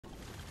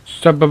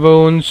सब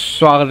बबून्स,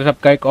 स्वागत है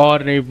सबका एक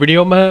और नई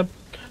वीडियो में।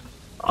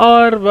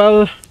 और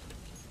well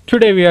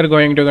today we are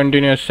going to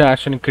continue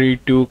assassin creed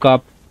 2 का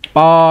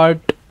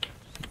पार्ट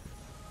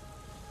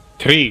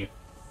 3।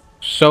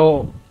 So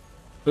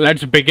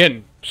let's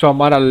begin. सो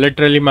हमारा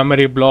लिटरली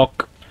मेमोरी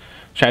ब्लॉक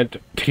शायद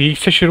 3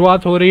 से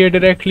शुरुआत हो रही है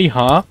डायरेक्टली।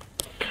 हाँ,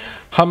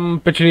 हम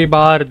पिछली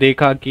बार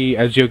देखा कि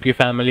एजियो की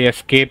फैमिली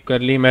एस्केप कर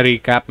ली। मैं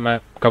रिकैप में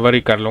कवर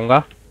ही कर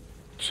लूँगा।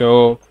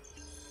 So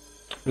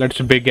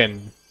let's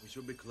begin.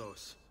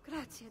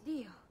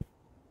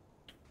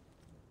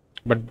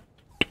 But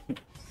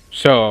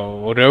so,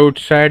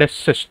 roadside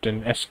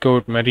assistant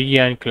escort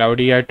Maria and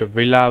Claudia to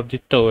Villa of the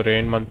Torre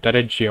in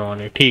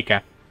Monteriggione. ठीक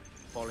है.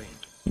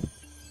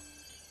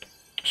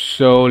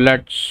 So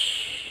let's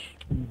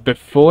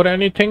before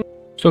anything.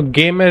 So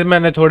game में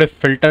मैंने थोड़े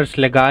filters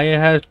लगाए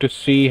हैं to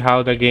see how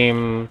the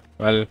game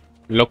well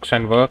looks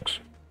and works.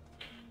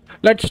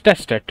 Let's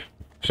test it.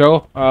 So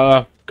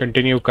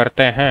continue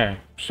करते हैं.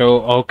 So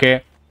okay.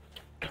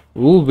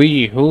 Who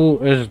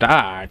is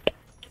that?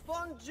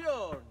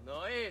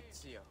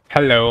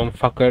 Hello,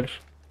 fuckers.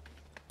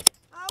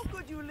 How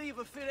could you leave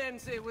a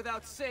Firenze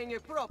without saying a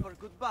proper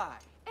goodbye?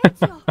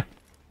 Ezio!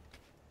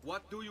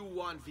 What do you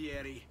want,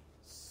 Vieri?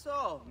 So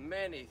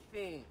many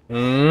things.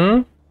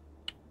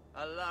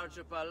 A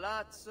larger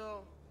palazzo,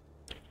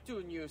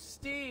 2 new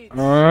steeds,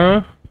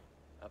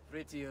 a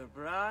prettier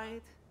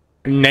bride.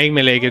 नहीं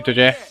मिलेगी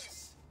तुझे.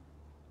 Yes.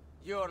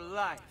 Your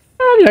life.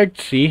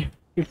 Let's see.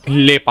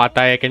 ले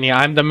पाता है कि नहीं.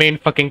 I'm the main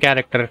fucking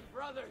character.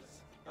 Brothers,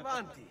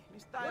 avanti.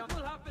 What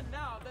will happen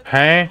now that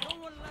हैं? no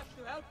one left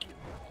to help you?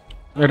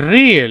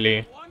 Really?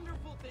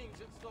 Wonderful things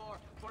in store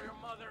for your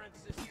mother and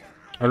sister.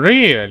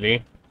 Really?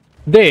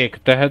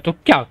 देखते हैं तो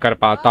क्या कर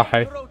पाता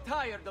है. I grow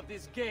tired of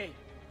this game.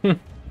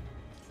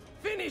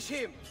 Finish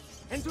him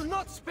and do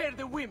not spare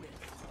the women.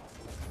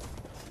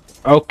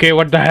 Okay,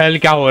 what the hell?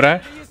 क्या हो रहा है?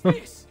 Is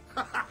this?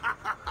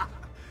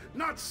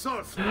 Not so.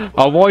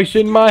 A voice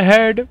in my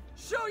head.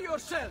 Show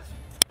yourself.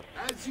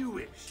 As you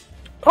wish.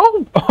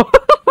 Oh,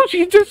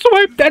 she just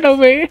swiped that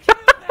away.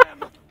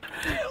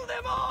 Kill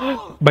them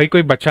all. भाई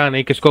कोई बचा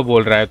नहीं, किसको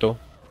बोल रहा है तो?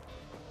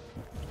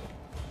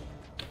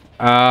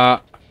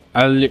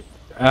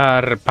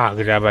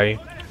 भाग जा भाई.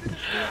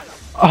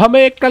 हमें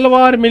एक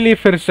तलवार मिली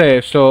फिर से.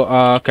 सो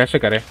कैसे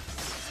करें?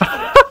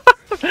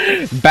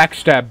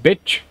 Backstab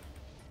bitch.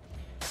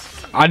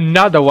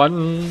 Another one.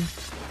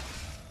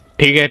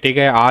 ठीक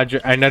है आज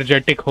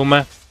एनर्जेटिक हूँ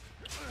मैं.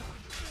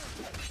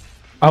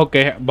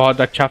 ओके बहुत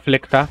अच्छा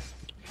फ्लिक था.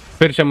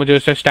 फिर से मुझे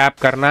उसे स्टैब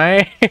करना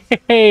है.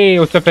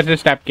 उसे फिर से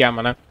स्टैब किया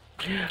मैंने.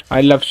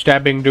 I love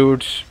stabbing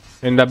dudes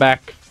in the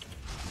back.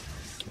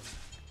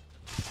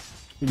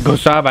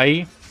 घुसा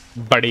भाई.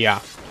 बढ़िया.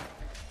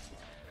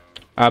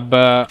 अब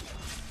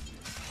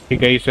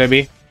ठीक है इसे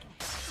भी.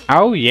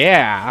 आओ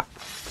yeah.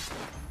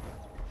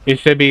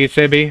 इसे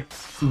भी.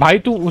 भाई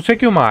तू उसे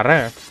क्यों मार रहा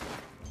है?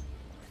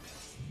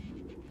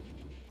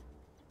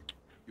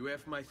 You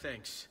have my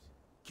thanks.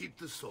 Keep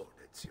the sword,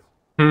 Ezio.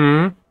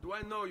 Do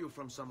I know you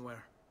from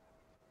somewhere?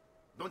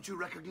 Don't you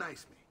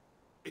recognize me?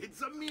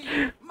 It's a me,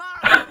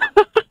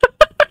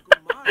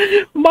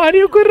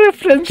 Mario को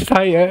रेफरेंस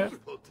था ये.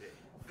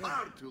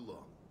 Far too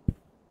long.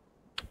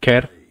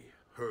 खैर.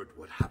 I heard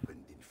what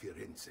happened in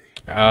Firenze.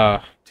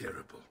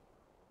 Terrible.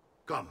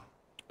 Come,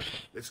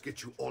 let's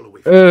get you all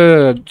away.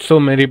 So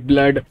many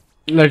blood.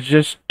 Let's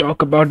just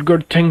talk about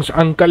good things,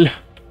 uncle.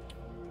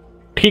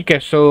 ठीक है.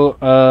 So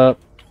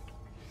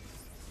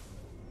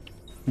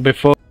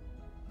before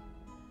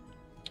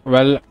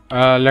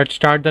let's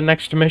start the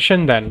next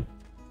mission then.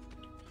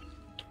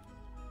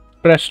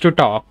 Press to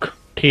talk.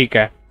 ठीक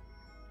है.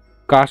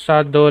 Casa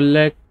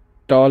dole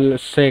tol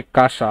se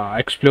casa.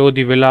 Explore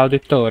the Villa of the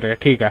Torre.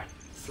 ठीक है.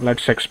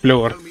 Let's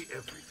explore. Tell me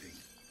everything.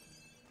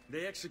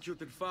 They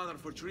executed father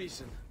for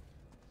treason.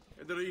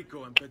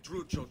 Federico and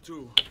Petruccio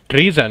too.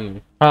 Treason.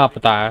 हाँ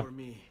पता है. For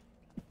me.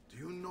 Do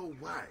you know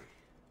why?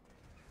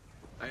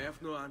 I have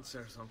no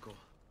answers, uncle.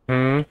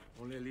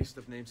 Only a list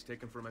of names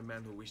taken from a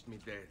man who wished me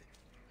dead.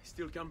 I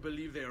still can't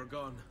believe they are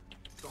gone.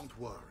 Don't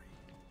worry.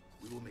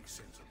 We will make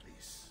sense of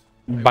this.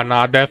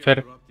 बना दे फिर.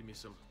 Your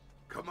optimism.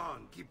 Come on,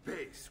 keep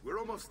pace. We're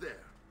almost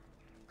there.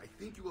 I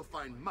think you will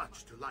find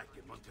much to like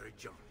in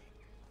Monteriggioni.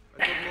 I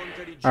thought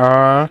Monteriggioni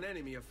was an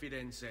enemy of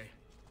Firenze.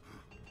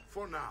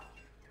 For now.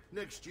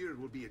 Next year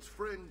will be its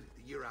friend.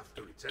 The year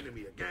after its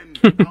enemy again.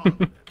 And on.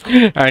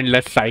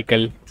 Endless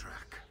cycle.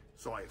 Track.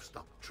 So I have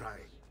stopped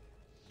trying.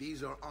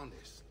 These are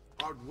honest,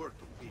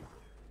 hard-working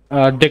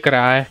people. दिख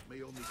रहा है.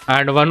 May only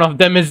And one of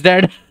them is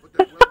dead. but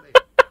they're well made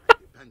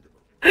and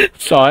dependable.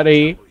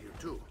 Sorry. Here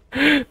too.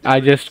 I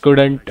just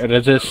couldn't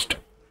resist.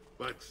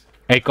 But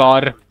एक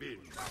और.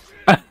 being much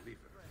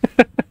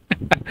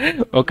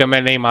believer. Okay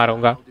मैं नहीं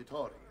मारूंगा.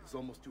 Auditore is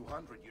almost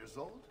 200 years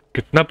old.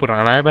 कितना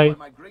पुराना है भाई.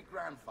 My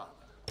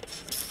great-grandfather, a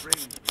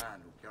strange man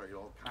who carried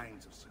all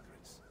kinds of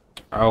secrets.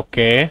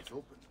 Okay It's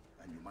open,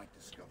 and you might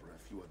discover a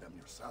few of them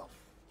yourself.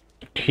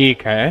 ठीक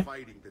है.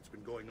 Fighting that's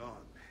been going on.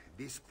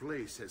 This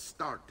place has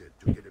started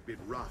to get a bit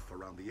rough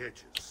around the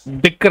edges.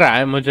 दिख रहा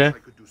है मुझे। I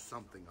could do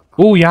something about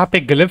ओ यहाँ पे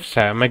glyphs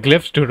है, मैं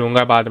ग्लिफ्स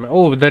ढूंढूंगा बाद में।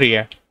 ओ उधर ही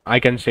है, आई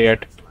कैन सी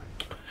इट।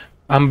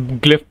 हम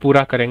ग्लिफ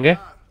पूरा करेंगे।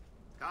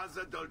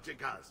 Casa Dolce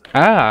Casa.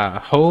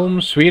 Home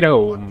sweet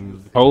home,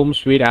 home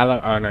sweet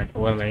नहीं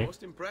वो नहीं।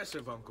 Most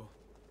impressive, Uncle.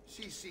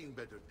 She's seen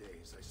better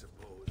days, I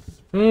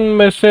suppose.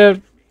 मैं इसे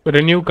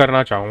रिन्यू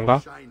करना चाहूँगा।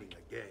 Shining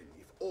again,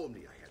 if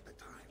only I had the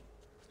time.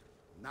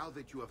 Now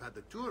that you have had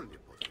the tour,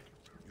 Nipote,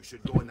 you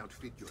should go and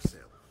outfit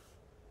yourself.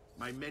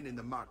 My men in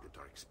the market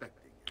are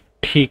expecting you.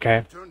 ठीक है।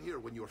 Turn here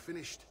when you're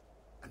finished,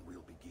 and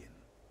we'll begin.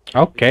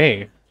 Okay.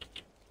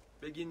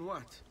 Begin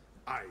what?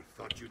 I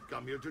thought you'd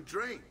come here to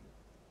train.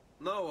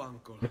 No,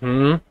 Uncle.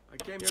 I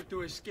came here to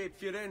escape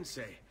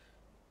Firenze.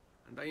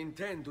 And I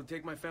intend to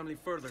take my family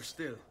further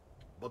still.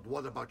 But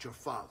what about your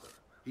father?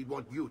 He'd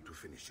want you to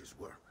finish his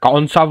work.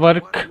 कौन सा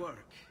work? What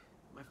work?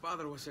 My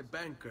father was a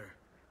banker.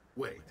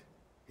 Wait,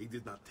 he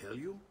did not tell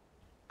you?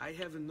 I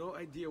have no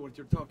idea what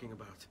you're talking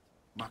about.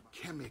 Ma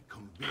che me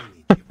convieni,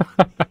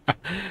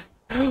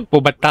 Giovanni? वो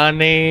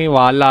बताने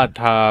वाला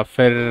था,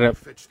 फिर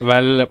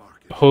well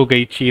हो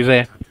गई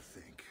चीजें। Time to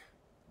think.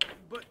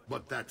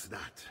 But that's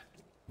that.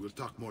 We'll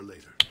talk more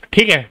later.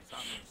 ठीक है,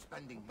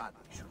 Spending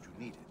money should you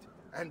need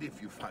it. And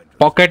if you find yourself,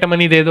 pocket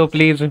money दे दो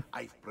please.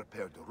 I've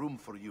prepared a room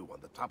for you on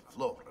the top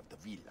floor of the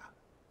villa.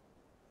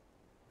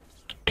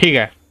 ठीक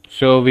है,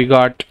 so we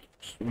got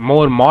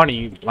more money,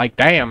 like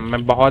damn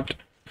मैं बहुत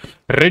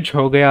rich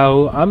हो गया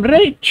हूँ। I am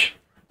rich,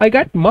 I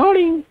got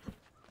money.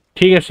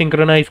 ठीक है,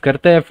 सिंक्रोनाइज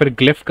करते हैं, फिर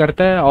ग्लिफ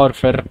करते हैं, और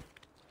फिर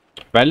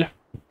well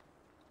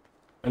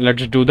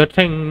let's do the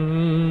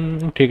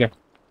thing. ठीक है।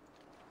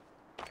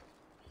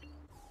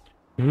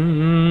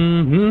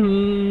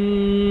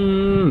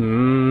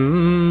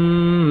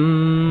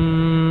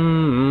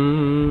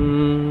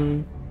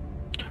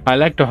 I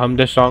like to hum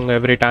this song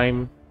every time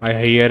I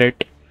hear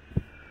it.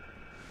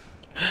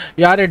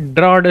 यार ये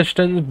ड्रॉ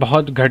डिस्टेंस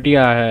बहुत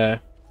घटिया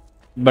है,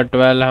 बट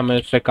वेल हमें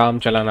इससे काम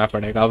चलाना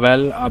पड़ेगा।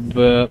 वेल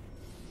अब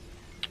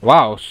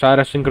वाओ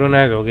सारा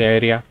सिंक्रोनाइज हो गया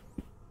एरिया।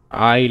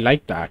 I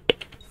like that.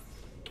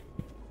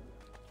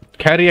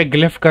 खैर ये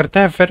ग्लिफ करते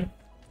हैं फिर।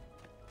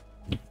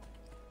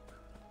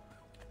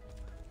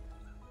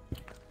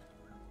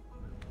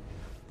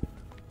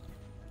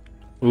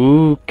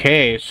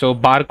 ओके सो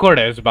बारकोड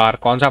है इस बार।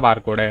 कौन सा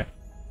बारकोड है?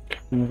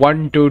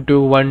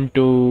 1221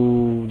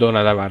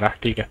 2012।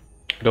 ठीक है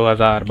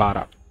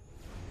 2012।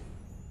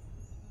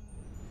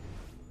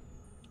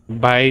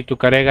 भाई तू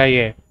करेगा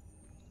ये?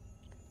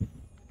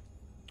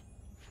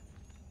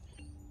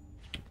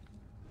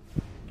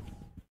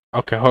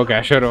 ओके हो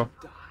गया शुरू।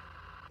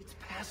 It's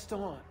passed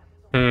on.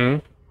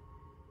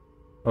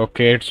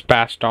 Okay it's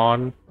passed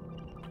on.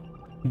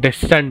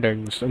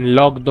 Descendants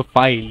log the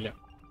file.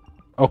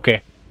 Okay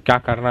क्या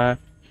करना है?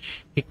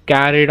 he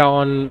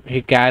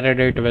carried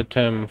it with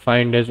him,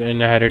 find his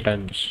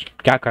inheritance।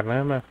 क्या करना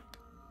है मैं?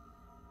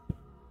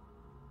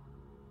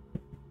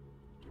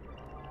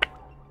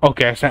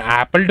 ओके ऐसा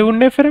एप्पल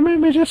ढूंढने फिर मैं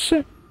इमेजेस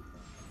से।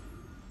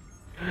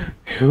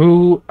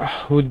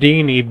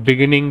 Houdini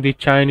beginning the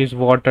Chinese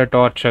water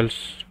torch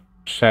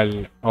cell।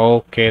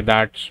 Okay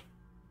that's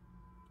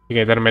ठीक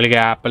है, इधर मिल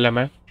गया एप्पल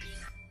हमें।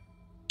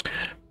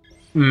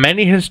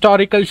 many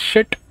historical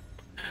shit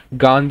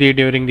Gandhi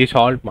during the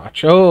salt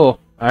march। oh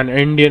an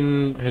Indian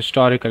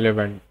historical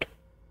event।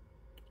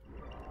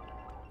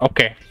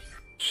 Okay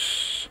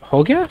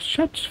हो गया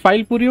शायद,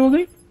 फाइल पूरी हो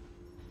गई।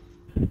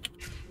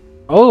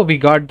 oh we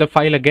got the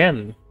file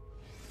again।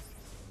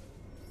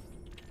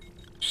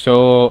 so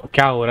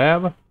क्या हो रहा है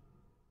अब?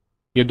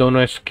 ये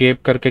दोनों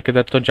एस्केप करके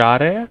किधर तो जा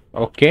रहे हैं।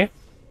 ओके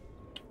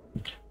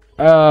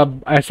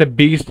ऐसे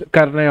 20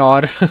 करने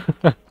और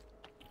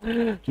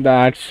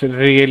that's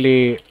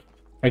really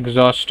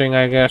exhausting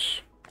I guess।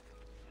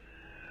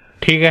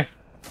 ठीक है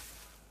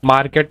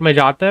मार्केट में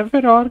जाते हैं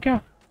फिर, और क्या।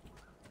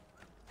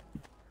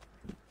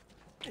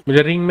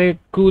 मुझे रिंग में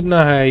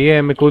कूदना है,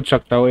 ये मैं कूद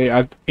सकता हूँ।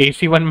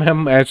 AC1 में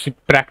हम ऐसी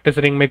प्रैक्टिस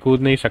रिंग में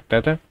कूद नहीं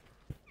सकते थे।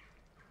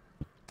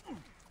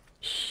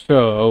 so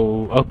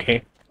okay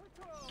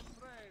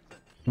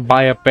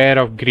buy a pair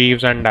of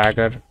greaves and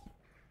dagger।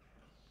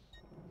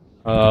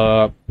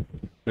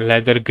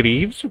 leather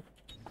greaves।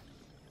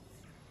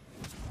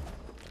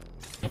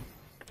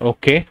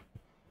 okay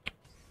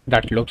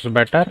that looks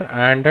better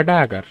and a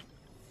dagger।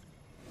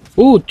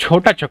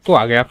 छोटा चक्कू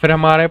आ गया फिर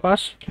हमारे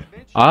पास।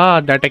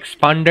 That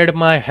expanded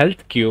my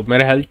health cube.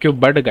 मेरा हेल्थ क्यूब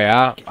बढ़ गया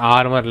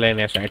आर्मर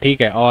लेने से।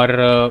 ठीक है और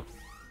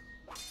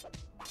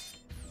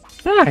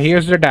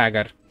हियर्स द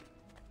डैगर।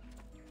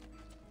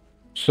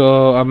 सो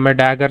अब मैं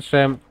डैगर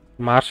से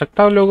मार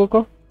सकता हूँ लोगों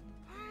को।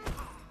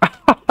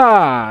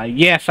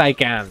 Yes I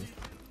can,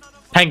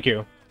 thank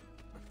you.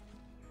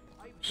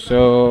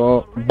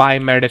 So bye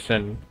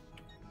medicine.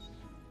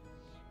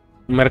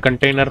 मेरा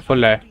कंटेनर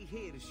फुल है,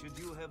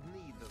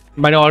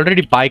 मैंने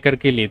ऑलरेडी बाय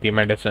करके ली थी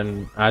medicine.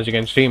 As you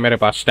can see मेरे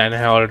पास 10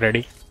 है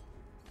ऑलरेडी।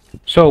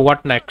 So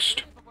what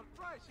next?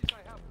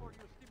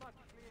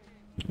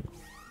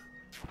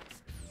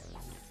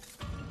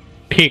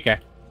 ठीक है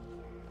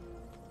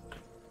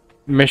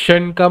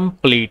mission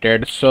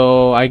completed. So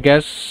I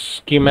guess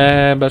कि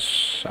मैं बस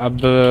अब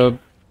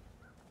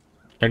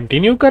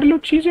कंटिन्यू कर लूँ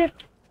चीजें.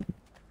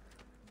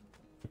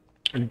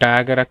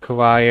 Dagger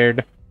acquired.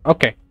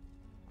 Okay,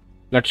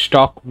 let's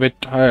talk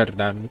with her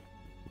then.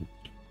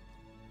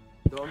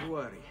 Don't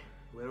worry.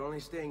 We're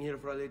only staying here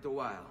for a little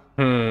while.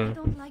 I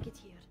don't like it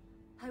here.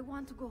 I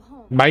want to go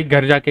home. भाई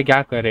घर जाके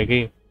क्या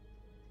करेगी?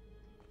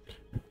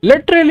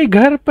 लिटरली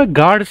घर पे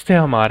गार्ड्स थे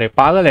हमारे.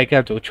 पागल है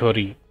क्या तू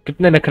छोरी?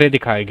 कितने नखरे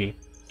दिखाएगी.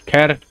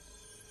 खैर,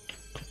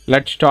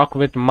 let's talk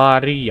with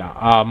Maria.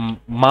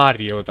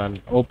 Mario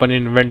then. Open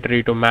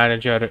inventory to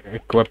manage your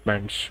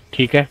equipments.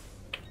 ठीक है.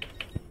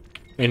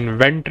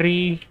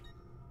 Inventory.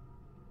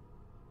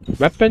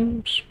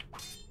 Weapons.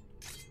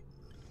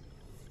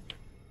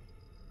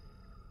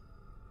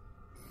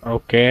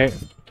 Okay.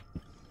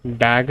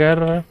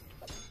 Dagger.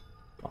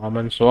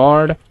 Common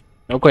sword.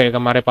 Okay, एक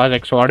हमारे पास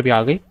एक स्वॉर्ड भी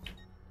आ गई.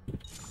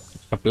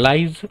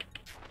 सप्लाईज.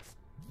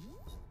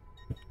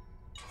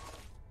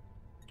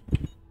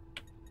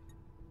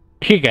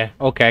 ठीक है.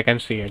 Okay, I can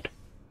see it.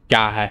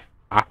 क्या है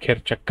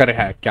आखिर चक्कर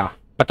है क्या?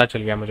 पता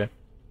चल गया मुझे.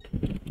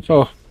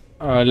 So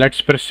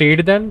let's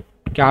proceed then.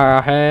 क्या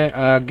है?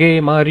 गे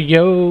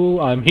Mario,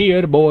 I am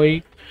here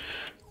boy.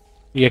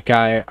 ये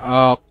क्या है?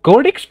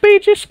 कोडेक्स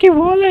पेजेस की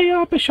वॉल है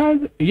यहाँ पे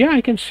शायद. या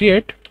I can see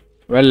it.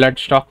 Well,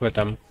 let's talk with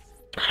him.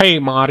 Hey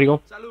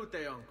Mario. Salute,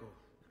 uncle.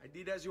 I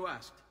did as you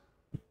asked.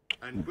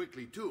 And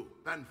quickly too,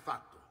 ben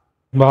facto.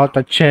 बहुत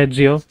अच्छे है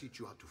Ezio. Let's teach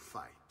you how to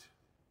fight.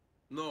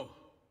 No.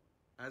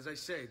 As I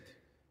said,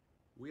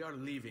 we are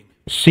leaving.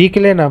 सीख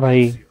लेना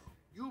भाई.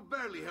 You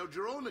barely held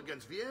your own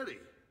against Vieri.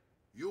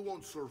 You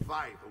won't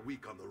survive a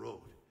week on the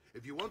road.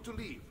 If you want to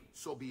leave,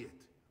 so be it.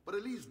 But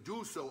at least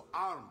do so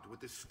armed with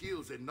the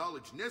skills and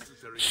knowledge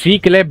necessary.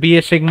 सीख ले be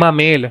a sigma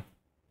male.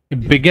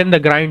 Begin the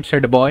grind,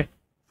 said boy.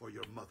 For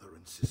your mother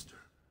and sister.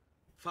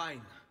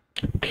 Fine.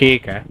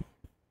 ठीक है.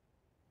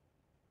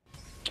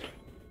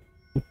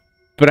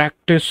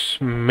 Practice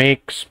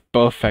makes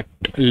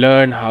perfect.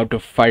 Learn how to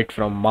fight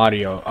from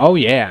Mario. Oh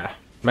yeah,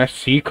 मैं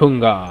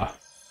सीखूंगा.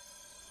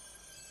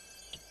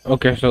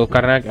 Okay, so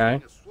करना क्या है?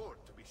 A sword,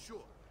 to be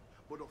sure,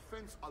 but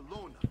offense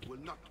alone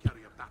will not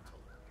carry a battle.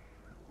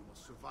 You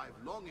must survive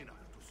long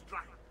enough to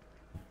strike.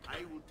 I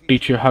will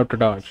Teach you how to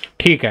dodge.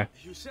 ठीक है.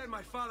 You said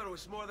my father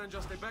was more than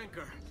just a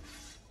banker.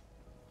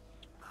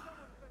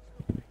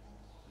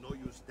 No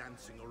use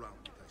dancing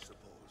around it, I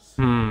suppose.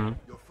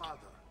 Your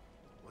father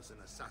was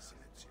an assassin.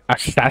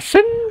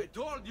 Assassin? I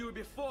told you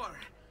before.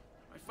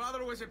 My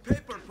father was a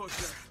paper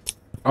pusher.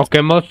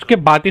 Okay, मैं उसके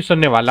बात ही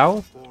सुनने वाला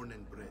हूँ. Born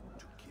and bred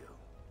to kill.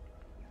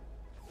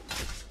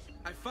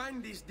 I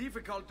find this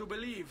difficult to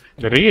believe.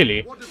 Really?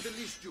 What is the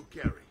list you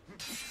carry?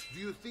 Do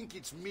you think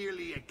it's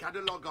merely a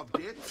catalog of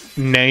debts?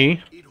 नहीं.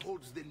 It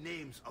holds the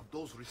names of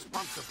those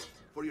responsible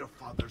for your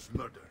father's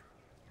murder.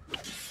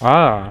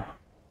 Ah,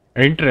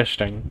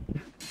 interesting.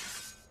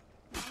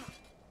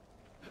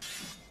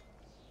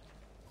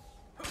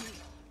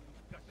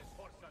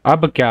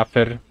 अब क्या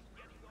फिर?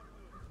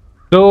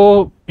 So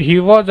he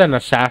was an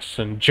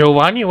assassin.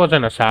 Giovanni was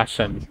an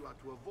assassin. You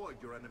have to avoid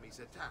your enemy's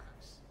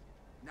attacks.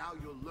 Now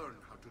you'll learn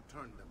how to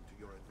turn them to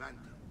your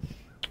advantage.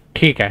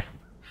 ठीक है.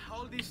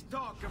 All this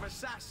talk of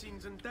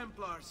assassins and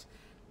Templars,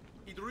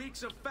 it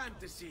reeks of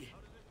fantasy.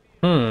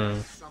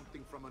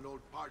 Something from an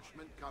old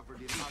parchment covered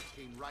in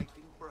arcane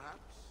writing,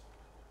 perhaps?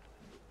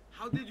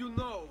 How did you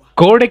know?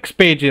 Codex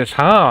pages,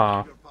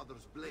 हाँ. Your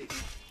father's blade.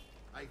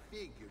 I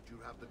figured you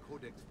have the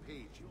codex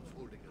page he was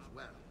holding as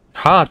well.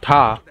 हाँ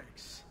था.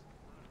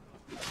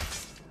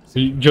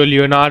 जो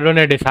Leonardo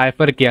ने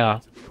decipher किया.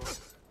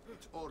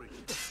 Its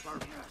origin,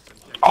 purpose,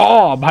 and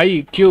Oh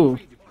भाई क्यों?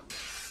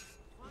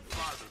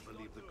 father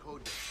believed the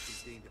codex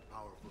contained a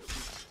powerful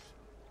secret.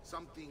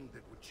 Something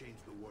that would change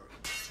the world.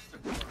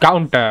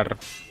 Counter.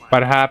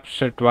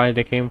 Perhaps it's why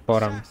they came for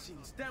him.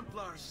 Assassins,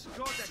 Templars,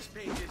 Codex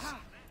pages.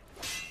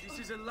 This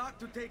is a lot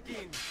to take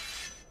in.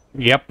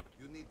 Yep.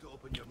 You need to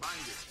open your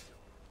mind, Ezio.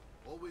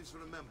 Always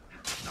remember,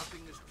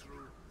 nothing is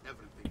true,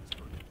 everything is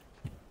permitted.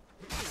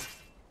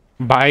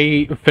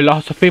 भाई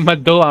philosophy मत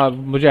दो.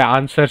 मुझे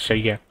answer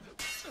चाहिए.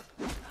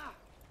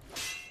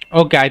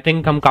 Okay, I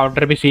think हम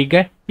counter भी सीख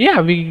गए. या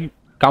we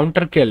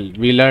counter kill,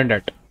 we learned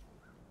it.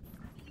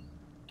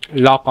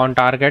 Lock on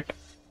target.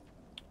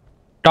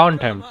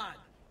 Taunt him. Come on,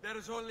 there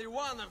is only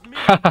one of me.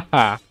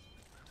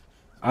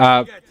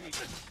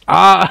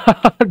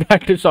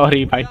 That is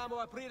sorry भाई.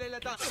 Dobbiamo aprire le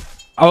tasche.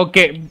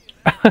 Okay.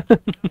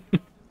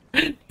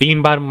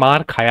 3 बार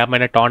मार खाया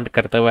मैंने taunt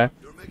करते हुए.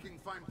 You're making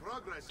fine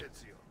progress,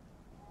 Ezio.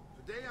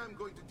 Today I'm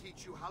going to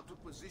teach you how to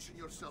position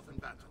yourself in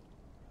battle.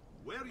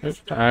 Where you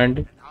stand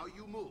And how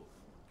you move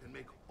can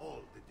make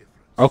all the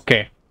difference. Okay.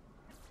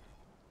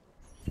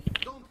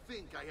 Don't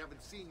think I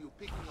haven't seen you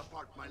picking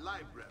apart my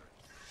library.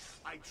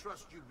 I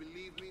trust you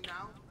believe me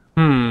now?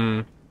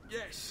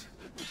 Yes,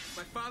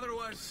 my father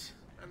was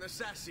an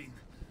assassin.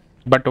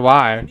 But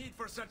why? Need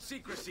for such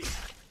secrecy.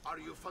 Are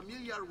you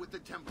familiar with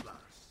the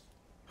Templars?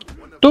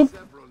 One of तो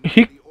several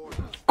he mighty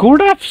orders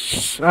could have,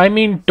 I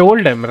mean,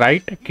 told him,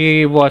 right? कि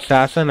वो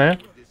assassin है.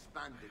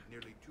 disbanded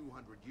nearly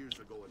 200 years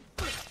ago in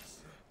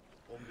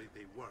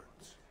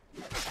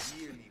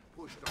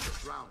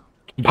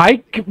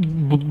भाई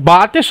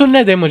बातें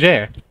सुनने दे मुझे।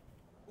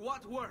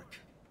 What work?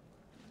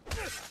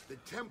 The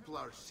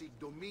Templars seek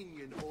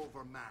dominion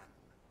over man,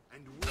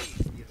 and we,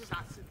 the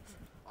assassins,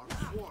 are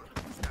sworn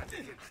to stand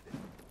against them.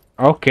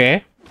 Okay.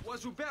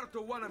 Was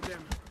Uberto one of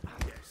them?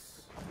 Yes.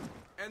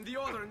 And the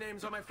other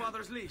names on my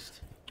father's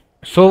list?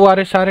 So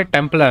वारे सारे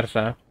Templars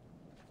हैं।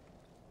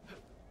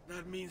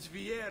 That means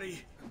Vieri.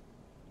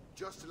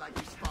 Just like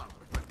his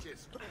father,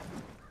 Francesco.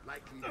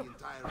 Likely the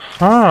entire...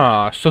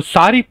 हाँ, so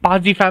सारी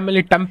पाजी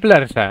family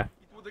Templars है। It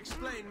would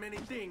explain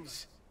many things.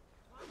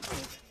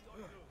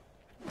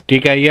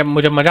 ठीक है, ये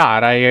मुझे मजा आ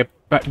रहा है ये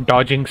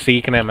डॉजिंग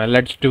सीखने में।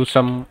 Let's do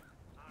some.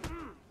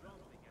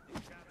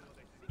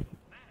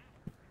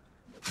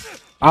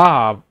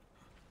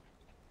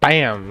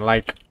 Time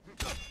like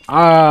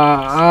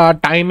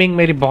timing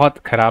मेरी बहुत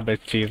खराब है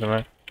इस चीज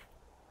में।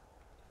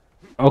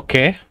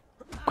 ओके,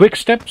 क्विक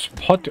स्टेप्स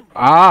बहुत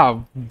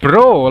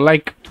bro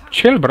like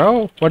chill bro,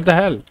 what the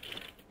hell.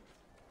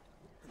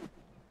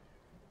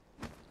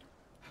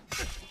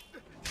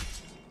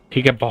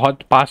 ठीक है,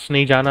 बहुत पास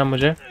नहीं जाना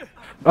मुझे।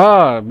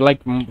 लाइक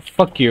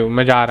फक यू,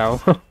 मैं जा रहा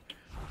हूँ।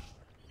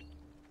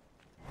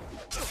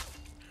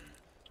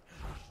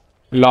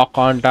 Lock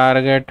on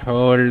target,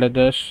 hold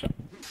this.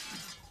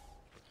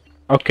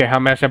 Okay,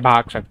 हम ऐसे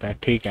भाग सकते हैं,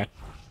 ठीक है।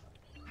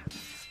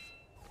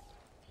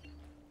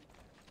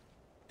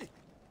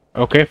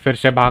 ओके, फिर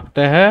से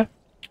भागते हैं।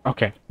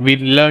 Okay, we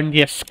learn the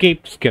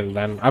escape skill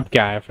then. अब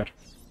क्या है फिर?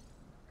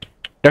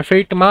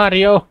 Defeat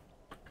Mario.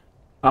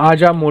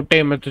 आजा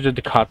मोटे, मैं तुझे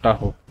दिखाता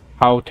हूँ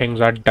how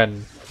things are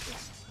done.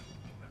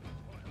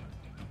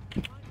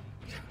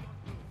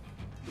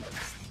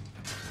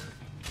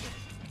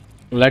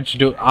 Let's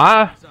do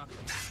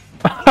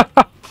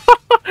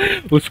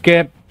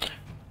उसके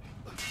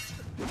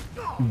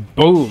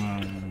boom.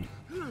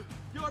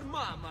 Your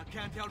mama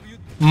can't help you.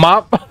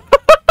 माँ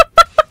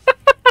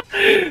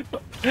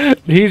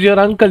he is your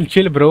uncle,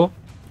 chill bro.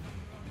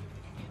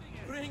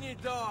 Bring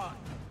it on.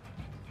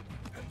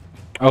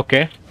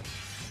 Okay,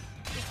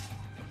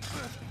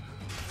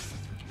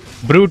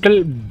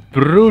 brutal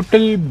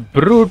brutal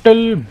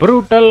brutal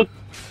brutal,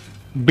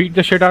 beat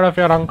the shit out of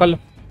your uncle.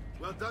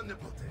 Well done,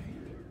 Nipote.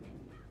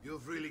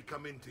 You've really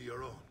come into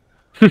your own.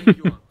 Thank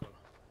you, uncle,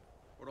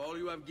 for all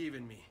you have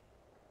given me.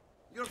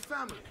 Your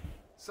family.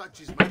 Such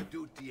is my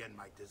duty and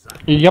my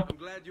desire. Yup. I'm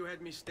glad you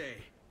had me stay.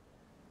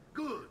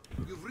 Good.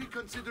 You've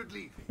reconsidered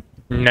leaving.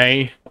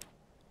 नहीं,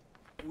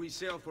 We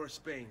sail for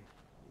Spain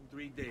in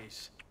 3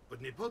 days.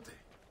 But Nipote,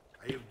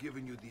 I have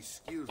given you these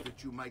skills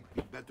that you might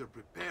be better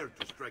prepared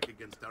to strike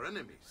against our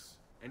enemies.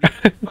 And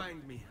if they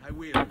find me, I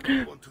will.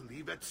 You want to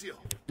leave Ezio?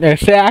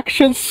 ऐसे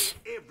actions।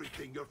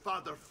 Everything your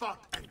father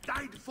fought and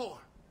died for.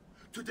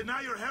 To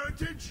deny your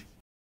heritage?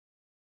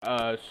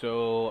 So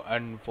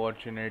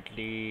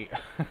unfortunately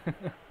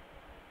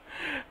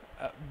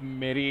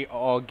मेरी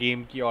और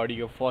game की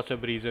audio for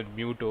some reason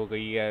mute हो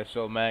गई है।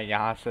 सो मैं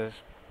यहाँ से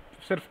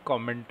सिर्फ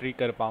कमेंट्री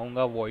कर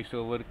पाऊँगा वॉइस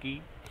ओवर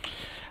की।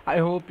 I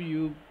hope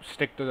you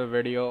stick to the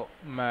video.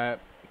 मैं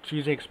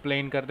चीज़ें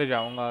एक्सप्लेन करते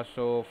जाऊँगा।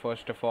 सो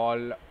फर्स्ट ऑफ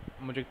ऑल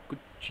मुझे कुछ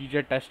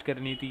चीज़ें टेस्ट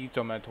करनी थी,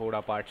 तो मैं थोड़ा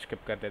पार्ट स्किप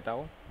कर देता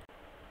हूँ।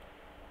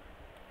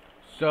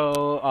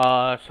 सो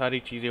सारी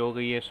चीज़ें हो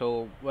गई है। सो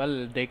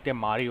वेल, देखते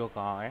मारियो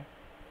कहाँ है।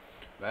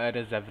 Where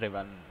is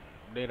everyone?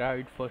 They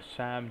ride for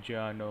Sam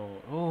जानो।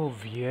 ओह,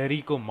 वियरी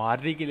को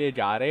मारने के लिए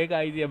जा रहे हैं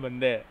गाइस ये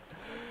बंदे।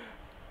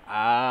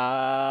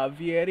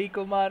 वियरी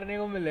को मारने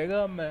को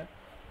मिलेगा हमें।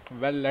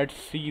 वेल लेट्स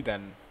सी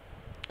देन,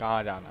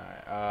 कहाँ जाना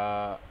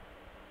है।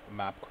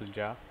 मैप खुल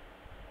जा।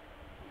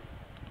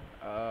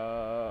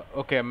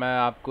 ओके, मैं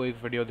आपको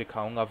एक वीडियो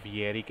दिखाऊंगा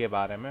वियरी के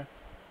बारे में।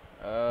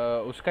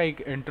 उसका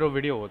एक इंट्रो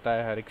वीडियो होता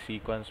है हर एक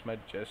सीक्वेंस में।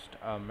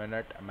 Just a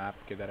minute. मैप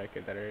किधर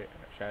है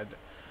शायद,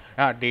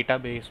 हाँ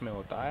डेटाबेस में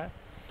होता है।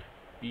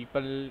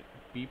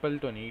 पीपल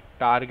तो नहीं,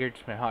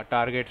 टारगेट्स में। हाँ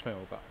टारगेट्स में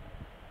होगा।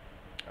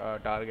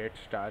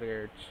 टारगेट्स,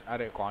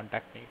 अरे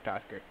कॉन्टैक्ट नहीं,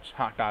 टारगेट्स।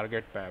 हाँ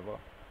टारगेट पे है वो।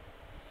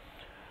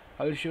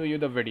 I'll show you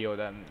the video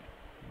then.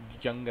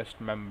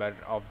 Youngest member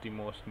of the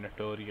most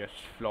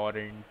notorious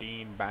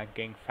Florentine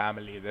banking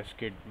family, this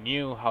kid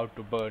knew how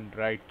to burn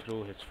right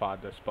through his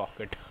father's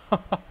pocket.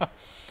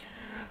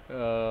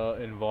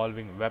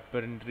 Involving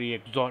weaponry,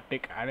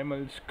 exotic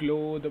animals,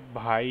 clothes.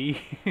 भाई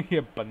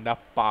ये बंदा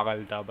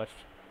पागल था बस।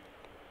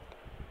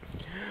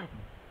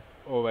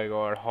 Oh my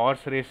god,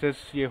 horse races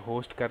ये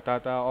host करता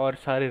था और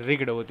सारे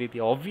रिग्ड होती थी।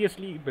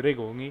 ऑब्वियसली रिग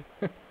होंगी।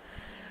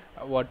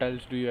 What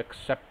else do you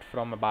accept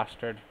from a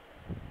bastard?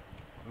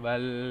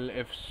 Well,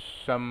 if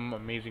some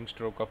amazing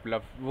stroke of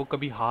love, वो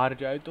कभी हार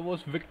जाए तो वो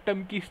उस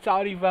विक्टिम की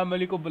सारी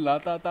फैमिली को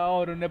बुलाता था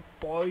और उन्हें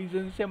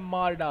पॉइजन से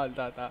मार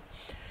डालता था।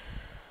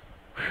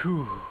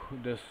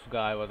 This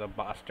guy was a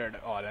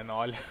bastard all in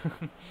all.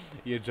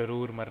 ये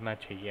ज़रूर मरना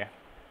चाहिए।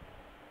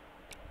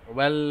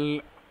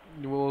 Well,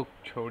 वो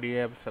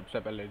छोड़िए, सबसे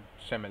पहले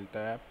से मिलता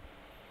है।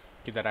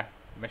 किधर है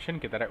मिशन?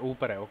 किधर है?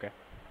 ऊपर है। ओके,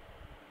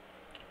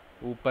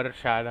 ऊपर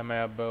शायद हमें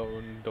अब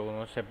उन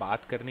दोनों से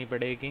बात करनी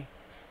पड़ेगी।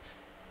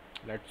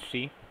 Let's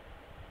see.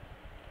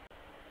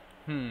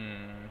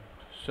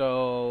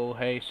 So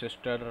hey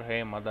sister,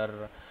 hey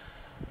mother.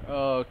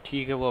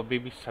 ठीक है, वो अभी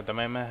भी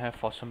सदमे में है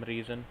for some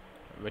reason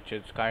which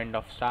is kind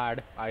of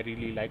sad. I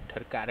really liked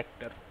her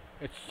character.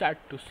 It's sad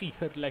to C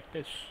her like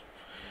this.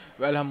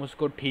 Well, हम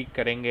उसको ठीक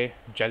करेंगे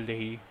जल्द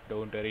ही।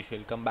 Don't worry, she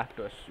will come back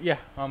to us. या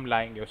हम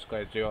लाएंगे उसको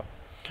एजियो।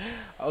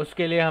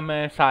 उसके लिए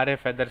हमें सारे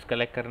फेदर्स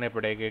कलेक्ट करने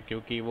पड़ेंगे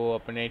क्योंकि वो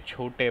अपने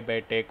छोटे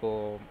बेटे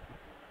को,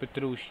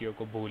 पितृषियों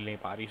को भूल नहीं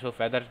पा रही। सो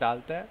फेदर्स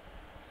डालते हैं,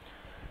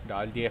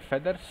 डाल दिए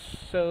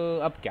फेदर्स।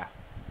 अब क्या?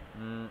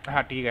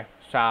 हाँ ठीक है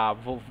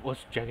साहब, वो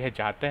उस जगह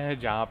जाते हैं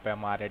जहाँ पे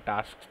हमारे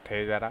टास्क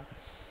थे। ज़रा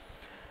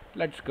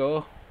let's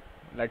go,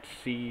 let's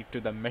see to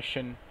the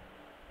mission.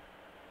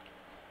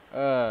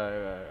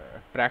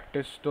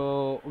 Practice तो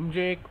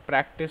मुझे एक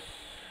प्रैक्टिस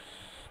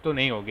तो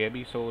नहीं होगी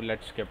अभी, so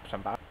let's skip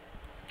some.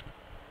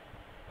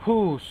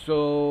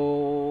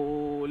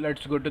 So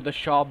let's go to the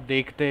shop.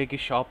 देखते हैं कि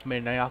शॉप में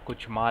नया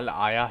कुछ माल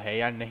आया है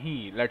या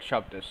नहीं। Let's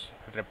shop this.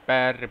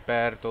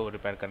 रिपेयर तो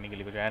रिपेयर करने के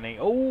लिए कुछ है नहीं।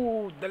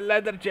 ओह, the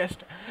leather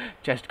chest.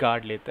 Chest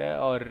guard लेते हैं,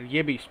 और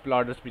ये भी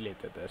स्प्लॉडर्स भी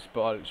लेते थे।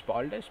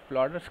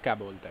 स्प्लॉडर्स क्या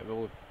बोलते हैं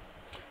वो।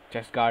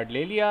 चेस्ट गार्ड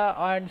ले लिया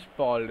एंड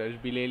स्पॉल्डर्स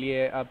भी ले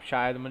लिए। अब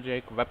शायद मुझे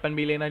एक वेपन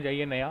भी लेना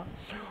चाहिए नया।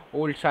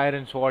 ओल्ड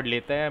सायरन स्वॉर्ड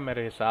लेते हैं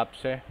मेरे हिसाब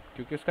से,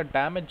 क्योंकि उसका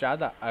डैमेज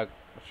ज़्यादा।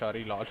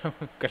 सॉरी लॉल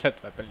गलत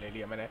वेपन ले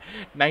लिया मैंने।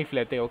 नाइफ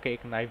लेते, ओके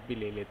एक नाइफ भी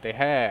ले लेते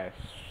हैं।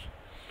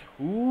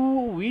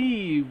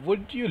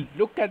 Would you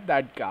look at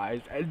that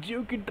guys,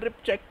 AJIO की ड्रिप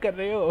चेक कर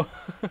रहे हो।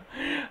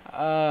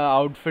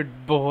 आउटफिट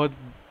बहुत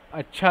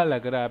अच्छा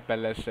लग रहा है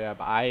पहले से।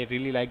 अब I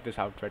really like this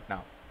outfit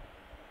now.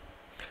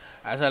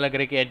 ऐसा लग रहा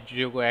है कि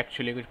एजियो को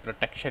एक्चुअली कुछ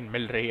प्रोटेक्शन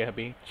मिल रही है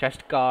अभी।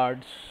 चेस्ट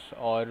कार्ड्स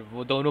और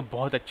वो दोनों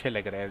बहुत अच्छे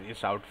लग रहे हैं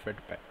इस आउटफिट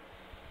पे।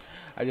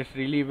 आई जस्ट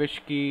रियली विश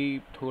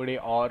कि थोड़े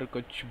और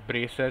कुछ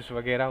ब्रेसर्स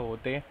वगैरह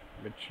होते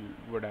which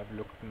would have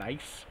looked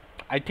nice.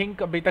 I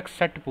think अभी तक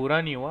सेट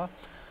पूरा नहीं हुआ।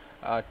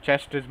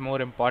 Chest is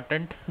more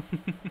important.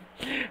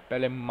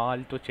 पहले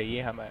माल तो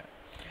चाहिए हमें।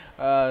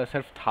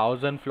 सिर्फ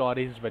 1000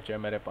 फ्लोरीज बचे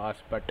मेरे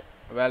पास, but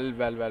well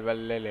well well well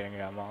ले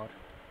लेंगे हम। और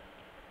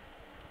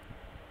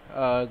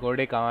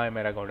घोड़े कहाँ है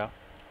मेरा घोड़ा?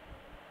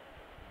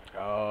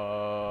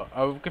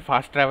 अब के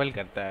फास्ट ट्रैवल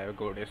करता है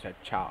घोड़े से।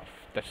 अच्छा,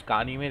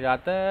 तस्कानी में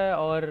जाता है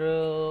और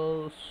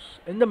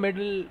इन द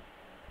मिडल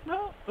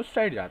उस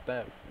साइड जाता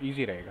है,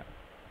 इजी रहेगा।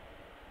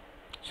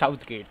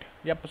 साउथ गेट,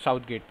 या साउथ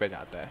गेट पे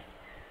जाता है।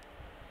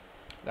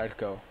 Let's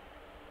go.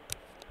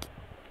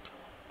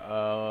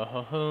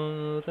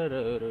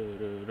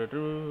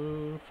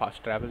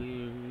 Fast travel.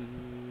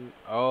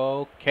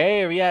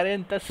 Okay, we are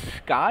in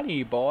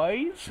तस्कानी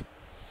boys.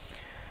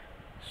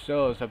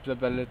 सो सबसे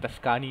पहले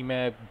तस्कानी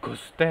में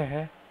घुसते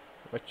हैं,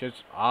 which is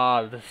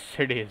the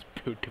city is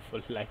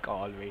beautiful like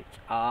always.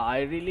 I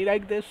really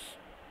like this.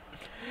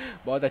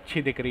 बहुत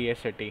अच्छी दिख रही है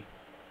सिटी।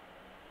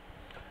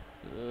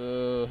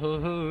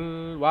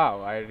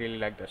 वाह, आई रियली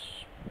लाइक दिस।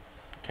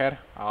 खैर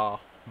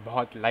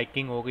बहुत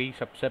लाइकिंग हो गई।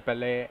 सबसे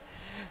पहले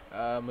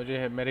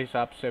मुझे मेरे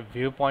हिसाब से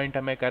व्यू पॉइंट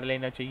हमें कर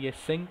लेना चाहिए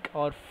सिंक,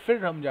 और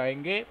फिर हम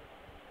जाएंगे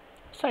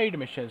साइड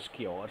मिशंस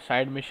की ओर।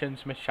 साइड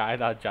मिशंस में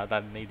शायद आज ज़्यादा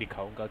नहीं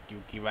दिखाऊंगा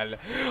क्योंकि वेल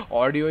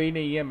ऑडियो ही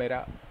नहीं है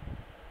मेरा।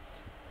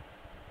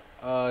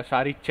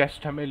 सारी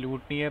चेस्ट हमें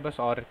लूटनी है बस,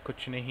 और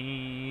कुछ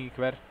नहीं।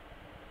 खैर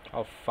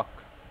और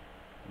फक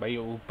भाई,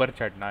 ऊपर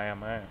चढ़ना है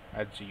हमें।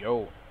 एजियो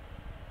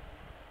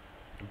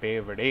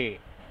बेवड़े।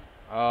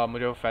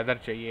 मुझे वो फेदर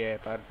चाहिए,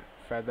 पर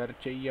फेदर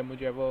चाहिए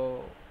मुझे वो।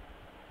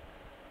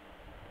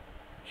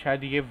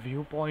 शायद ये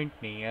व्यू पॉइंट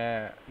नहीं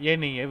है, ये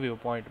नहीं है व्यू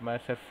पॉइंट। मैं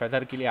सिर्फ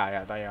फेदर के लिए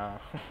आया था यहाँ।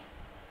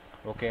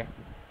 ओके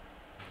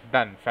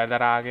डन,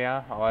 फेदर आ गया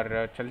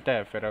और चलते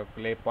हैं फिर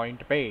प्ले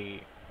पॉइंट पे।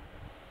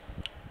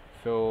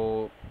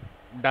 So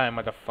done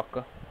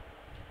motherfucker,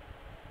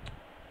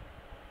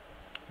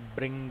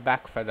 bring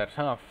back feathers.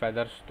 हाँ,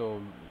 फेदर्स तो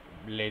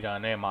ले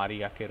जाने हैं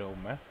मारिया के रूम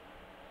में,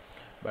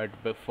 but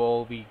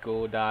before we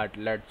go that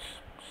let's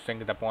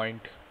sink the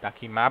point,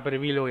 ताकि मैप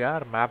रिवील हो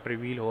यार। मैप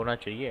रिवील होना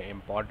चाहिए,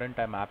 इम्पॉर्टेंट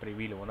है मैप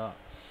रिवील होना,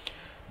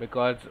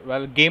 बिकॉज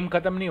वेल गेम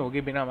ख़त्म नहीं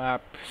होगी बिना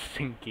मैप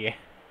सिंक किए।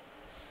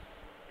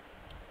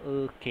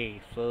 ओके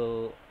सो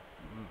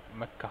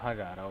मैं कहाँ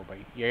जा रहा हूँ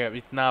भाई? ये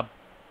इतना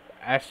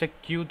ऐसे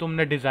क्यों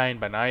तुमने डिज़ाइन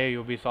बनाया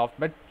यूबीसॉफ्ट?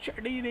 मैं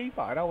चढ़ ही नहीं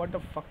पा रहा, व्हाट द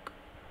फक।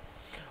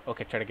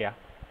 ओके चढ़ गया।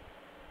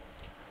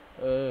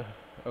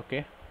 ओके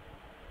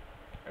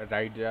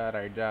राइट जा,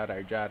 राइट जा,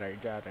 राइट जा,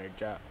 राइट जा, राइट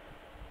जा।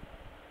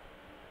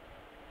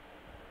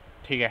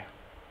 ठीक है,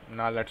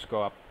 ना लेट्स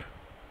गो अप।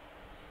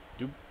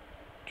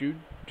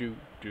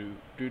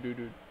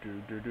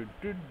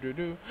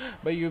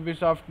 भाई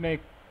यूबीसॉफ्ट ने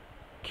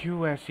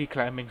क्यों ऐसी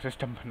क्लाइंबिंग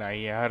सिस्टम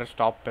बनाई है हर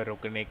स्टॉप पे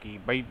रुकने की?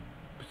 भाई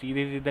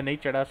सीधे सीधे नहीं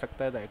चढ़ा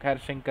सकता है। खैर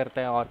सिंक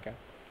करते हैं और क्या।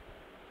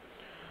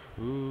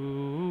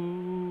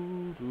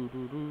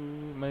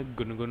 मैं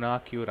गुनगुना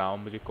क्यों रहा हूँ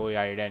मुझे कोई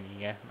आइडिया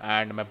नहीं है,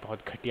 एंड मैं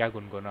बहुत घटिया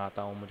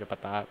गुनगुनाता हूँ मुझे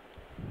पता है।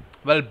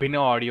 वेल बिना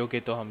ऑडियो के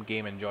तो हम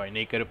गेम एंजॉय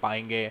नहीं कर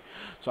पाएंगे,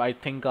 सो I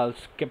think I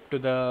skip to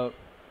the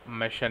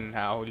mission.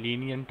 How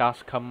lenient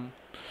task हम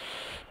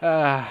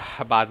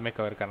बाद में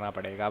कवर करना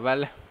पड़ेगा।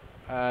 Well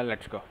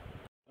let's go.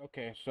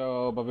 Okay,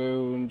 so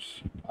baboons.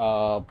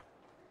 Uh,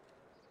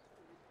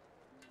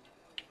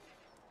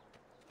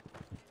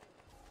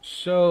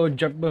 so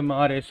जब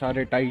हमारे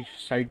सारे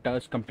साइड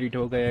टास्क कंप्लीट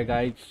हो गए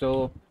guys, so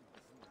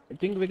I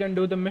think we can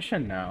do the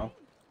mission now.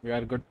 We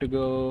are good to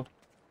go.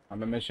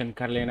 हमें मिशन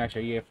कर लेना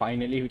चाहिए.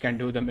 Finally, we can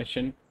do the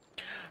mission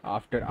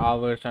after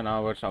hours and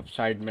hours of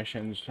side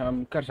missions.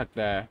 हम कर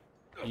सकते हैं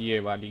ये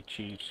वाली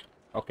चीज.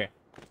 Okay.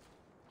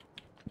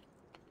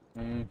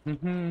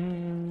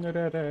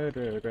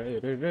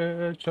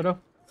 चलो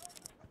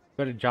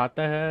फिर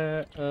जाता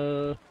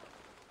है.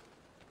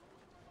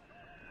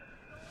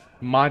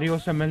 मारियो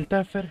से मिलता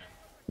है फिर,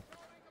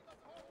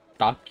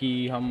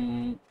 ताकि हम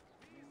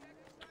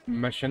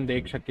मिशन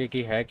देख सके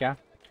कि है क्या.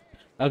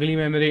 अगली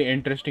मेमोरी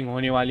इंटरेस्टिंग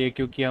होने वाली है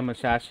क्योंकि हम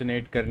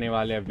असैसिनेट करने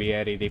वाले हैं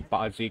वियरी दी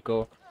पाजी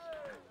को,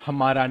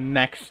 हमारा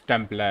नेक्स्ट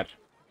टेम्पलर.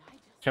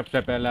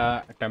 सबसे पहला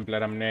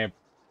टेम्पलर हमने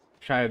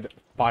शायद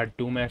पार्ट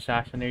 2 में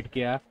असैसिनेट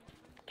किया,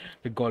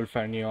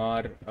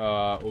 गोल्फेन्योर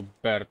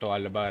उबर्तो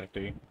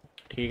अल्बर्टी.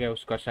 ठीक है,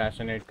 उसको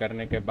असैसिनेट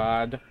करने के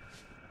बाद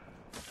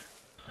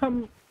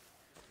हम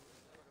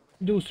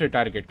दूसरे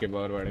टारगेट के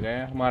ओर बढ़ गए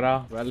हमारा.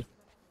 Well,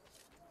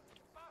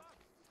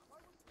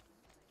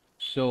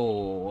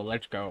 so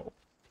let's go.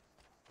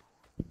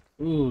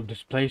 Ooh,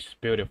 this place is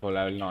beautiful,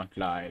 I will not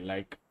lie.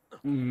 Like,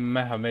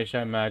 मैं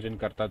हमेशा इमेजिन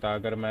करता था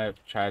अगर मैं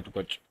शायद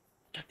कुछ,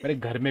 मेरे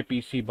घर में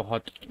पीसी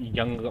बहुत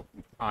यंग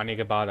आने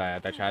के बाद आया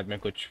था. शायद मैं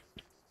कुछ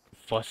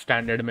फर्स्ट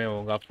स्टैंडर्ड में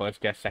होगा,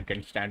 फर्स्ट या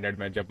सेकंड स्टैंडर्ड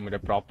में, जब मुझे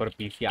प्रॉपर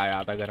पीसी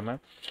आया था घर में.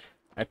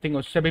 आई थिंक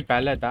उससे भी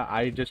पहले था.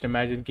 आई जस्ट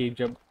इमेजिन कि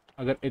जब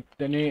अगर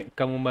इतने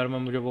कम उम्र में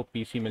मुझे वो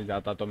पीसी मिल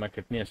जाता तो मैं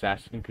कितनी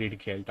असैसिन क्रीड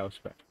खेलता उस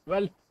पर.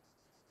 वेल,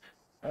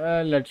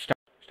 लेट्स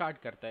स्टार्ट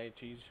करता है ये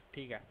चीज़.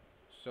 ठीक है.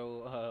 सो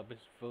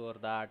बिफोर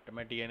दैट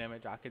मैं डीएनए में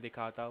जाके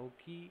दिखाता हूँ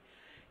कि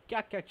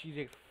क्या क्या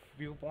चीज़ें.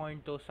 व्यू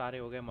पॉइंट तो सारे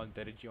हो गए,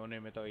 मंतरिजियोने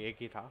में तो एक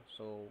ही था.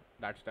 So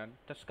that's done.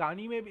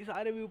 टस्कानी में भी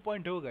सारे व्यू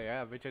पॉइंट हो गए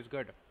हैं, which is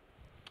good.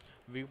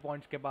 View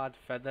points के बाद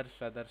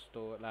फेदर्स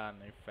तो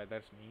नहीं,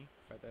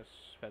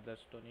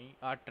 फेदर्स तो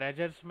नहीं.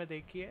 ट्रेजर्स में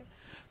देखिए,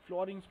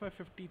 फ्लोरिंग्स में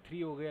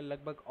 53 हो गए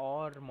लगभग,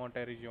 और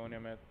मोंटेरिजियोने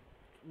में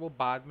वो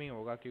बाद में ही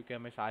होगा क्योंकि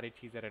हमें सारी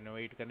चीज़ें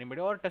रेनोवेट करनी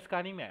पड़ी. और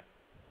टस्कानी में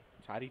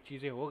सारी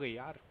चीज़ें हो गई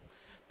यार.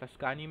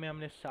 टस्कानी में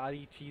हमने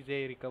सारी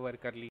चीज़ें रिकवर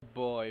कर ली.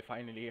 बॉय,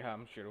 फाइनली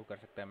हम शुरू कर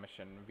सकते हैं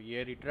mission.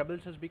 Weary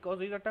troubles us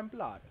because he is a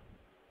Templar.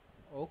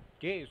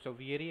 Okay, so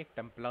weary एक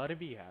टेम्पलर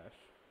भी है,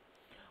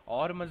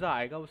 और मज़ा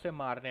आएगा उसे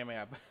मारने में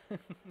अब.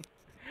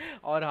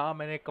 और हाँ,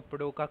 मैंने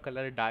कपड़ों का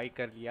कलर डाई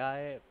कर लिया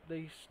है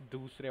इस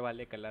दूसरे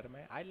वाले कलर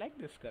में. I like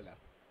this colour.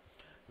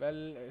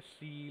 Well,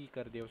 seal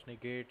कर दिया उसने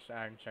gets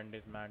and send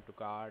his man to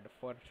guard.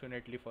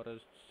 Fortunately for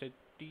us,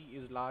 city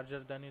is larger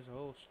than his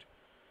host.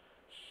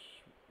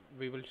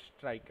 We will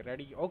strike.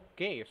 Ready?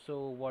 Okay, so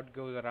what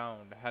goes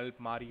around? Help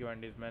Mario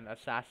and his men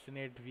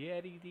assassinate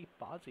Vieri the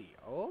Pazzi.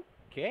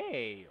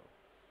 Okay,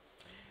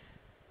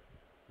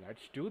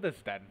 let's do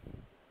this then.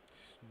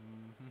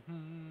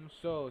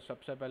 So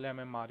सबसे पहले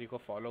हमें मारी को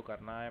follow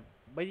करना है.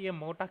 भाई ये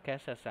मोटा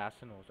कैसे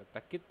असैसिन हो सकता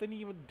है,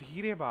 कितनी वो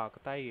धीरे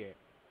भागता है ये.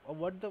 और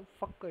what the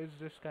fuck is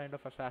this kind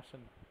of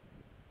assassin.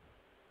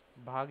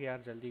 भाग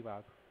यार, जल्दी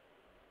भाग.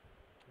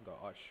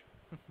 गॉश.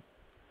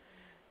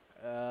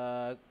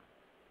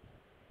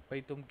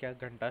 भाई तुम क्या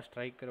घंटा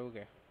स्ट्राइक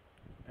करोगे?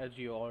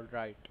 Ezio, all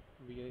right.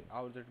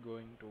 How's it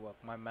going to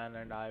work? My man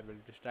and I will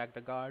distract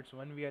the guards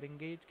when we are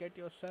engaged. Get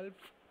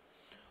yourself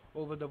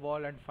over the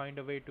wall and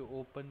find a way to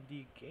open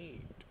the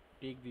gate.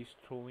 Take these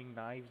throwing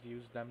knives,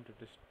 use them to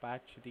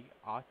dispatch the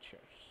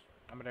archers.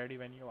 I'm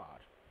ready when you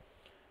are.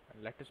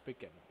 And let us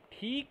begin.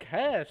 ठीक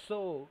है,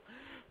 so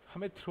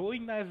हमें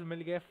throwing knives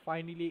मिल गए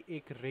finally,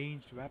 एक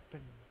ranged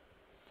weapon.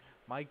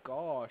 माई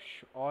gosh.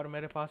 और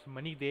मेरे पास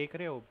money देख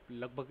रहे हो,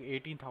 लगभग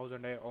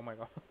 18,000 है. ओ माई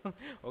गॉड.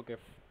 ओके,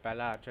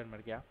 पहला आर्चर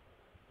मर गया,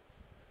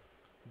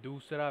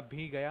 दूसरा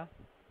भी गया.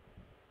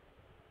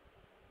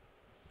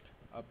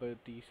 अब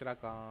तीसरा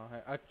कहाँ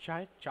है? अच्छा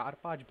है,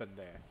 4-5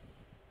 बंदे हैं.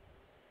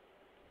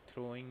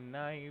 थ्रोइंग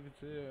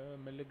नाइव्स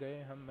मिल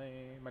गए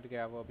हमें. मर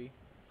गया वो भी.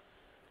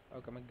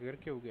 ओके, मैं गिर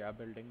क्यों गया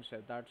बिल्डिंग से?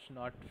 That's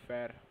not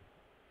fair.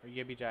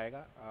 ये भी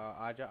जाएगा.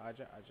 आजा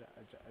आजा आजा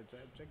आजा आजा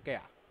आजा.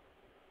 गया.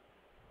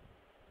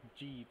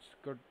 जीज,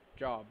 गुड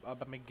जॉब.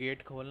 अब हमें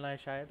गेट खोलना है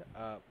शायद.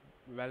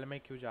 वेल में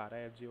क्यों जा रहा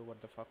है AJIO?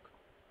 What the fuck.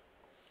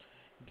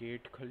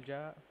 Gate खुल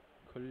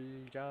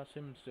जा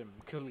सिम सिम.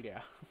 खुल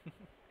गया.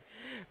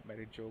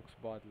 मेरे जोक्स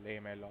बहुत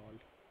लेम है lol.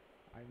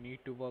 I need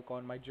to work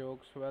on my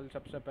jokes. Well,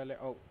 सबसे पहले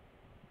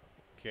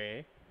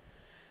ओके,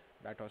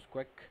 दैट वाज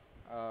क्विक.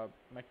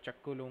 मैं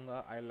चक्कू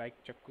लूँगा. आई लाइक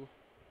चक्कू.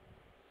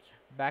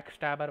 बैक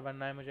स्टैबर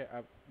बनना है मुझे.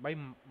 अब भाई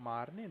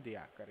मारने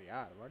दिया कर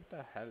यार. What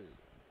the hell.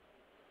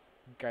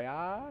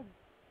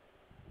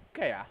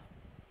 गया.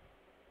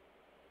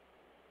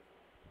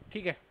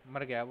 ठीक है,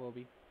 मर गया वो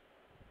भी.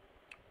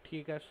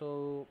 ठीक है, सो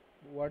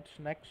व्हाट्स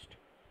नेक्स्ट?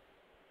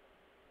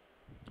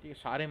 ये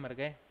सारे मर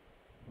गए.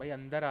 भाई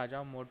अंदर आ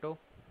जाओ मोटो.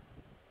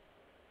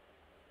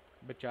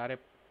 बेचारे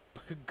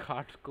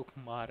गार्ड्स को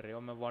मार रहे हो.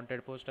 मैं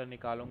वांटेड पोस्टर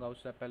निकालूंगा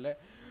उससे पहले.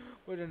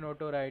 मुझे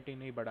नोटोराइटी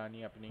नहीं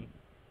बढ़ानी अपनी.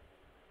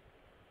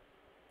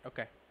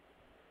 ओके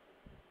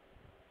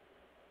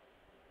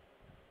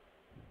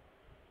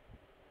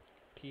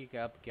ठीक है,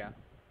 अब क्या?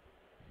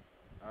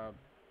 अब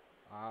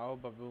आओ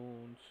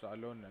बबून,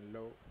 सालो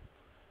नल्लो।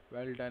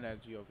 Well done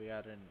AJIO, we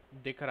are in.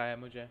 दिख रहा है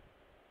मुझे।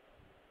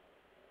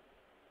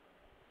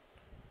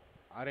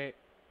 अरे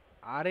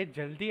अरे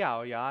जल्दी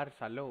आओ यार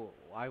सालो।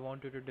 I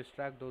want you to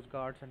distract those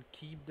guards and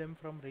keep them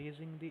from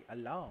raising the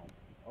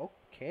alarm.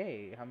 Okay,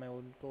 हमें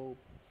उनको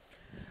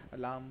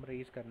अलार्म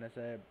रेज करने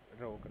से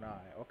रोकना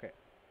है। Okay,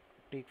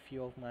 take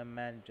few of my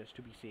man just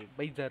to be safe.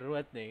 भाई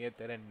ज़रूरत नहीं है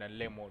तेरे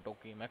नल्ले मोटों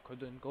की, मैं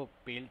खुद उनको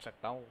पेल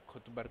सकता हूँ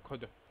खुद बर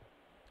खुद।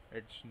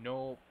 It's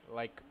know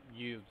like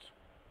use.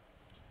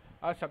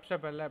 और सबसे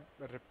पहले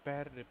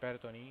रिपेयर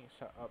तो नहीं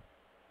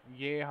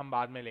ये हम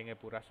बाद में लेंगे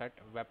पूरा सेट।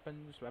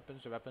 वेपन्स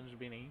वेपन्स वेपन्स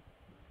भी नहीं।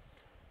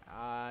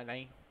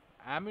 नहीं,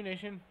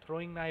 एम्यूनेशन,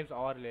 थ्रोइंग नाइव्स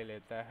और ले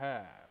लेते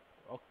हैं।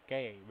 Okay,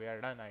 we are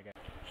done I guess.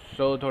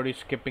 सो थोड़ी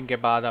स्किपिंग के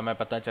बाद हमें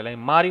पता चला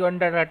मारियो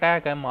अंडर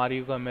अटैक है,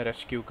 मारियो को हमें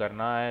रेस्क्यू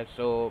करना है।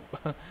 सो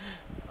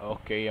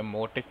ओके, ये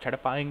मोटे चढ़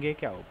पाएंगे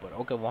क्या ऊपर?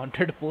 Okay,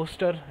 wanted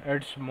poster,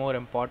 it's more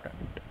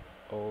important.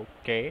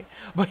 Okay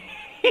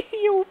भाई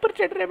ये ऊपर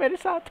चढ़ रहे मेरे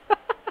साथ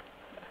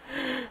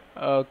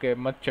ओके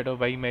मत चढ़ो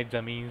भाई, मैं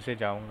ज़मीन से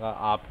जाऊंगा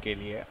आपके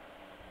लिए,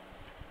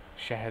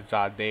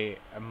 शहजादे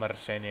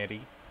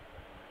मर्सेनरी।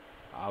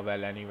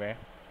 वेल एनीवे,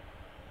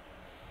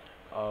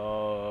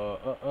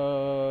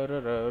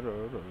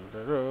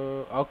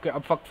 ओके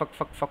अब fuck fuck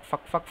fuck fuck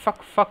fuck fuck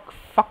fuck fuck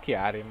fuck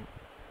यार,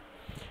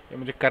 ये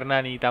मुझे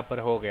करना नहीं था पर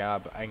हो गया।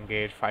 अब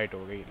एंगेज फाइट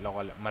हो गई।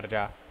 लॉल, मर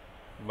जा।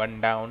 One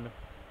down.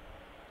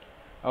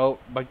 ओ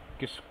भाई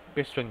किस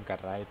पे स्विंग कर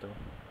रहा है तो?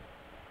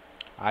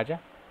 आजा,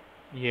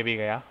 ये भी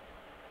गया।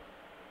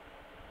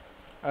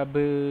 अब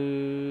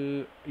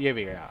ये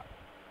भी गया।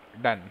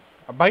 डन।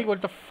 अब भाई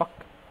व्हाट द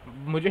फक,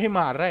 मुझे ही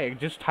मार रहा है।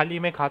 जिस थाली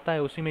में खाता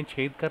है उसी में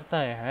छेद करता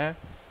है, हैं?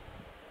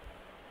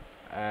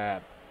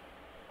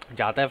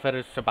 जाता है फिर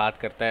इससे बात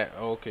करता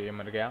है। ओके, ये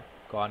मर गया।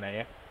 कौन है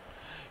ये?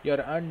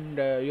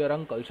 Your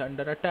uncles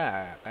under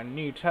attack and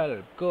needs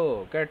help,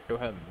 go gate to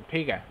him.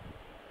 ठीक है,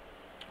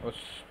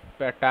 उस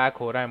पे अटैक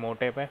हो रहा है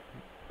मोटे पे,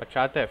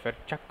 बचाते हैं। फिर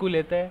चक्कू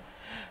लेते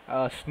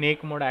हैं।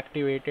 Snake mode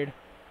activated.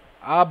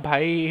 अब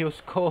भाई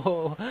उसको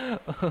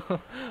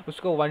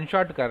उसको वन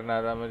शॉट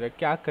करना था मुझे।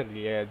 क्या कर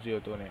लिया है जियो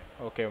तूने?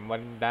 Okay,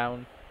 one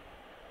down.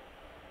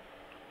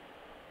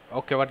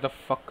 Okay what the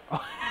fuck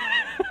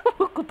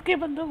वो खुद के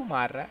बंदों को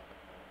मार रहा है।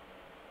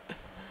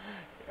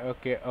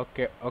 Okay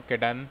okay okay,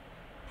 done.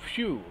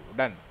 Few,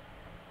 done.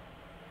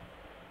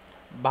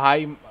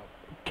 भाई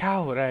क्या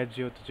हो रहा है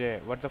जियो तुझे?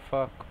 What the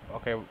fuck.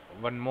 Okay,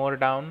 one more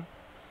down.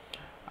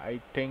 I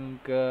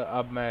think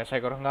अब मैं ऐसा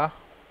करूँगा।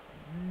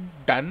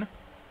 डन।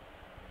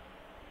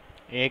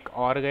 एक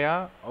और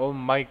गया। ओ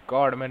माय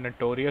गॉड, मैं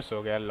नोटोरियस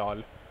हो गया,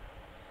 लॉल।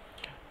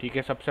 ठीक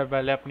है, सबसे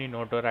पहले अपनी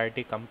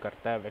नोटोराइटी कम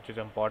करता है, विच इज़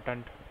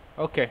इम्पोर्टेंट।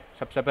 ओके,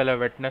 सबसे पहले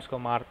विटनेस को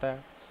मारता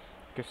है।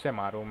 किससे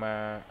मारूँ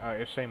मैं?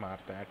 इससे ही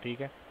मारता है।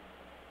 ठीक है,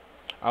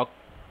 और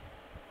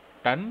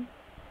टन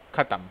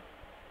ख़त्म।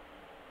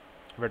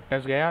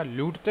 विटनेस गया।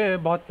 लूटते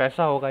हैं, बहुत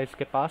पैसा होगा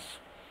इसके पास।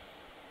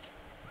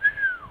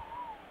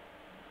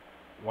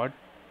 व्हाट?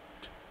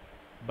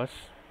 बस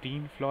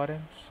 3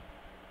 फ्लोरेंस?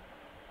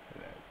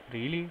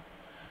 रियली?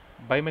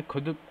 भाई मैं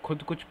खुद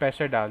कुछ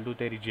पैसे डाल दूँ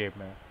तेरी जेब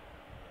में?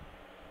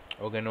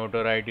 ओके,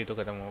 नोटोराइटी तो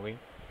ख़त्म हो गई।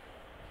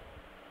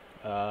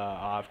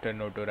 After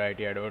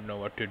नोटोराइटी I don't know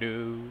what to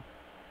do.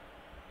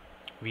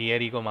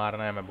 Weary को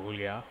मारना है, मैं भूल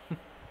गया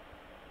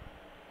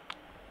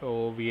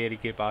ओ वियरी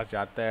के पास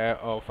जाता है।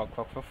 Oh fuck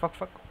fuck fuck fuck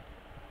fuck,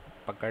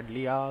 पकड़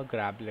लिया,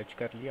 ग्रैब लेच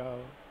कर लिया।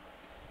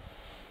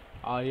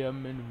 I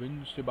am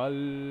invincible.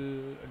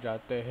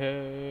 जाते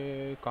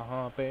हैं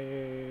कहाँ पे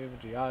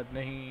मुझे याद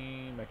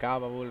नहीं, मैं क्या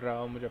बोल रहा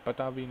हूँ मुझे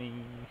पता भी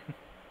नहीं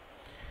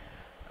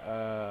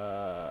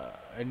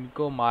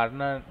इनको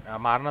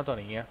मारना तो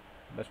नहीं है,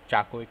 बस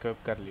चाकू इक्विप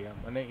कर लिया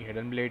मैंने,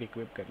 हिडन ब्लेड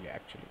इक्विप कर लिया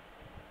actually.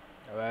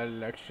 Well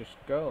let's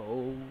just go.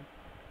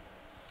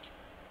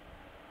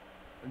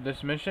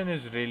 This mission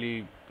is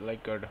really like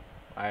good.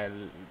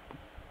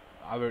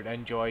 I would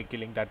enjoy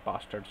killing that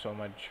bastard so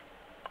much.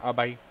 अब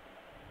भाई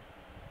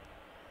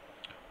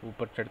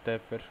ऊपर चढ़ते हैं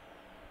फिर।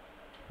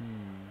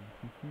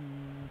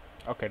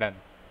 Okay, done.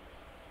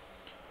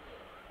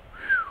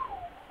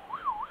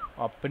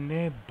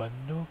 अपने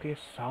बंदों के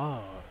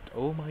साथ।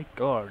 Oh my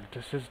God,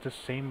 this is the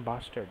same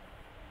bastard.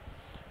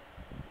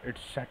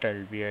 It's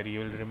settled.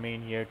 You'll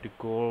remain here to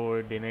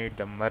coordinate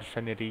the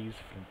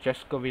mercenaries.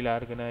 Francesco will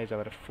organize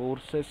our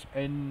forces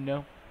in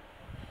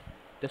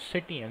the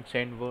city and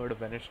send word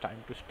when it's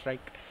time to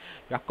strike.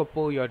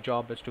 Jacopo, your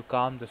job is to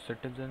calm the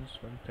citizens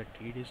once the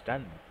deed is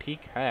done.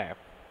 ठीक है,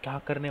 क्या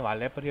करने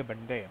वाले हैं पर ये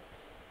बंदे?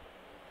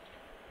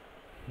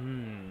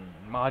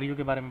 Mario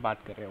के बारे में बात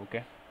कर रहे हैं।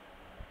 Okay,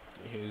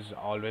 he's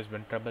always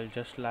been trouble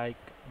just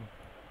like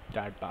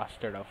that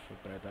bastard of a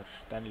brother.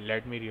 Then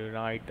let me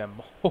reunite them.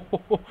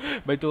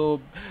 भाई तो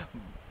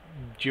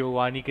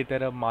जियोवानी की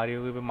तरह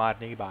मारियो को भी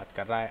मारने की बात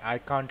कर रहा है। I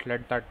can't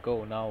let that go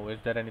now. Is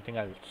there anything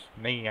else?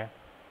 नहीं है।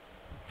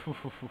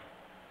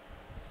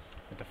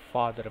 The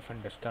father of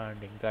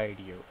understanding guide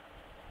you.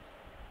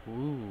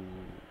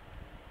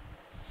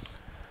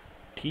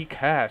 ठीक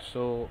है.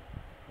 सो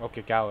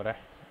ओके, क्या हो रहा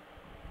है?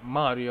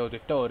 Mario the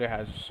Torre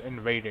has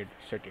invaded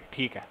city.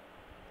 ठीक है.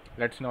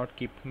 Let's not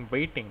keep him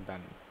waiting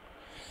then.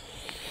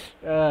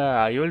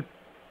 You will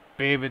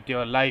pay with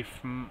your life.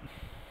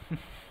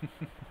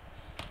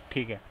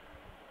 ठीक है.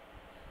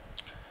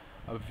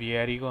 अब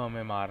वियरी को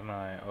हमें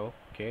मारना है.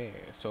 ओके.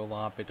 सो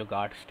वहाँ पे तो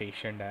गार्ड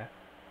स्टेशन है.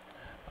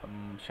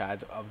 हम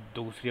शायद अब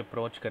दूसरी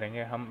अप्रोच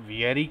करेंगे. हम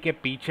वियरी के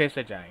पीछे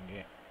से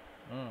जाएंगे.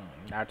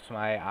 That's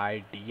my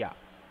idea.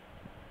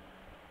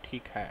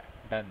 ठीक है.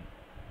 डन.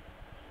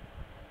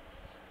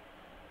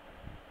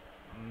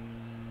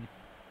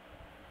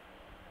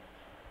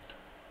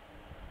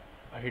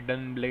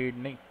 हिडन ब्लेड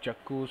नहीं,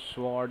 चक्कू,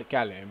 स्वॉर्ड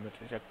क्या लें?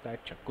 मुझे लगता है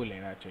चक्कू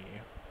लेना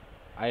चाहिए.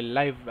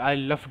 I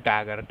love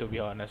dagger to be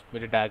honest.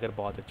 मुझे डैगर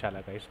बहुत अच्छा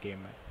लगा इस गेम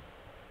में.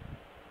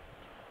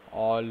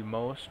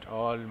 ऑलमोस्ट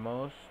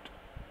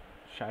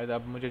शायद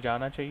अब मुझे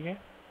जाना चाहिए.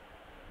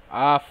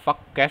 फक,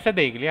 कैसे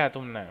देख लिया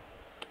तुमने?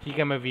 ठीक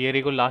है, मैं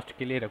वियरी को लास्ट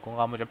के लिए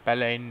रखूँगा. मुझे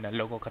पहले इन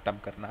नलों को ख़त्म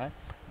करना है.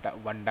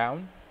 1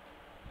 डाउन.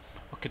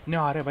 और कितने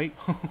आ रहे भाई?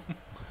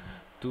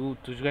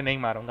 तुझको नहीं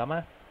मारूंगा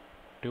मैं.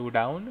 2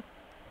 डाउन.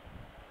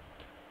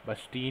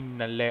 बस 3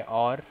 नल्ले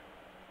और.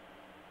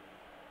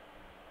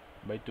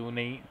 भाई तू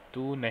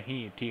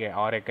नहीं. ठीक है,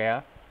 और एक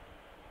गया.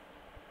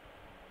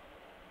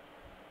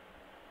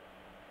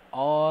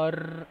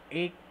 और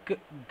एक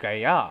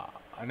गया.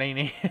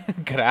 नहीं.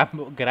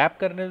 ग्रैब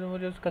करने से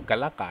मुझे उसका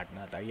गला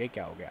काटना था. ये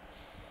क्या हो गया?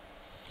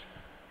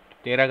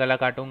 तेरा गला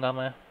काटूंगा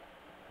मैं.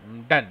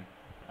 डन.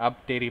 अब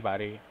तेरी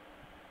बारी.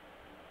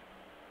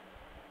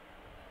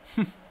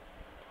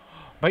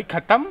 भाई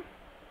खत्म.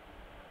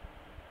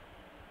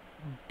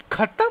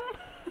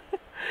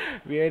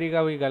 वेरी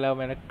का भी गला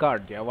मैंने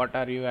काट दिया. What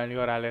are you and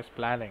your Alice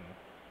planning?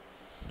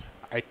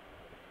 I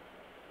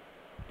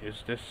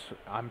is this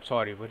I am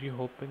sorry. Were you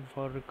hoping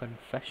for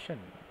confession?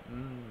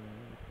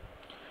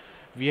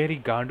 Very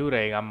गांडू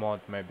रहेगा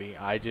मौत में भी.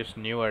 I just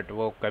knew it.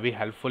 वो कभी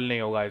हेल्पफुल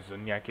नहीं होगा इस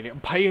दुनिया के लिए.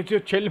 भाई जो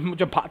चिल,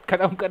 मुझे बात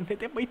खत्म करने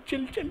दे भाई.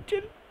 चिल.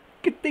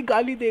 कितनी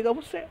गाली देगा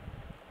मुझसे?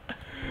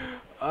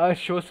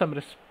 शो सम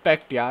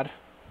रिस्पेक्ट यार.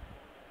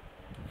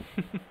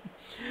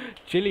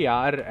 Chill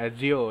yaar,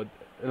 Ezio.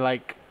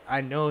 Like, I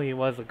know he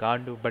was a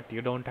Gandu, but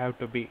you don't have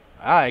to be.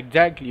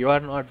 Exactly. You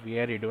are not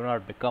Vieri. Do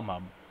not become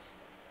him.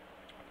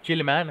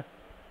 Chill, man.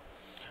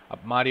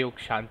 अब Mario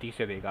शांति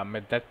से देगा.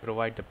 May that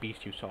provide the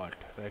peace you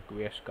sought.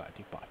 Request का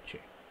दी पाचे.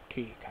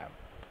 ठीक है.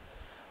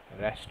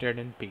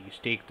 Rested in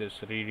peace. Take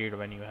this. Read it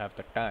when you have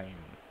the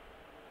time.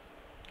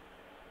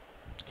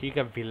 ठीक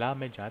है, villa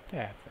में जाते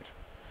हैं फिर.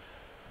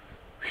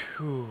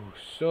 Phew,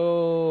 so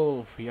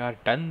we are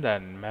done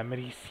then.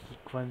 Memory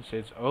sequence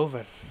is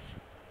over.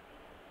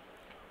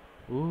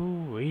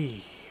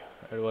 Ooh-wee.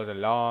 It was a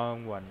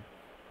long one.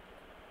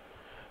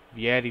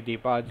 Vieri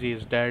Deepaji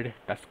is dead.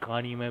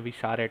 Tuscany में भी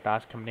सारे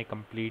task हमने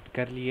कंप्लीट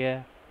कर लिए.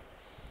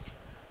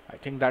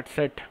 I think that's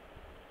it.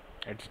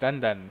 It's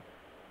done then.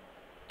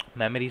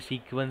 Memory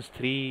sequence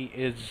 3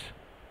 is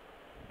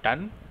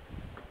done.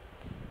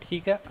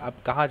 ठीक है,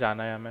 अब कहाँ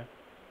जाना है हमें?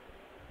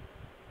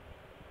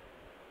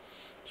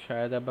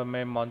 शायद अब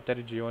हमें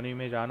मॉन्टेरजियोनी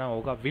में जाना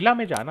होगा. विला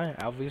में जाना है.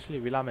 ऑब्वियसली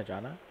विला में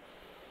जाना है.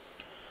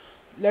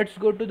 Let's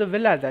go to the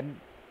villa then.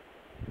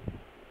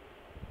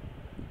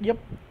 Yup,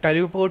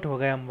 teleport हो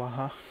गए हम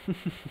वहाँ.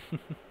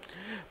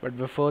 But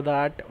before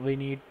that we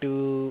need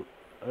to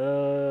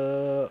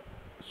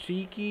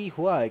सी की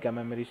हुआ है क्या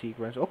मेमोरी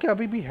सीक्वेंस? ओके,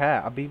 अभी भी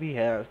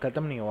है.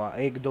 ख़त्म नहीं हुआ.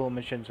 1-2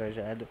 मिशन है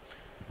शायद.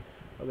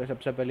 ओके,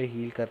 सबसे पहले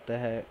हील करते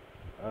हैं.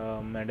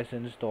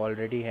 मेडिसिन तो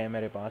ऑलरेडी है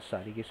मेरे पास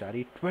सारी की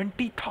सारी.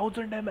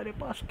 20,000 है मेरे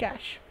पास.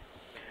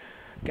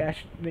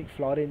 कैश नहीं,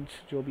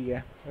 फ्लोरेंस जो भी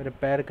है.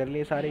 रिपेयर कर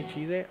लिए सारी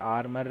चीज़ें.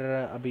 आर्मर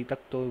अभी तक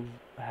तो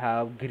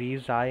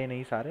ग्रीव्स आए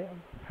नहीं सारे.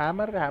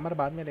 हैमर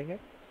बाद में लेंगे.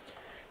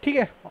 ठीक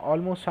है,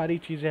 ऑलमोस्ट सारी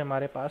चीज़ें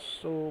हमारे पास.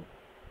 सो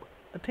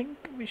I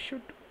think we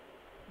should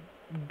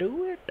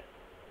do it.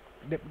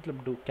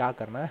 मतलब डू क्या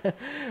करना है?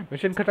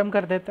 मिशन ख़त्म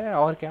कर देते हैं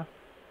और क्या.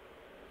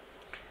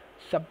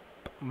 सब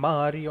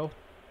मारियो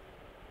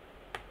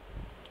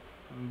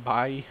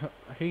भाई,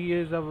 he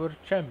is our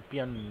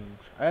champion.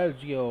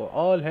 Ezio,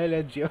 all hail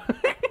Ezio.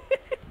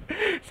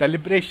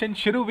 Celebration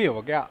शुरू भी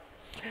हो गया.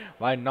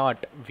 Why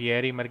not?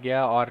 वियरी मर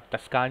गया और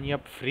टस्कानी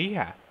अब फ्री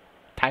है.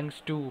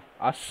 Thanks to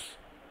us.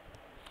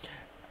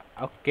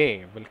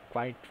 Okay, we'll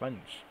quite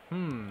once.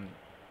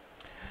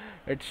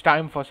 It's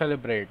time for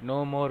celebrate.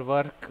 No more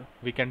work.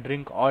 We can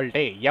drink all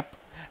day. Yep.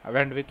 I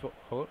went with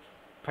horse.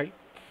 भाई.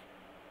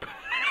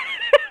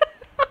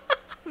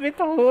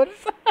 With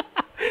horse.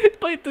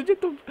 भाई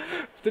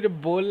तुझे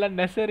बोलना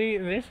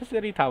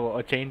नेसेसरी था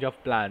वो. Change of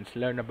plans.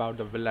 Learn about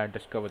the villa and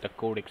discover the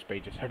codex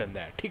pages hidden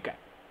there. ठीक है.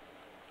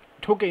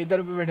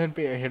 इधर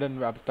भी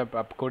हिडन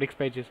अब कोडेक्स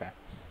पेजेस है.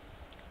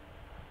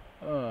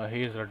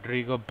 He is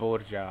Rodrigo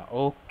Borja.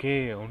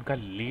 Okay, उनका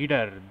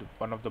leader,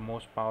 one of the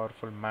most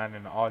powerful man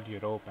in all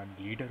Europe and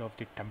leader of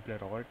the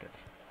Templar order,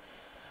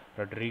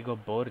 Rodrigo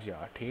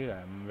Borja. ठीक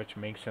है, which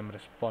makes him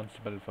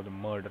responsible for the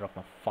murder of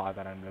my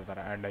father and brother.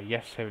 And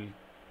yes, he will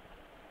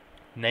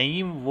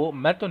नहीं, वो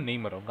मैं तो नहीं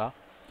मरूंगा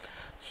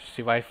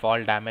सिवाय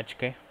fall damage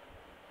के,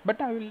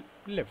 but I will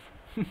live.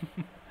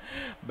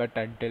 But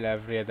until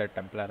every other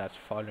Templar has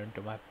fallen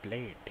to my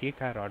plate.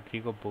 ठीक है,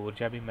 Rodrigo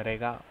Borja भी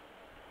मरेगा,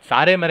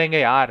 सारे मरेंगे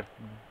यार।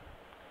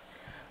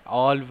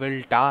 All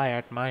will die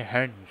at my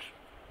hands.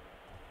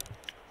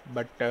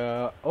 But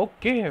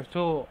okay,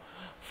 so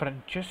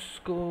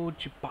Francesco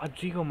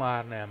चिपाजी को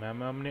मारना है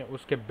हमें, हमने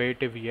उसके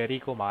बेटे वियरी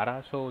को मारा।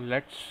 So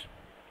let's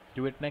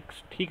do it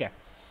next. ठीक है,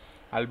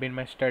 I will be in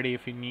my study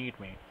if you need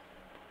me.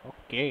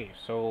 Okay,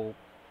 so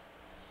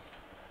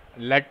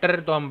letter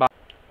तो हम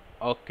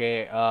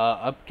ओके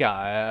अब क्या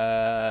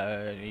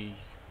है?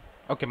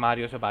 ओके,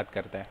 मारियो से बात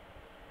करते हैं।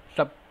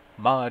 सब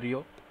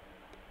मारियो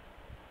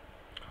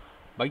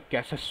भाई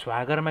कैसे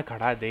स्वैगर में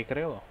खड़ा है, देख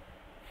रहे हो?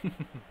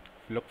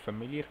 Look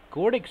familiar.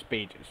 कोडेक्स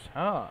पेजेस,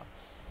 हाँ।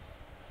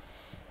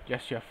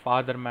 Yes, your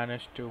father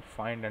managed to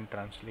find and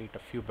translate a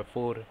few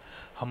before.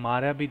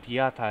 हमारा भी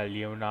दिया था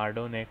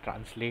लियोनार्डो ने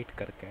ट्रांसलेट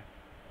करके।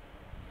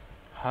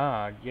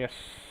 हाँ, यस,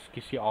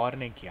 किसी और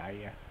ने किया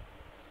है।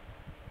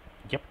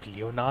 Yep,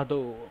 Leonardo,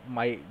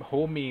 my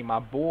homie, my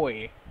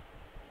boy.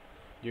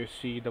 You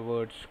see the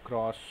words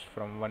cross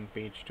from one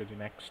page to the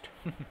next.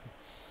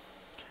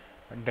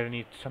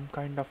 Underneath some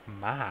kind of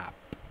map.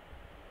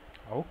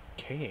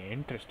 Okay,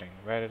 interesting.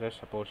 Where is it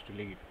supposed to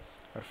lead?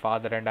 Her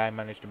father and I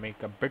managed to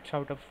make a bits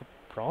out of a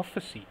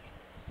prophecy.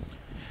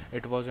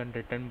 It wasn't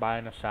written by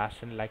an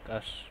assassin like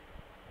us.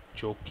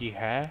 जो कि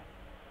है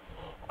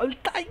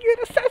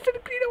अल्तायर assassin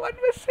creed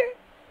 1 में से।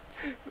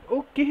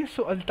 Okay,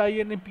 सो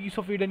अल्तायर ने piece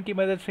of Eden की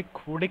मदद से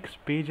codex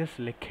pages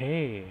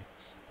लिखे।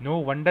 नो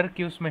वंडर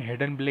कि उसमें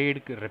हिडन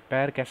ब्लेड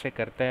रिपेयर कैसे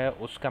करते हैं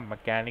उसका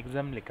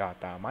मैकेनिज्म लिखा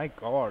था। My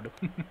God,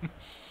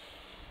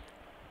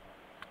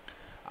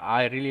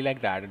 I really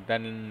like that.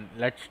 Then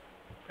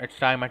it's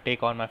time I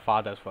take on my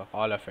father's work,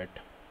 all of it.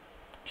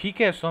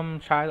 ठीक है, सो हम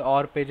शायद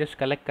और पेजेस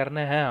कलेक्ट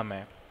करने हैं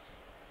हमें।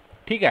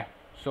 ठीक है,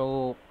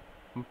 सो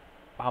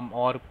हम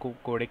और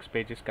कोडेक्स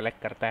पेजेस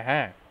कलेक्ट करते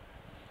हैं।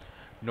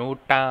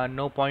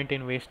 No point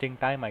in wasting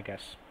time I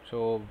guess.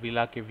 So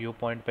villa के व्यू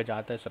पॉइंट पे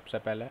जाते हैं सबसे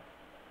पहले।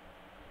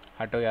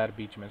 हटो यार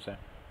बीच में से।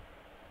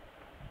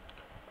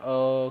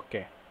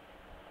 Okay,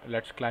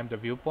 let's climb the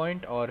view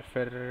point और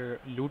फिर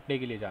लूटने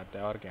के लिए जाते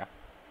हैं, और क्या।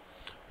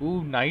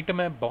 नाइट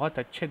में बहुत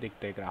अच्छे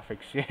दिखते हैं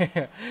ग्राफिक्स ये।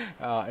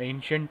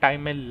 एंशियंट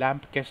टाइम में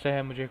लैंप कैसे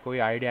है मुझे कोई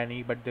आइडिया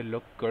नहीं, but they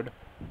look good,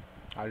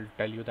 I will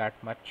tell you that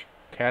much.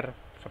 खैर,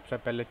 सबसे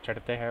पहले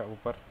चढ़ते हैं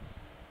ऊपर।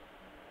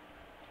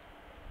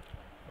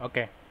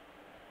 Okay,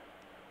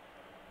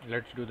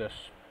 let's do this.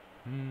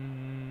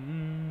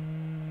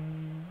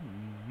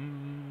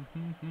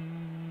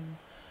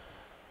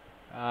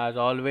 As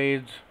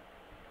always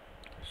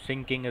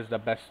sinking is the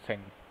best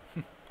thing.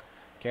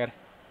 खैर,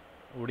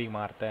 उड़ी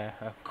मारते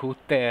हैं,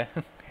 कूदते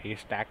हैं हे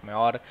स्टैक में।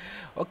 और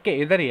ओके,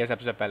 इधर ही है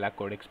सबसे पहला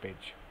codex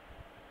page.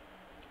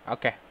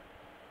 Okay,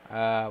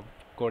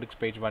 codex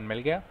page 1 मिल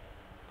गया।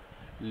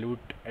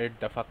 लूट it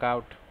the fuck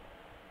out,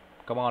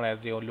 come on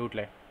Ezio, लूट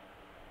ले,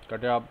 कर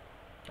जॉब।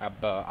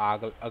 अब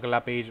अगला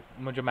पेज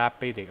मुझे मैप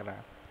पे ही देख रहा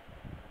है।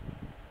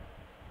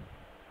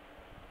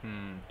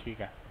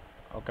 ठीक है।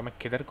 ओके, मैं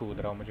किधर कूद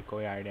रहा हूँ मुझे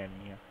कोई आइडिया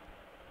नहीं है।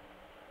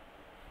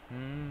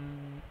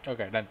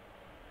 Okay, done.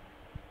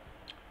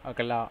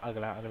 अगला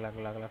अगला अगला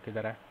अगला अगला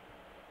किधर है?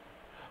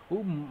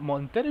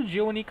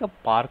 मोंटेरोजियोनी का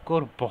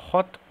पार्कोर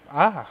बहुत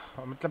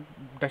मतलब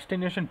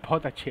डेस्टिनेशन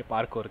बहुत अच्छी है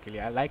पार्कोर के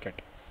लिए। I like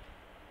it.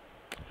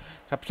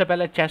 सबसे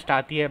पहले चेस्ट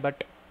आती है,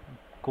 बट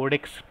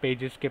कोडेक्स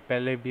पेजेस के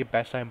पहले भी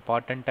पैसा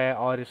इंपॉर्टेंट है,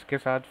 और इसके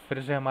साथ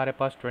फिर से हमारे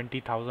पास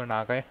 20,000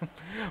 आ गए।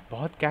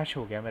 बहुत कैश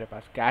हो गया मेरे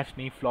पास। कैश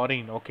नहीं,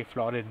 फ्लोरिन। ओके,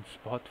 फ्लोरिन्स,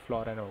 बहुत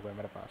फ्लोरिन हो गए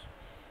मेरे पास।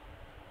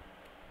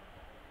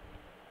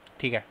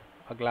 ठीक है,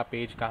 अगला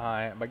पेज कहाँ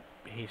है? बट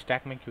हे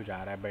स्टैक में क्यों जा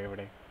रहा है बड़े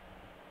बड़े?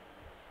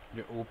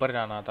 जो ऊपर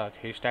जाना था,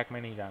 हे स्टैक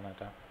में नहीं जाना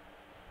था।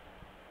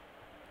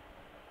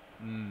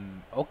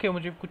 ओके,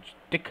 मुझे कुछ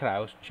दिख रहा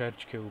है उस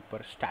चर्च के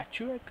ऊपर।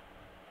 स्टैचू, एक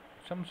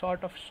सम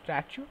सॉर्ट ऑफ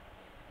स्टैचू।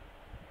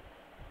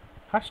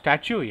 हाँ,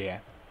 स्टैचू ही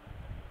है।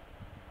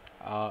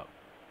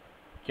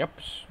 Yup,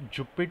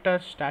 Jupiter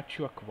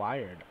statue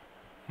acquired.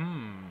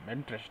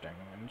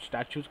 Interesting.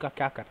 Statues का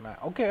क्या करना है?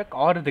 ओके, एक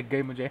और दिख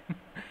गई मुझे।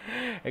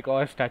 एक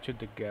और स्टैचू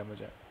दिख गया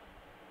मुझे,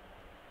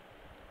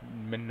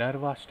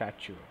 मिनर्वा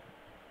स्टैचू।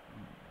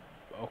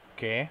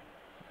 ओके,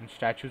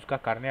 स्टैचूज का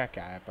करने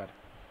क्या है पर?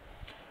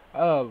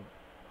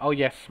 ओह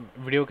यस,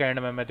 वीडियो के एंड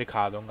में मैं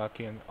दिखा दूंगा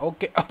कि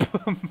ओके। अब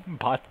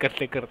बात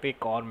करते करते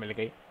एक और मिल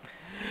गई।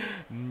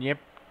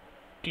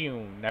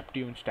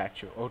 Neptune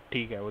statue. ओह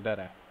ठीक है, उधर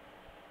है।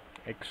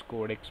 एक्स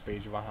कोड एक्स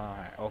पेज वहाँ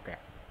है। ओके,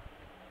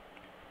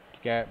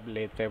 ठीक है,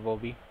 लेते वो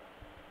भी।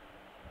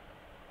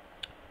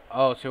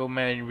 ओह, सो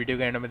मैं वीडियो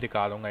के एंड में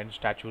दिखा दूंगा इन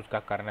स्टैचूज का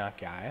करना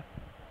क्या है।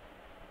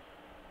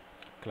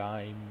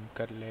 क्लाइम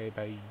कर ले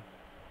भाई।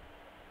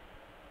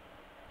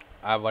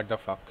 What the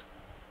fuck.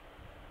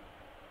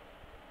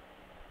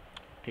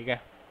 ठीक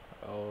है,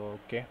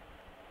 ओके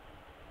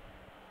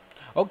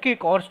ओके,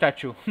 एक और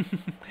statue.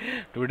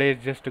 Today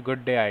is just a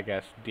good day I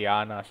guess.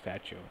 Diana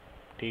statue.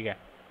 ठीक है,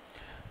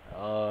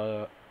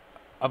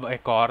 अब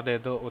एक और दे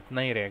दो,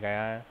 उतना ही रह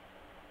गया है।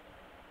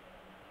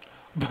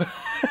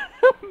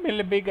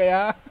 मिल भी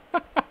गया।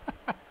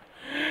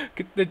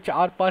 कितने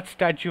 4-5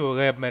 स्टैचू हो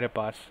गए अब मेरे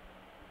पास।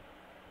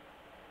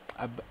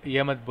 अब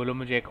ये मत बोलो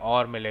मुझे एक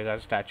और मिलेगा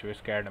स्टैचू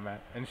इस कैड में।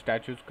 इन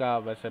स्टैचूज़ का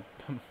वैसे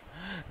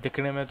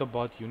दिखने में तो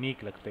बहुत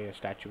यूनिक लगते हैं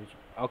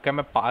स्टैचूज़। ओके,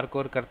 मैं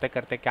पार्कोर करते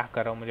करते क्या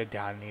कर रहा हूँ मुझे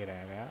ध्यान नहीं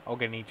रह गया।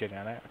 ओके, नीचे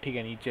जाना है, ठीक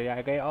है, नीचे जा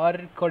गए और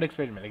कोडेक्स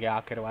पेज मिल गया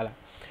आखिर वाला।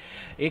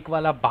 एक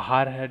वाला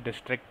बाहर है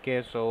डिस्ट्रिक्ट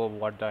के, so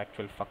what the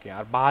actual fuck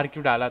यार, बाहर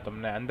क्यों डाला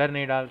तुमने, अंदर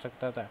नहीं डाल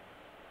सकता था।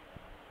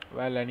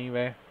 वेल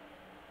एनीवे,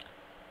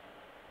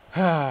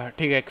 हाँ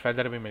ठीक है, एक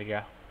फेदर भी मिल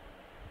गया।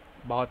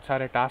 बहुत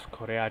सारे टास्क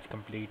हो रहे हैं आज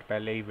कंप्लीट,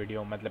 पहले ही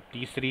वीडियो मतलब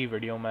तीसरी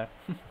वीडियो में।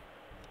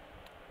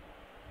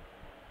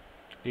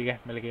 ठीक है,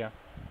 मिल गया।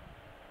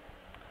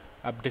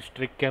 अब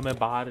डिस्ट्रिक्ट के में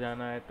बाहर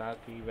जाना है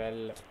ताकि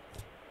वेल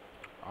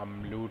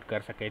हम लूट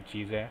कर सके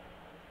चीज़ें।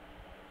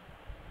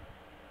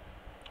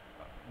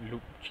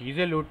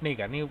 चीज़ें लूट नहीं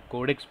करनी,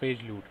 कोडेक्स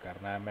पेज लूट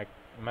करना है।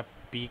 मैं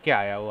पी के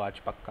आया हूँ आज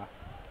पक्का।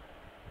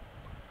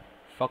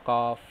 Fuck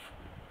off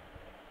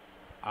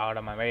out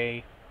of my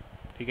way.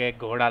 ठीक है, एक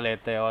घोड़ा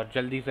लेते हैं और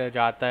जल्दी से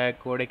जाता है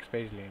कोडेक्स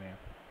पेज लेने।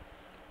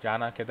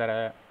 जाना किधर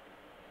है,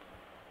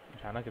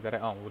 जाना किधर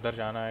है, हाँ उधर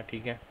जाना है।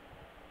 ठीक है,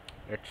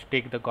 let's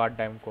take the God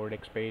time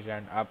codex page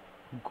and अब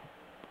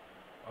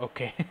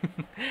okay.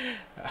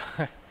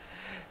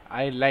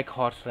 I like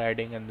horse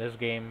riding in this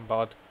game,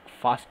 बहुत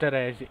फास्टर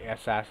है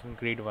असैसिन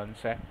क्रीड 1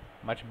 से,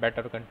 मच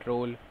बेटर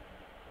कंट्रोल।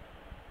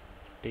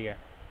 ठीक है,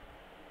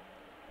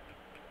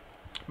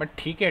 बट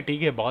ठीक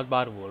है बहुत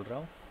बार बोल रहा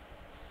हूँ,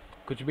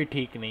 कुछ भी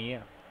ठीक नहीं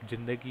है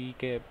ज़िंदगी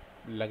के।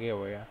 लगे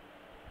हुए हैं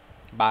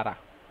 12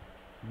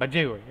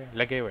 बजे हुए हैं,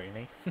 लगे हुए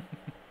नहीं।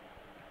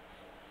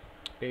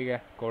 ठीक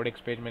है,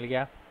 कोडेक्स पेज मिल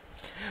गया।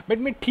 बट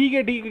मैं ठीक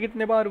है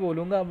कितने बार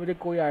बोलूँगा, मुझे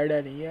कोई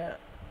आइडिया नहीं है।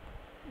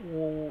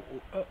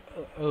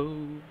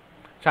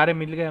 सारे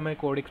मिल गए हमें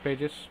कोडेक्स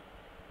पेजेस।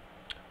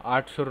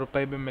 800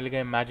 रुपये भी मिल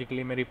गए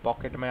मैजिकली मेरी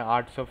पॉकेट में।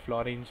 800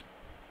 फ्लोरिन्स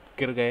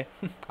गिर गए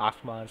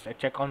आसमान से।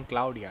 चेक ऑन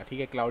क्लाउडिया, ठीक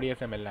है, क्लाउडिया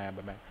से मिलना है अब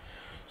हमें।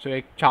 सो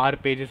एक 4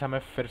 पेजेस हमें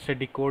फिर से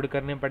डिकोड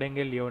करने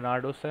पड़ेंगे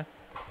लियोनार्डो से,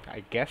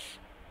 I guess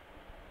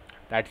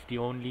that's the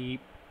only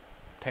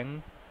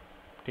thing.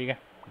 ठीक है,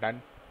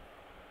 डन।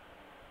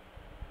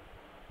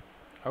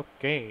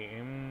 ओके,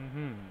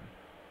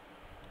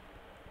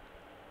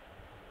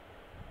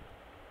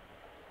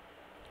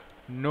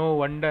 नो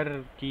वंडर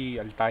कि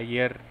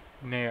अल्तायर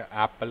ने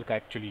एप्पल का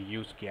एक्चुअली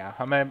यूज़ किया।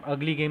 हमें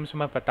अगली गेम्स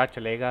में पता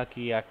चलेगा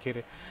कि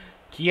आखिर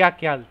किया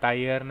क्या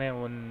अल्तायर ने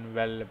उन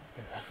वेल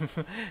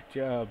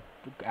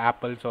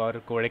एप्पल्स और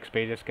कोडेक्स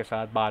पेजेस के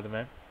साथ बाद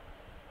में।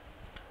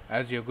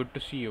 AJIO, good to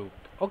C you.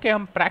 Okay,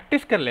 हम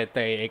प्रैक्टिस कर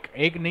लेते हैं।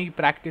 एक नई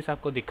प्रैक्टिस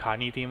आपको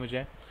दिखानी थी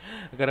मुझे।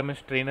 अगर हम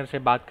इस ट्रेनर से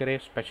बात करें,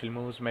 स्पेशल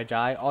मूव्स में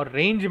जाए और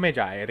रेंज में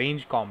जाए,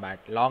 रेंज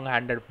कॉम्बैट, लॉन्ग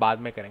हैंडेड बाद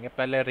में करेंगे,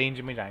 पहले रेंज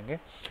में जाएंगे।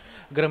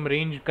 अगर हम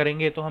रेंज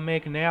करेंगे तो हमें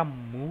एक नया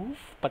मूव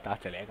पता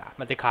चलेगा,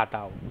 मैं दिखाता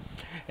हूँ।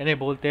 इन्हें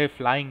बोलते हैं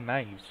फ्लाइंग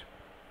नाइव्स।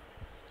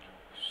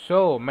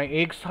 सो मैं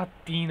एक साथ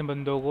 3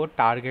 बंदों को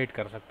टारगेट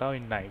कर सकता हूँ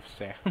इन नाइफ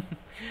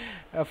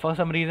से। फॉर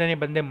सम रीज़न ये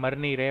बंदे मर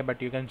नहीं रहे,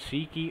 बट यू कैन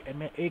सी कि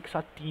मैं एक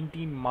साथ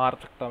 3 मार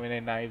सकता हूँ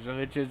इन्हें knife,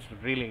 which is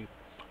really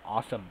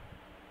awesome.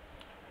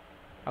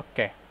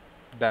 Okay,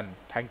 done,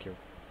 thank you.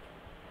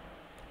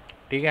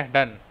 ठीक है,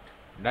 done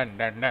done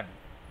done done.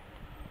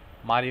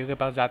 Mario के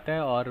पास जाते हैं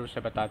और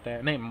उसे बताते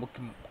हैं, नहीं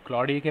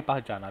क्लॉडिया के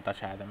पास जाना था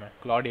शायद हमें।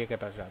 क्लॉडिया के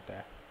पास जाते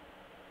हैं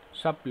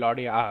सब।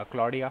 क्लॉडिया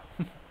क्लॉडिया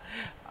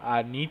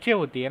नीचे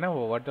होती है ना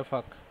वो, व्हाट द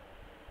फक,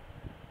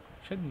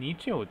 शायद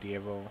नीचे होती है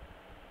वो।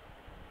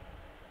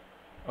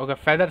 ओके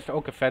फेदर्स,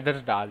 ओके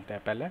फेदर्स डालते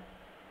हैं पहले।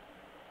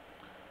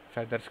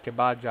 फेदर्स के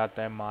बाद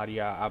जाता है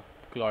मारिया अब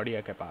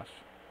क्लॉडिया के पास।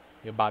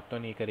 ये बात तो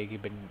नहीं करेगी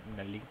बिन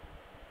नली।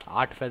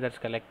 8 फेदर्स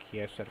कलेक्ट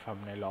किए सिर्फ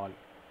हमने, lol.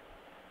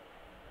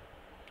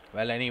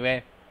 Well anyway,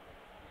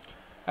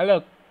 hello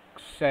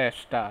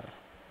sister,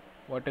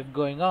 what is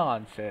going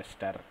on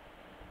sister.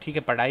 ठीक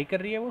है, पढ़ाई कर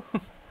रही है वो।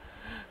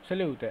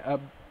 सल्यूट है।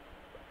 अब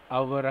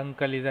our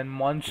uncle is an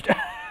monster,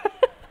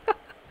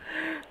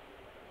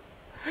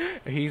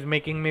 he is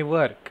making me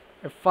work.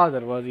 If father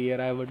was here,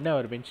 I would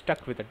never been stuck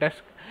with a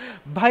desk.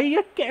 भाई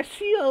ये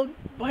कैसी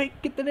भाई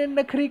कितने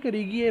नखरे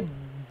करेगी ये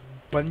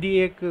बंदी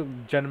एक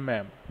जन्म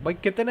में, भाई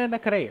कितने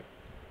नखरे।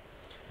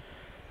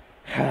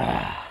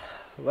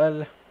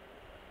 वेल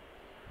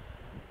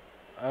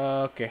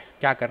ओके,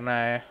 क्या करना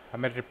है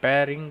हमें,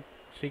 रिपेयरिंग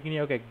सीखनी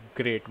है। Okay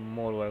great,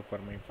 more work for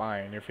me,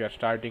 fine. If you are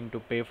starting to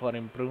पे for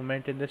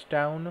improvement in this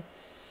town,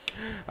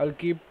 I will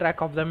keep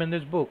track of them in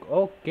this book.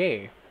 Okay,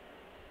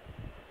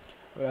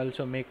 we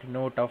also make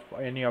note of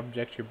any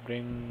objects you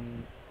bring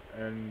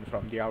in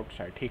from the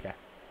outside. ठीक है,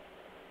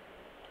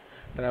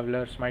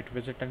 travelers might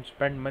visit and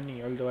spend money,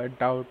 although I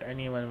doubt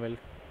anyone will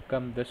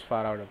come this far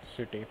out of the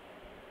city.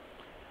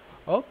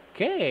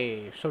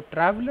 Okay, so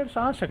travelers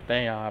आ सकते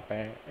हैं यहाँ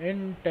पे,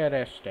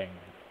 interesting.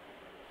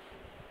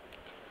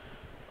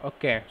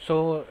 Okay, so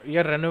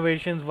ये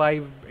renovations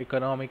wise,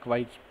 economic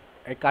wise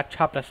एक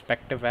अच्छा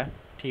perspective है।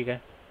 ठीक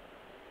है,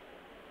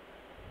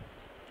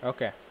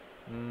 okay.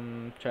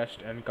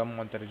 Chest income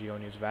monthly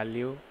on his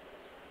value.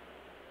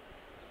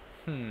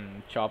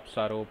 Shops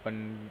are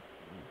open.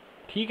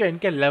 ठीक है,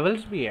 इनके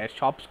लेवल्स भी है,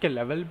 शॉप्स के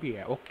लेवल भी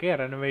है. Okay,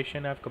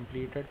 renovation have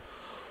completed.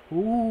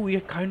 ये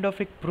काइंड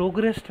ऑफ एक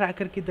प्रोग्रेस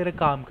ट्रैकर की तरह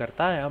काम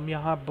करता है. हम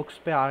यहाँ बुक्स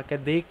पे आके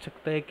देख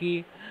सकते हैं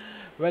कि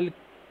वेल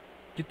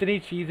कितनी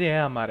चीज़ें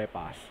हैं हमारे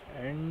पास.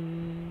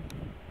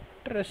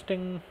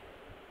 इंटरेस्टिंग.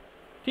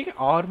 ठीक है,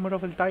 आर्मर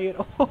ऑफ अल्तायर.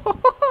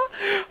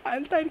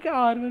 अल्तायर का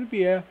आर्मर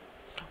भी है.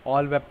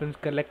 ऑल वेपन्स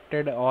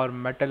कलेक्टेड और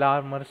मेटल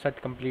आर्मर सेट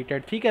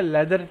कंप्लीटेड. ठीक है,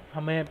 लेदर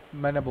हमें,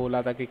 मैंने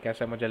बोला था कि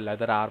कैसे मुझे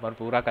लेदर आर्मर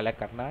पूरा कलेक्ट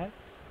करना है.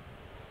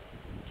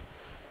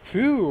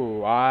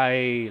 Phew,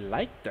 I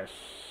like this.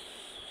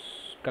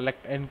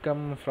 Collect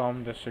income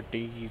from the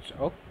cities.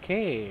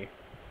 Okay.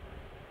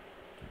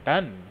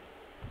 Done.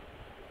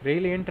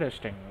 Really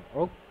interesting.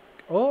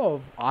 Oh,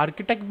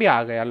 architect भी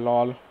आ गया.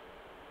 लॉल.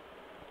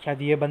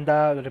 शायद ये बंदा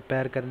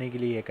रिपेयर करने के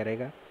लिए ये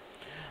करेगा.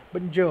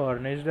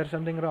 Buongiorno, is there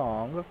something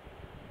wrong?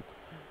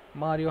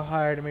 Mario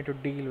hired me to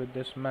deal with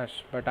this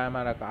mess, but I'm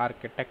an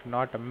architect,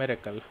 not a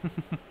miracle.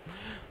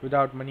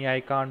 Without money, I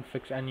can't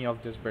fix any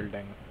of this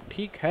building.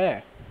 ठीक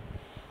है.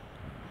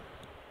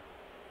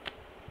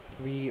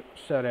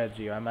 Sir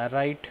Ezio, am I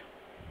right?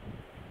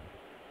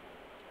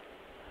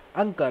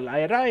 Uncle,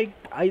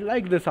 I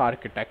like this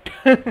architect.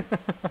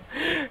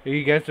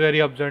 He gets very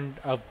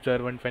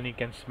observant when he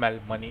can smell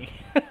money.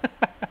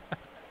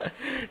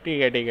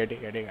 ठीक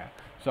है.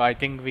 So I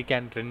think we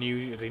can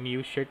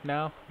renew shit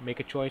now.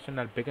 Make a choice and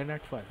I'll begin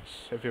at once.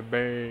 If you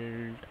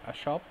build a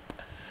shop,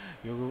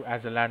 you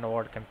as a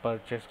landlord can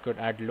purchase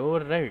good at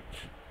lower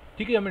rates.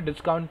 ठीक है, हमें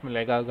discount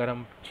मिलेगा अगर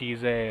हम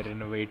चीज़ें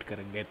renovate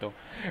करेंगे तो.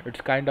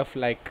 It's kind of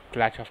like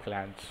clash of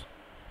clans,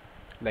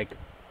 like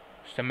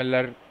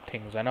similar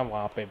things है ना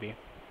वहाँ पे भी.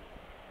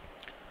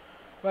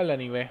 Well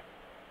anyway,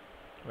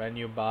 when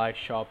you bye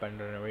shop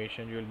and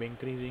renovation you will be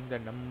increasing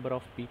the number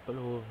of people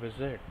who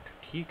visit.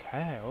 ठीक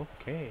है,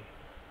 okay.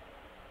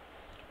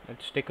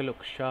 Let's take a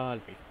look. शाल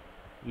भी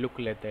look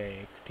लेते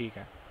हैं एक. ठीक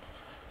है.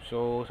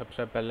 सो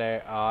सबसे पहले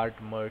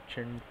आर्ट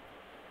मर्चेंट.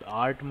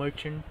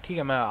 ठीक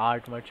है, मैं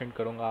आर्ट मर्चेंट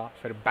करूँगा.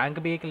 फिर बैंक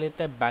भी एक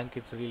लेते हैं. Bank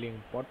is really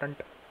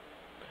important.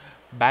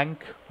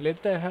 Bank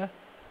लेते हैं.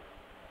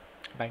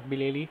 बैंक भी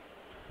ले ली.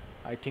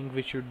 I think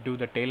we should do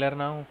the Taylor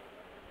now.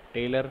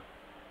 Taylor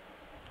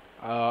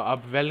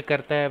अब वेल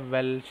करते हैं.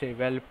 वेल से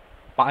वेल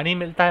पानी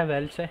मिलता है.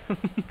 वेल से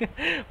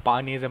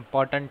पानी इज़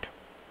इम्पोर्टेंट.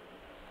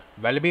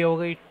 वेल भी हो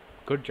गई.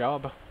 Good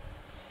job.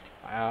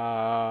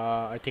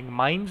 I think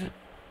mines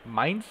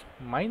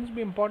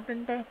भी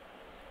इम्पोर्टेंट है.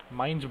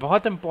 माइंस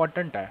बहुत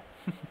इम्पोर्टेंट है.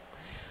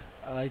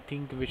 I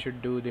think we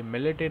should do the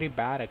military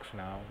barracks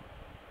now.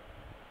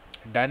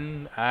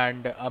 Done.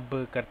 And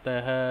अब करते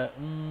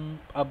हैं.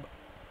 अब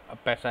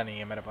पैसा नहीं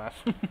है मेरे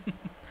पास.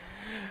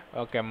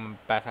 ओके,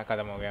 पैसा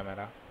ख़त्म हो गया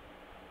मेरा.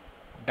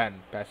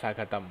 डन, पैसा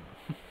ख़त्म.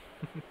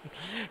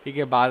 ठीक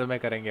है, बाद में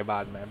करेंगे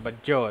बाद में.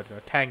 बट जो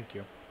thank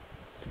you.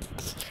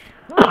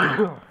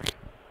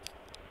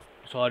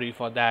 Sorry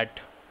for that.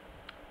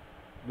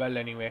 Well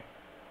anyway,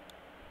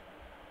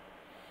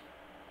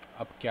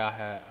 अब क्या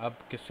है, अब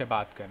किससे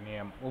बात करनी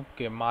है?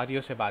 ओके,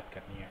 मारियो से बात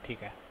करनी है.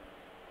 ठीक है.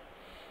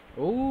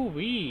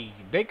 वी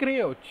देख रहे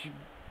हो,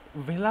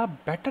 विला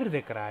बेटर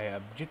दिख रहा है.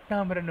 अब जितना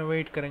हम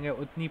रेनोवेट करेंगे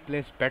उतनी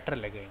प्लेस बेटर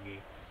लगेंगी.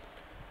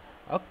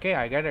 Okay,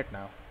 I get it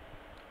now.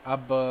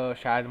 अब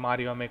शायद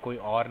मारियो में कोई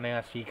और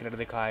नया सीक्रेट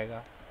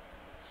दिखाएगा.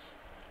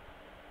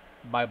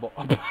 बाय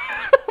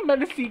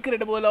मैंने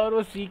सीक्रेट बोला और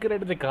वो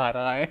सीक्रेट दिखा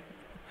रहा है.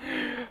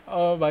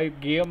 भाई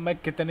गेम में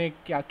कितने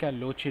क्या क्या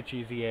लोचे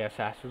चीज़ें है.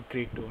 असैसिन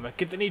क्रीड 2 में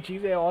कितनी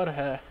चीज़ें और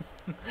है.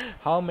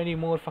 How many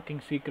more fucking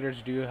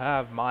secrets do you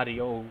have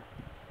Mario?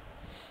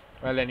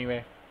 Well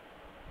anyway,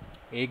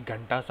 1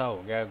 घंटा सा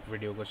हो गया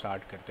वीडियो को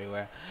स्टार्ट करते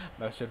हुए.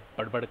 मैं सिर्फ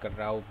बड़बड़ कर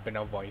रहा हूँ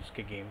बिना वॉइस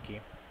के गेम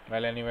की.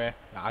 वेल एनीवे,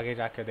 आगे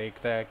जाके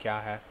देखते हैं क्या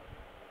है.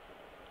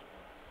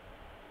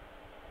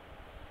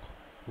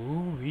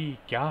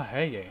 क्या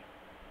है ये?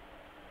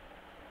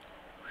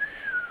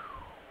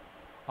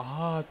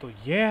 तो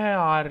ये है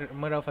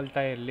armor of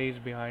Altair lays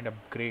behind a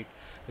grate.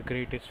 The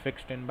grate is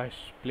fixed in by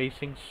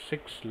placing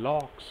 6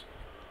 locks.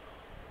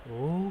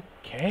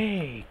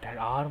 Okay, that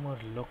armor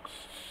looks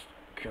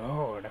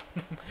good.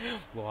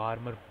 वो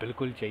armor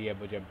बिल्कुल चाहिए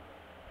मुझे.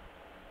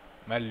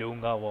 मैं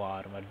लूँगा वो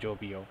armor जो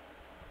भी हो.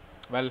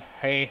 Well,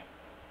 hey,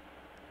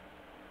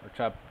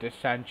 what's up?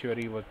 This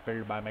sanctuary was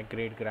built by my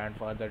great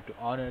grandfather to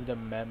honor the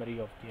memory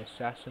of the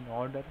assassin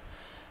order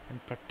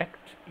and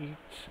protect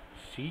its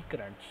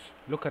secrets.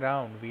 Look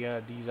around.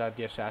 These are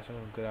the assassins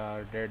who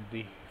guarded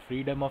the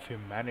freedom of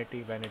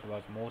humanity when it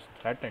was most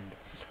threatened.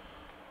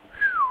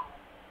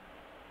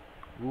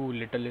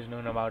 Little is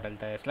known about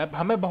Altair. मतलब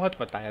हमें बहुत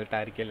पता है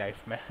अल्तायर की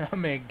life में.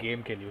 हमें एक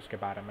game खेली उसके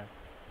बारे में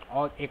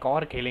और एक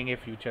और खेलेंगे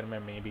फ्यूचर में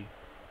मे बी.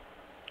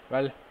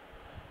 Well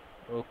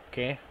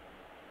okay.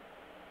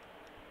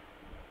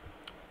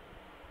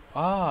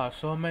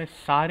 सो हमें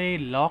सारे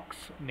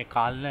लॉक्स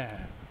निकालने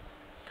हैं.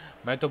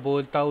 मैं तो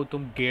बोलता हूँ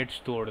तुम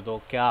गेट्स तोड़ दो.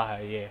 क्या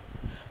है ये?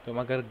 तुम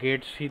अगर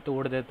गेट्स ही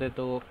तोड़ देते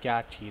तो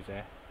क्या चीज़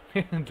है.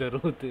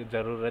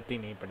 ज़रूरत ही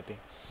नहीं पड़ती.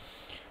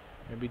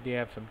 Maybe they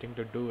have something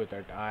to do with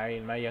it.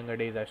 In my younger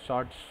days, I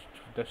sought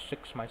the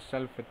six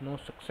myself with no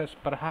success.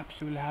 Perhaps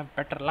you will have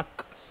better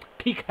luck.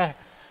 ठीक है,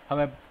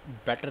 हमें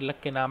better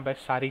luck के नाम पे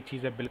सारी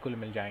चीज़ें बिल्कुल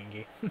मिल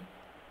जाएंगी.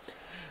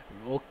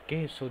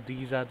 Okay, so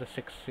these are the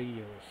 6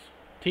 CEOs.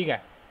 ठीक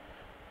है.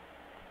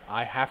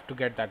 I have to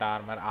get that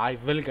armor. I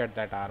will get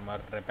that armor,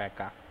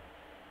 Rebecca.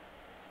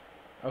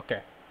 Okay.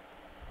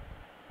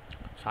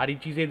 सारी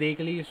चीज़ें देख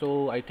ली. So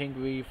I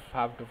think we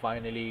have to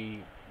finally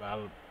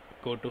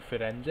go to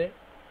Firenze.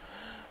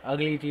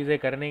 अगली चीज़ें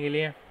करने के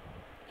लिए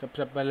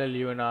सबसे पहले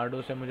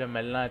लियोनार्डो से मुझे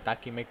मिलना है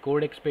ताकि मैं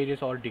कोडेक्स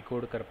पेजेस और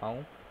डिकोड कर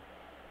पाऊँ.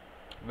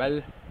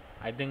 Well,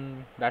 I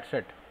think that's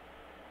it.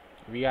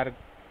 We are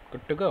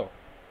good to go.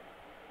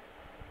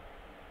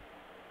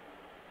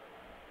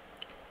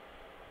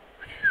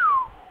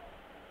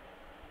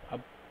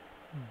 अब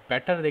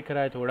बेटर दिख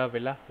रहा है थोड़ा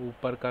विला.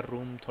 ऊपर का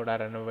रूम थोड़ा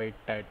रेनोवेट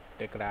टाइप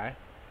दिख रहा है.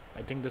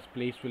 I think this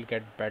place will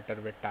get better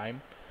with time.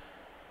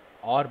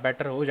 और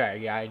बेटर हो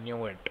जाएगी. I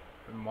knew it.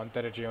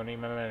 मोंटेरेजियोनी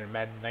में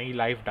मैं नई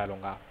लाइफ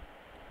डालूंगा.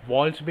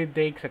 वॉल्स भी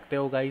देख सकते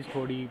हो गाइस,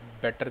 थोड़ी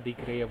बेटर दिख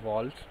रही है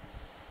walls.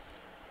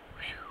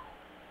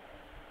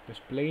 This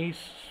place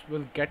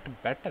will get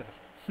better.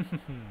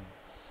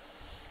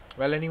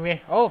 Well anyway.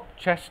 Oh,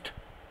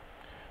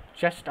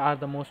 chest are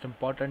the most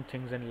important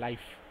things in life,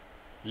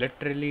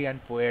 literally and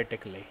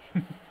poetically.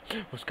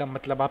 उसका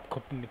मतलब आप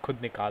खुद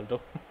निकाल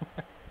दो.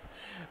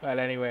 Well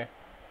anyway.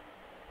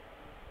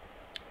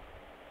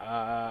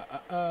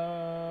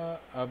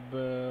 अब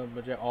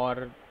मुझे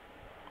और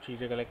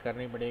चीज़ें कलेक्ट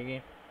करनी पड़ेगी.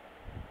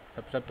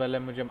 सबसे पहले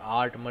मुझे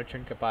आर्ट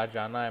मर्चेंट के पास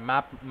जाना है.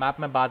 मैप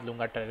में बाद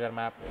लूँगा. ट्रेजर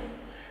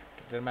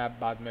मैप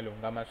बाद में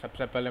लूँगा मैं.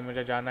 सबसे पहले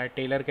मुझे जाना है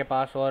टेलर के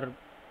पास. और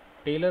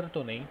टेलर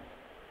तो नहीं,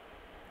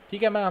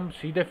 ठीक है, हम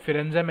सीधे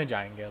फिरेंजे में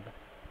जाएंगे अब.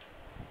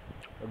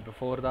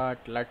 बिफोर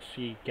दैट लेट्स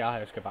सी क्या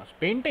है इसके पास.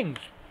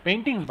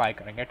 पेंटिंग्स बाय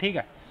करेंगे. ठीक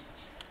है,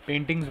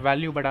 पेंटिंग्स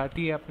वैल्यू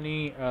बढ़ाती है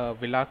अपनी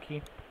विला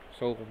की.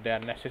 सो दे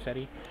आर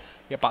नेसेसरी.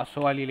 ये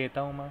 500 वाली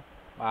लेता हूँ मैं.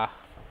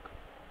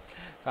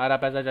 सारा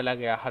पैसा चला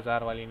गया.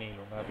 1000 वाली नहीं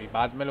लूँगा, अभी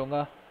बाद में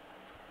लूँगा.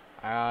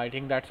 I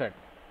think that's it.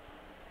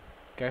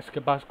 क्या इसके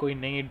पास कोई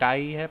नई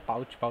डाई है?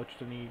 पाउच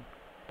तो नहीं.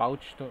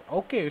 पाउच तो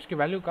ओके, इसकी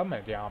वैल्यू कम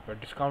है. यहाँ पर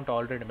डिस्काउंट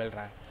ऑलरेडी मिल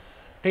रहा है.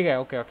 ठीक है,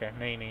 ओके.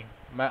 नहीं,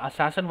 मैं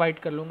असासन वाइट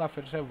कर लूँगा.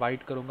 फिर से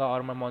वाइट करूँगा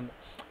और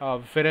मैं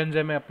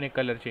फिरेंजे में अपने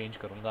कलर चेंज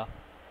करूँगा.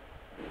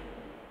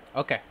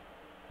 ओके,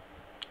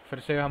 फिर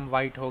से हम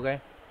वाइट हो गए.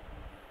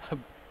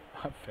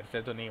 फिर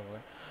से तो नहीं हो गए.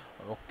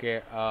 Okay,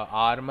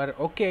 armour.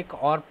 ओके, एक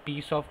और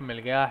पीस ऑफ मिल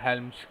गया.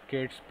 हेल्म्स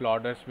किट्स,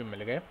 प्लॉडर्स भी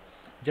मिल गए.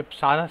 जब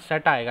सारा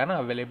सेट आएगा ना,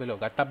 अवेलेबल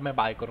होगा, तब मैं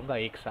बाय करूँगा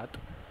एक साथ.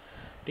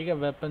 ठीक है.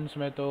 वेपन्स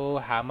में तो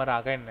हैमर आ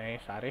गए, नए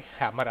सारे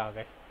हैमर आ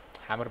गए.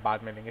 हैमर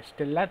बाद में लेंगे.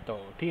 स्टिल है तो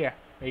ठीक है.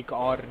 एक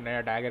और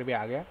नया डैगर भी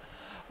आ गया.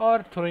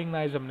 और थ्रोइंग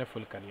नाइफ हमने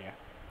फुल कर लिया.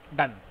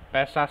 डन.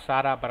 पैसा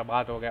सारा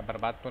बर्बाद हो गया.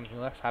 बर्बाद तो नहीं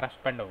हुआ, सारा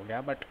स्पेंड हो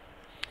गया, but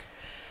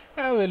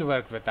I will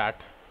work with that.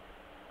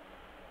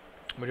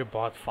 मुझे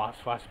बहुत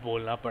फास्ट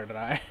बोलना पड़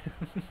रहा है.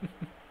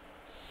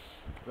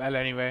 वेल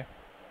एनीवे,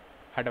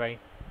 हट भाई,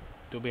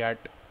 तू भी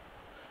हट.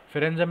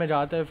 फिरेंजे में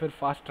जाते हैं, फिर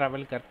फास्ट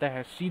ट्रैवल करते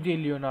हैं. सीधे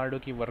लियोनार्डो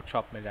की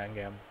वर्कशॉप में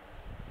जाएंगे हम,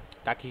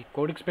 ताकि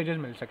कोडिक्स पेजेस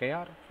मिल सके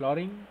यार.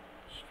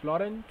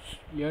 Florence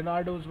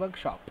लियोनार्डोज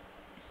workshop.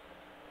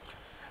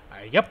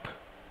 यप,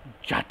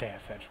 जाते हैं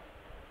फिर.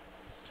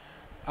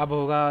 अब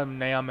होगा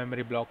नया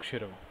मेमोरी ब्लॉक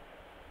शुरू.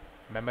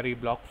 Memory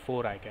block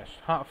 4 I guess.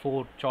 हाँ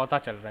 4, चौथा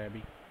चल रहा है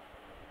अभी.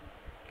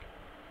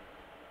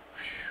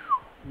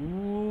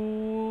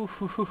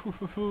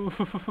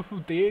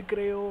 देख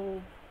रहे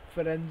हो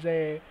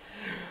फिरेंजे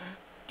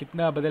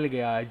कितना बदल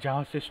गया है.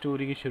 जहाँ से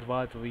स्टोरी की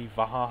शुरुआत हुई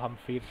वहाँ हम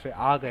फिर से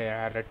आ गए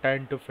हैं.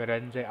 Return to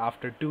फिरेंजे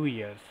after 2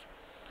 years.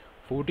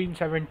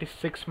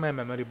 1476 में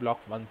मेमोरी ब्लॉक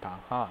 1 था.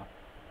 हाँ,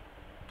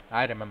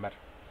 आई रिमेम्बर.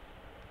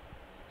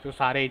 तो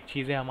सारे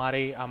चीज़ें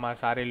हमारे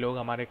सारे लोग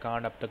हमारे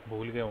कांड अब तक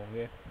भूल गए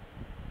होंगे,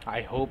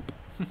 आई होप.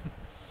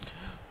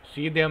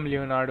 सीधे हम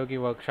लियोनार्डो की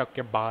वर्कशॉप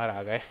के बाहर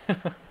आ गए.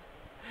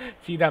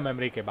 सीधा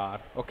मेमोरी के बाहर.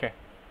 Okay,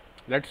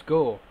 let's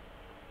go.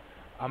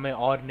 हमें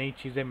और नई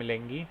चीज़ें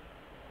मिलेंगी.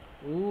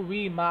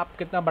 वी मैप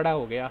कितना बड़ा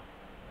हो गया.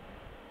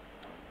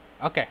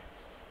 Okay,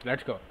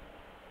 let's go.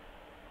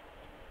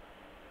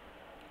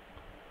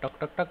 टक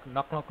टक टक,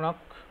 नॉक नॉक नॉक.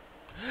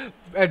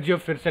 एजियो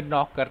फिर से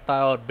नॉक करता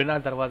है और बिना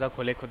दरवाज़ा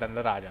खोले खुद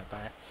अंदर आ जाता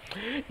है.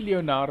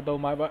 लियोनार्डो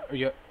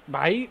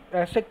भाई,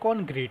 ऐसे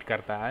कौन ग्रीट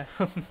करता है?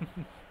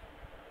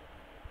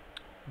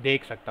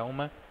 देख सकता हूँ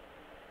मैं.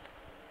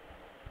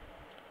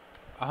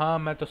 हाँ,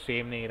 मैं तो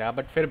सेम नहीं रहा,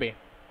 बट फिर भी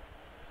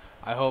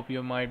I hope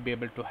you might be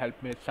able to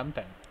help me with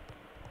something.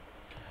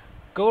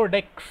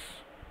 Codex.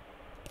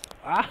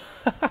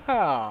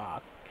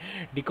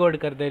 Decode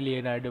कर दे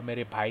लियोनार्डो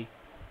मेरे भाई.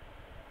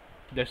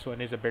 This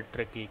one is a bit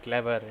tricky,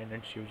 clever in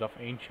its use of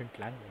ancient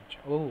language.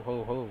 Oh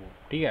ho.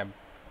 ठीक है,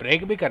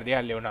 break भी कर दिया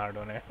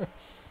लियोनार्डो ने.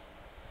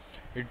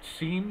 It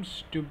seems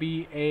to be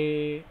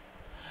a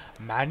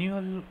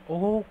manual.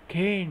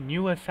 Okay,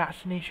 new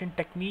assassination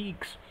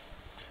techniques.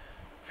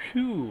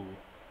 Phew.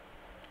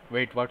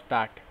 Wait, what's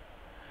that?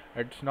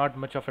 It's not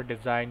much of a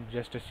design,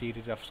 just a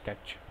series of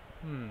sketch.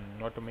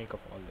 What to make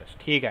of all this?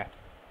 ठीक है,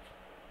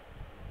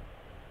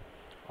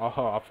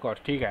 ओहो of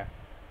course, ठीक है।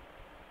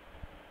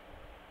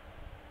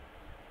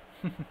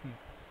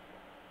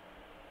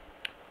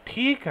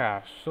 ठीक है,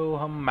 सो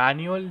हम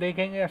manual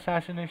देखेंगे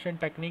assassination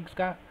techniques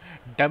का,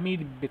 डमी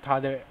बिठा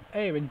दे।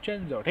 ए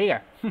विंचेंजो, ठीक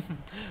है।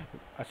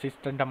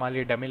 असिस्टेंट हमारे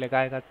लिए डमी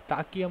लगाएगा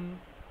ताकि हम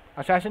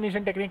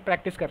असैसिनेशन टेक्निक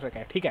प्रैक्टिस कर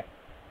सकें, ठीक है।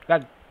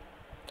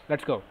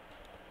 Let's go,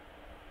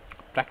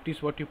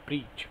 practice what you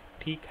preach,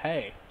 ठीक है।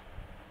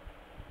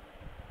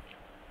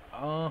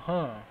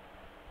 हाँ,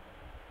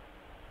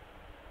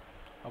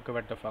 ओके,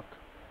 व्हाट द फक,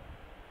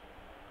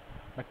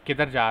 मैं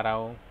किधर जा रहा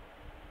हूँ?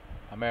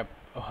 हमें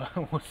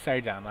उस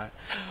साइड जाना है।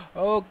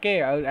 Okay,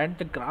 and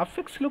the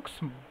graphics looks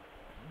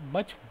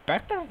much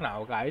better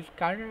now, guys.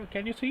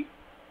 Can you see?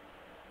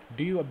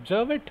 Do you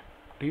observe it?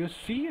 Do you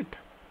see it?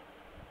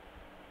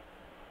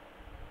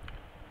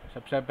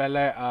 सबसे पहले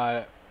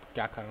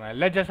क्या करना है?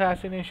 लेज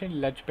असैसिनेशन,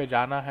 लेज पे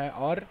जाना है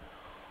और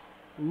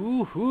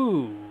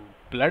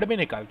ब्लड भी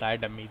निकलता है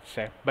डमी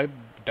से। भाई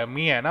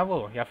डमी है ना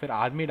वो, या फिर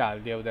आदमी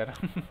डाल दिया उधर।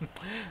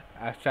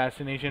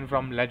 असैसिनेशन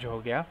फ्रॉम लेज हो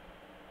गया।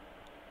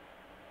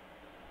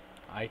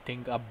 आई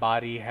थिंक अब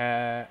बारी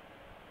है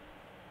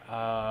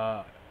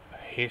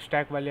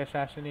हेस्टैक वाली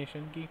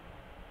असैसिनेशन की।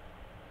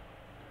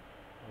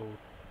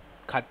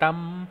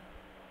 खत्म।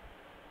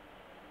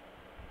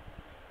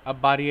 अब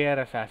बारी है एयर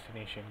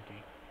असैसिनेशन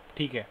की,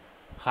 ठीक है।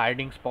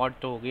 हाइडिंग स्पॉट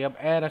तो हो गई, अब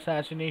एयर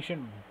असैसिनेशन।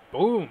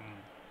 बूम,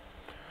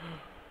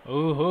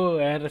 ओहो,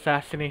 एयर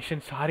असैसिनेशन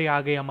सारे आ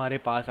गए हमारे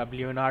पास। अब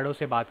लियोनार्डो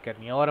से बात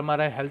करनी है। और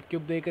हमारा हेल्थ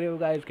क्यूब देख रहे हो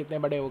गाइस, कितने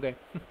बड़े हो गए।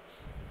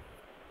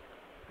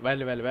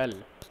 Well well well,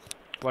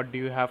 what do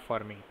you have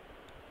for me?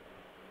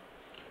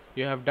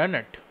 You have done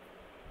it.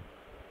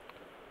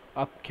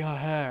 अब क्या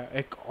है?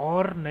 एक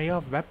और नया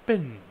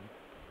weapon.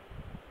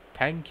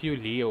 Thank you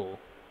Leo.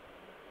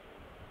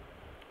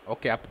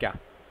 Okay, अब क्या?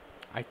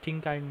 I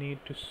think I need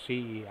to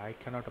C, I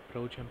can not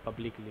approach him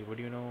publicly, would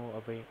you know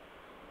away.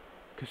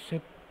 किससे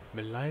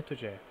मिलना है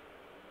तुझे?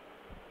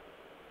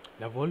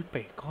 लेवल पे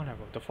कौन है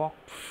वो? The Fock.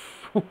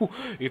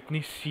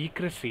 इतनी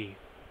सीक्रेसी,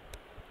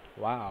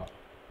 वाह।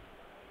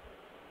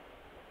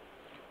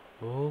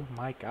 ओह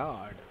माय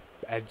गॉड,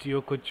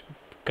 एजियो कुछ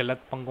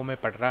गलत पंगों में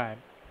पड़ रहा है।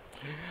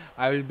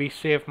 आई विल बी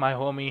सेफ माई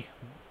होमी,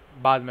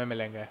 बाद में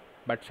मिलेंगे।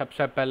 बट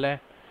सबसे पहले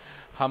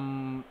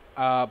हम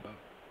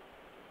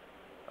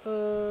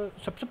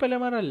सबसे पहले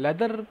हमारा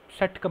लेदर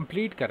सेट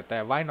कंप्लीट करता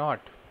है। Why not?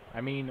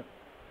 आई मीन,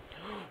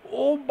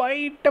 ओ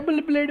भाई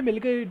डबल ब्लेड मिल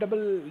गए,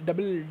 double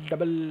double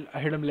double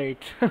hidden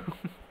blades.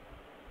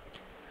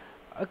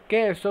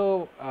 Okay,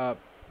 सो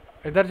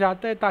इधर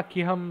जाते हैं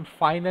ताकि हम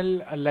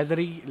फाइनल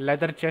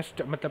लेदर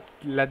चेस्ट, मतलब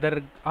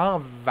लेदर, हाँ,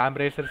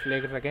 वैम्ब्रेसर्स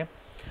ले सकें।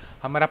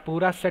 हमारा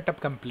पूरा सेटअप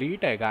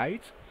कंप्लीट है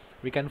guys,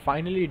 we can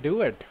finally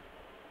do it.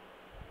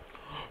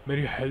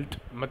 मेरी हेल्थ,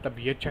 मतलब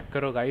ये चेक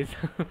करो गाइस।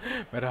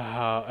 मेरा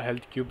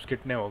हेल्थ क्यूब्स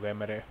कितने हो गए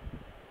मेरे?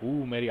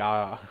 मेरी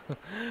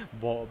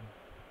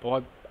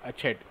बहुत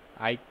अच्छे।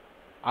 आई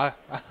I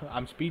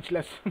am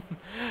speechless.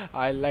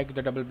 I like the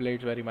double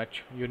blades very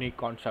much, unique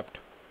concept.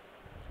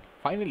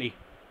 Finally,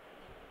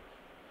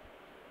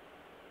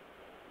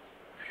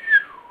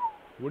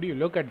 would you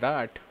look at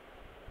that?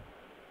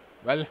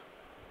 well,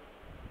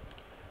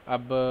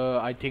 अब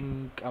आई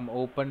थिंक हम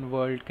ओपन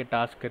वर्ल्ड के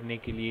टास्क करने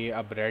के लिए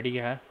अब रेडी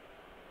है।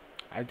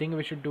 I think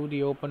we should do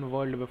the open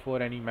world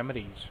before any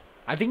memories.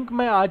 I think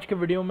मैं आज के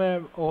वीडियो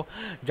में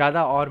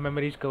ज़्यादा और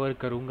मेमोरीज कवर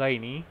करूँगा ही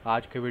नहीं।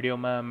 आज के वीडियो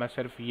में मैं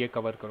सिर्फ ये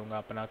कवर करूँगा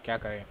अपना, क्या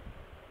करें,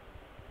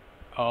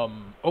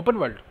 ओपन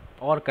वर्ल्ड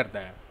और करता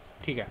है,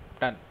 ठीक है,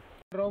 डन।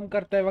 रोम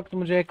करते वक्त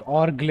मुझे एक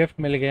और ग्लिफ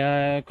मिल गया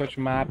है कुछ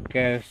मैप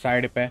के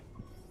साइड पे।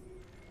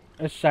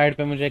 इस साइड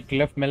पे मुझे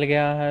ग्लिफ मिल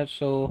गया है,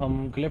 सो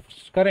हम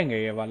ग्लिफ्स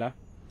करेंगे ये वाला।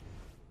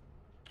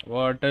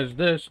 What is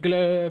this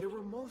glyph? They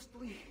were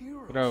mostly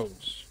heroes.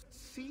 Gross.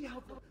 See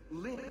how the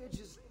lineage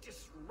is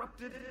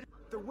disrupted?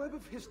 The web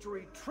of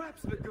history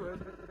traps the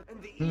good,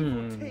 and the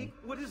evil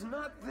take what is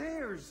not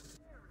theirs.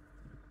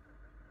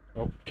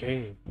 Okay,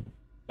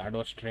 that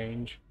was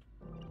strange.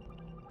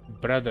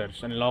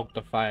 Brothers, unlock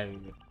the file.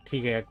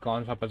 ठीक है,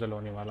 कौन सा puzzle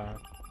होने वाला है?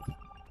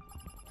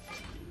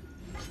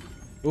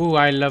 Ooh,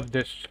 I love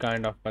this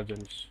kind of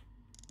puzzles.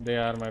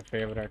 They are my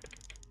favorite.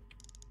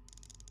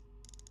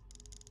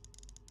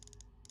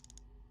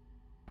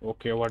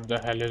 Okay, what the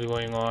hell is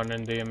going on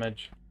in the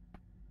image?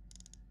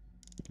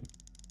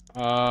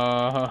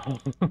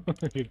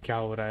 ये क्या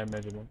हो रहा है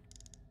इमेज में?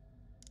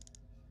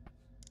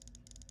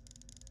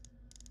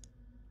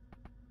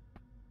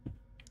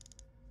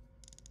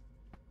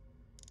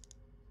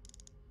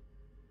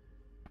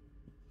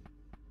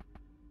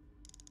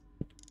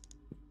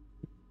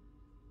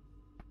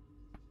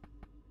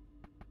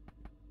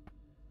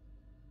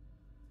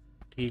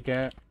 ठीक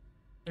है,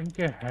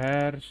 इनके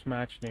हेयर्स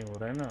मैच नहीं हो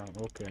रहे हैं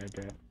ना। Okay,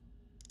 okay.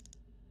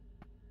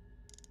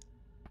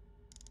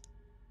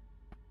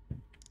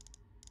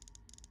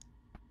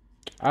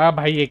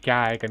 भाई ये क्या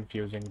है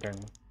कंफ्यूजिंग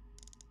टंग?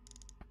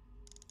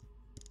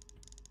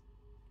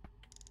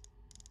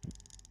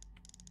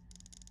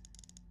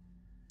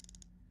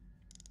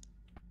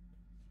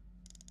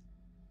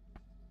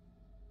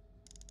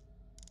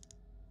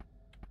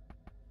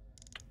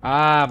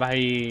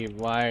 भाई,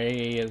 why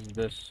is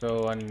this so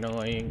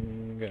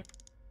annoying?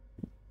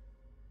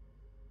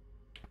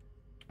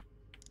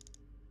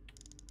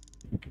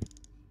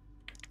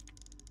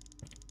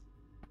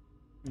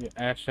 ये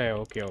ऐसा है,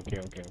 okay okay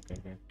okay okay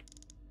okay.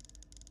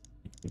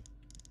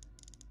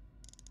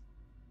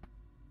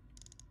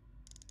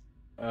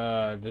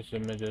 These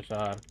images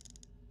are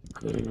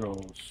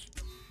gross.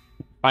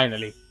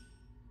 Finally.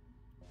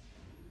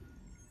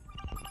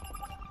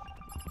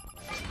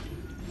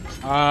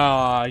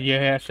 ये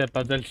ऐसे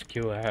पजल्स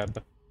क्यों है अब?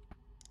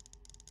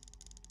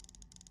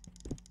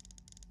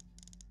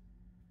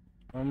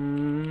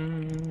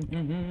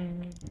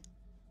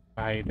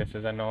 भाई दिस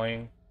इज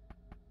अनोइंग।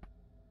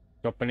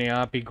 तो अपने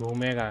आप ही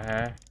घूमेगा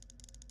है।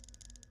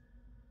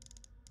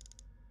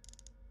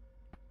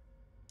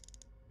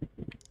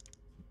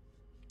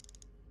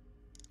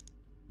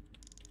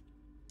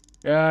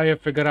 ये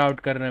फिगर आउट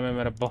करने में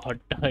मेरा बहुत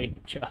टाइम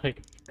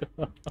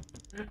जाएगा।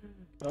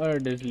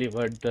 Honestly,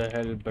 what the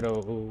hell, bro?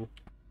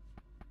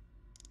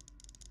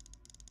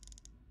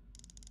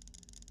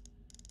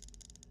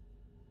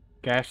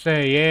 कैसे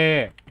है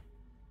ये?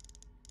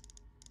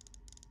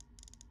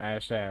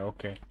 ऐसा है,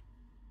 ओके।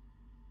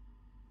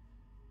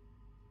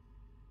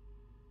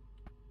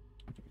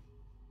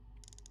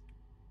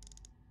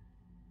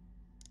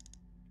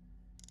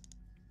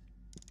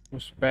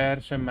 उस पैर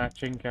से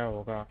मैचिंग क्या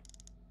होगा?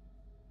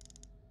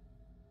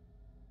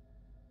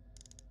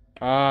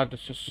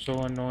 This is so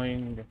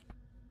annoying.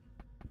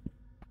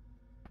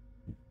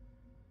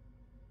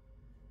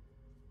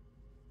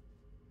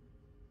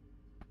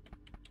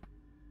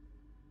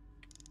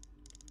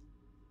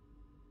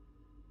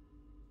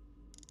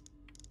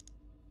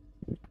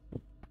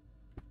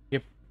 ये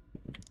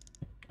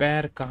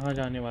पैर कहाँ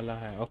जाने वाला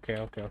है?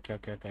 Okay okay okay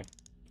okay okay.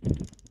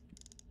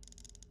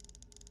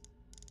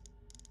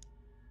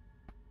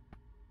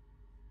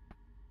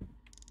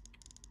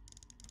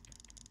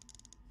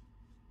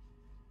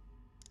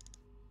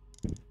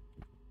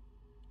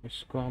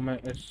 इसको हमें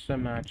इससे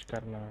मैच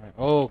करना है,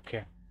 ओके।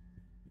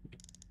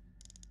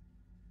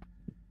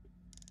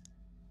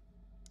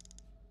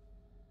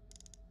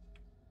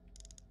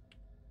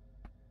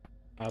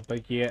 अब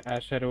ये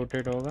ऐसे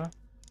रोटेट होगा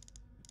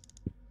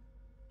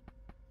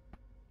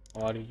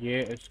और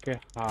ये इसके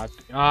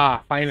हाथ।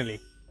 फाइनली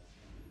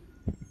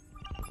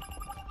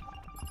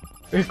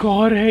एक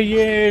और है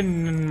ये।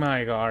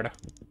 माय गॉड,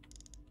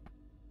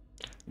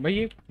 भाई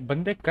ये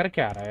बंदे कर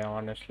क्या रहा है?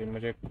 ऑनेस्टली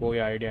मुझे कोई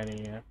आइडिया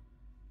नहीं है।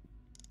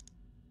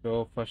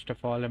 तो फर्स्ट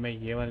ऑफ ऑल हमें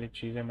ये वाली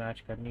चीज़ें मैच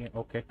करनी है।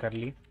 ओके, कर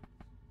ली।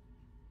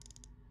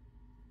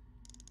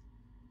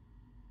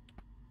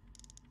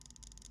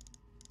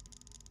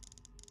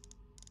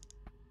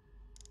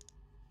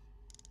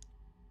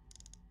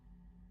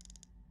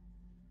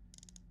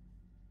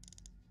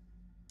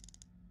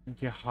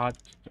 ये हाथ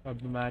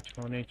अब मैच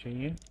होने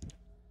चाहिए।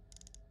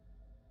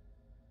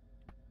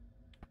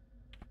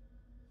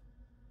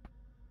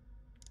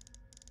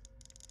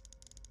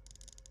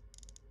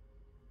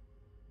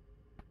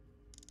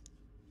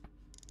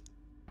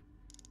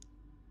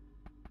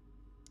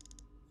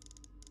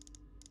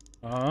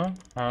 हाँ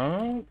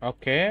हाँ,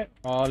 okay,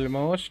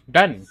 almost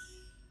done.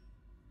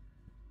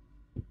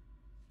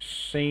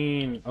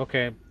 Scene,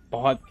 okay.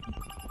 बहुत।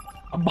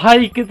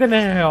 भाई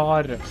कितने हैं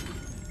और?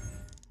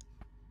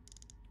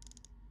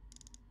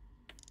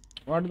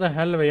 व्हाट द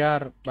हेल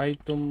यार, भाई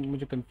तुम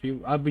मुझे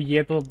कंफ्यूज। अब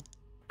ये तो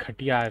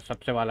घटिया है,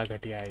 सबसे वाला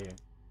घटिया है ये,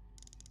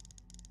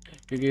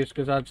 क्योंकि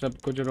इसके साथ सब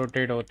कुछ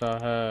रोटेट होता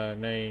है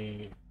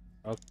नहीं।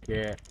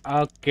 Okay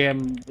okay.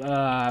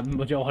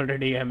 मुझे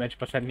ऑलरेडी ये मैच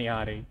पसंद नहीं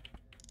आ रही।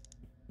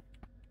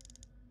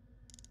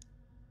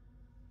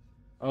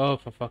 ओह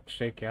फॉर फक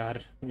सेक यार,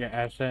 ये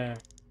ऐसे है।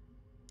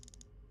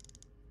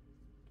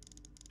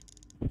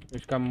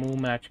 इसका मुंह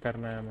मैच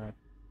करना है हमें।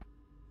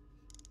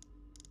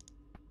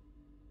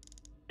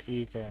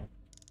 ठीक है।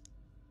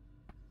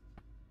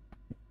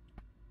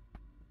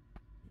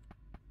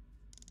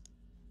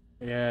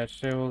 ये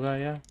ऐसे होगा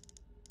या?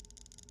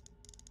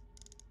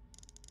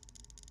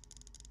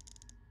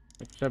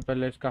 सबसे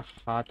पहले इसका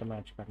हाथ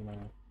मैच करना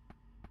है।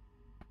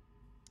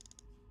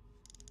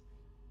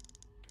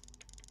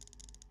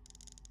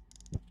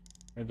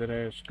 इधर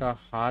इसका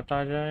हाथ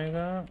आ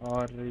जाएगा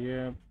और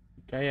ये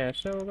क्या, ये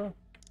ऐसे होगा?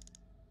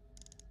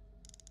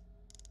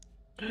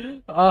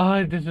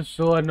 This is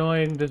so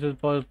annoying. This is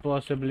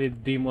possibly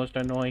the most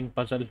annoying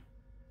puzzle.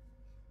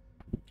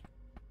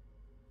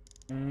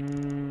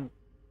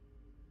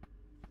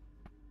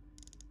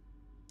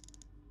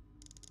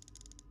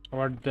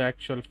 What the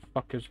actual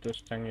fuck is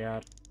this thing,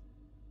 यार?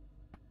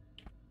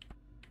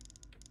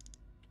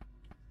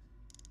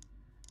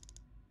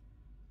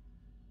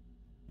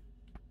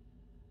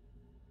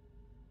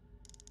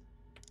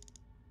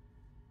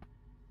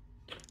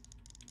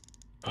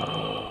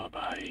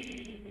 भाई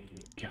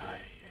क्या है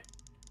ये?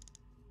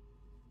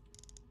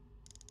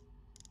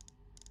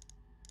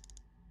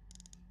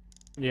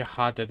 ये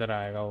हाथ इधर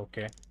आएगा,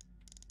 ओके।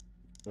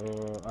 तो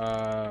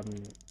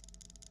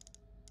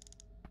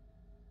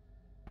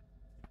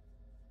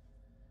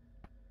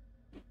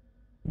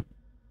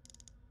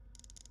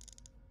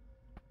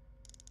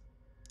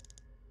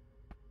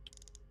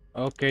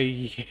ओके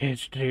ये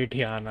स्ट्रेट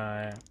ही आना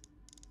है।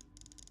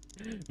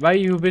 भाई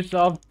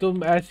यूबीसॉफ्ट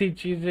तुम ऐसी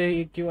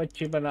चीजें क्यों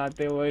अच्छी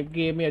बनाते हो, एक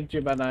गेम ही अच्छी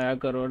बनाया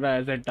करो ना,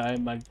 ऐसे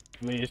टाइम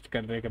वेस्ट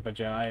करने के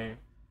बजाय।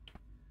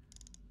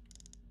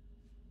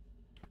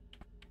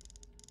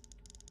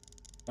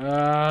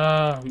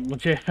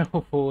 मुझे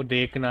वो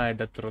देखना है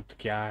द ट्रुथ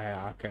क्या है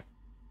आखिर।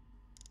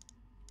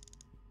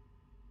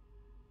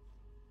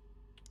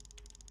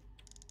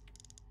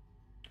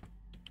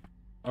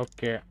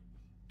 ओके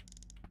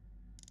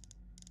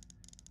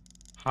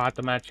हाथ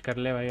मैच कर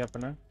ले भाई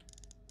अपना।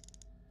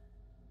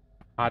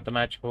 हाथ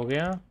मैच हो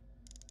गया।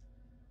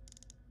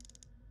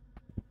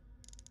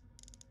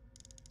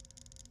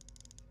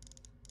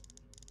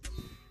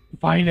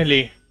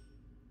 फाइनली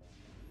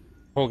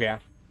हो गया।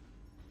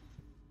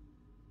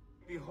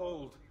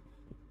 Behold,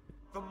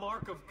 the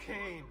mark of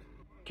Cain.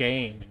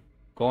 केन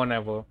कौन है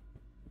वो?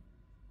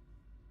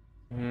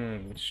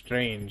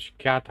 स्ट्रेंज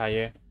क्या था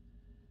ये?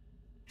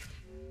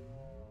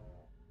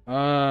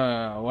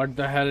 What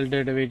the hell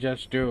did we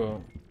just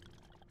do?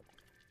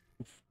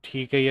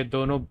 ठीक है ये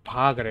दोनों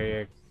भाग रहे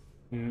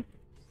हैं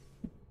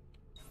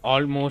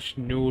ऑलमोस्ट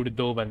न्यूड,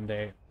 दो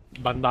बंदे,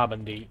 बंदा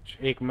बंदी,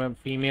 एक में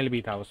फीमेल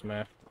भी था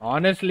उसमें।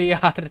 ऑनेस्टली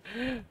यार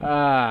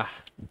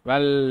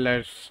well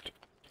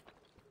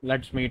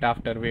let's meet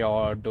after we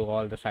और do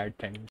all the side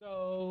thing.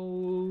 So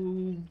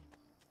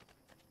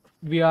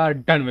we are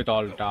done with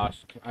all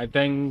task. I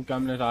think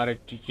हमने सारे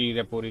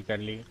चीज़ें पूरी कर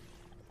ली।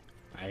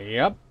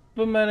 यप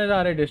मैंने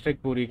सारे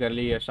डिस्ट्रिक्ट पूरी कर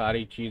ली है,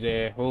 सारी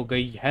चीज़ें हो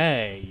गई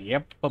है।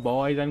 Yup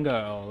boys and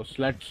girls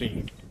let's see.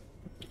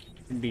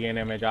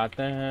 DNA में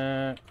जाते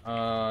हैं।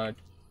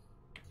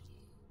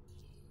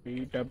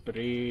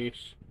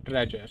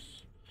 ट्रेजर्स,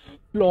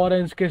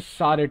 फ्लोरेंस के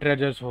सारे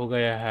ट्रेजर्स हो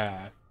गए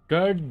हैं।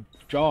 Good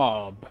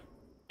job,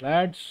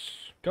 let's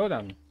go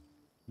then.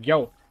 Yo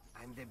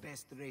I'm the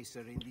best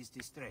racer in this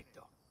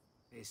distretto.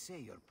 They say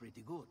you're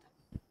pretty good.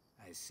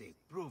 I say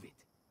prove it.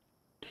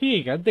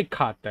 ठीक है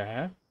दिखाते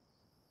हैं।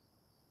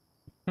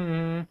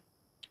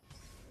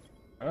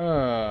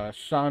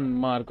 सन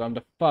mark on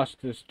the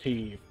fastest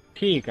thief.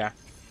 ठीक है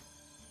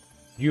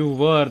यू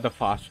वर द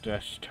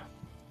फास्टेस्ट।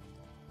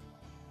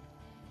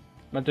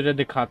 मैं तुझे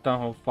दिखाता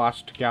हूँ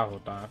फास्ट क्या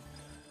होता है।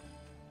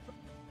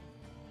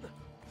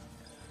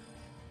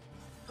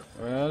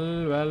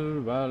 Well well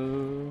well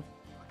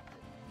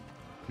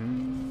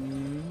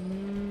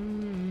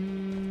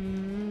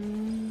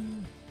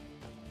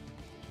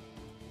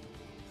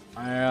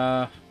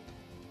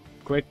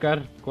quicker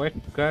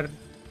quicker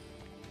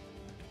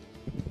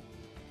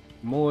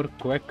more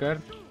quicker।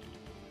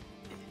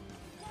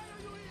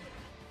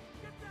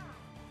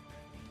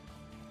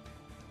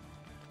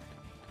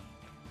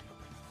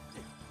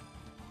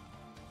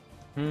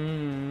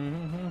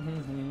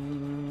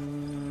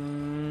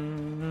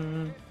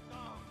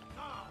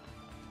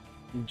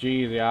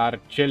 जी यार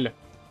चिल,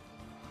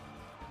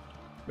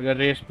 मुझे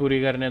रेस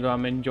पूरी करने दो। I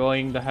am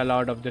enjoying the hell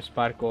out of this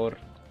parkour.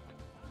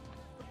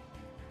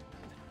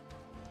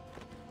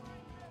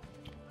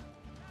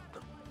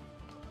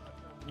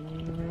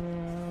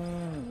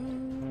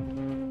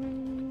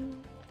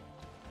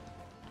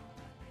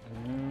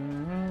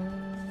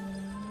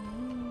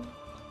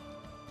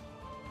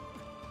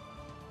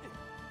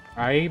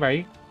 आई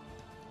भाई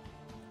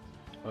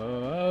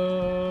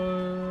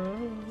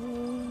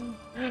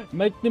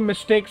मैं इतनी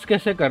मिस्टेक्स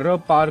कैसे कर रहा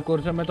हूँ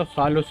पार्कोर से? मैं तो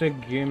सालों से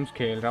गेम्स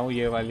खेल रहा हूँ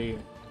ये वाली।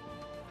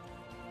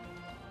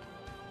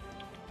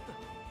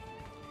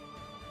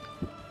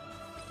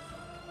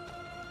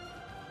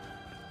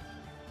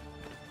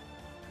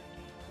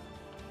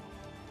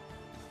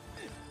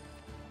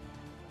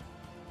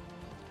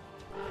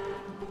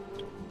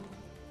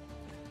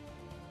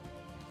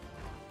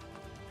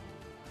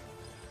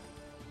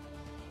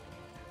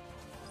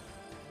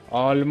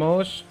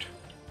 ऑलमोस्ट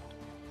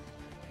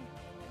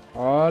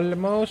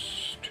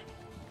ऑलमोस्ट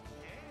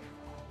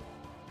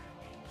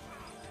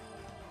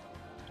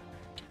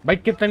भाई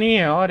कितनी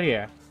है और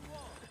ये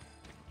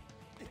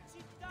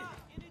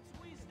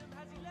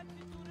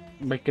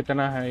भाई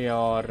कितना है ये?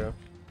 और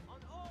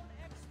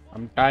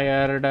I'm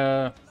tired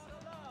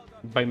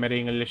भाई मेरी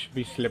इंग्लिश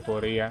भी स्लिप हो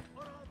रही है।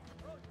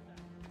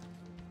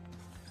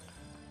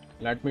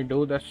 Let me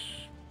do this.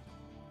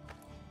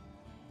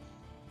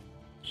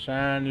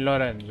 San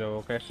Lorenzo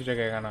कैसी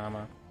जगह का नाम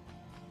है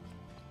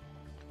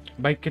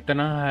भाई?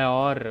 कितना है?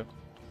 और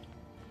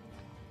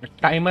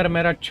टाइमर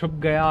मेरा छुप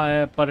गया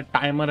है पर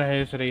टाइमर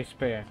है इस रेस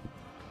पे।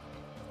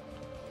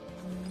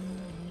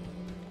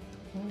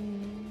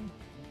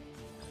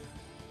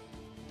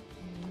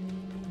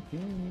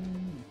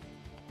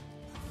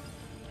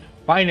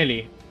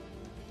 फाइनली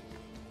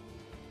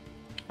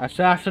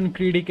असैसिन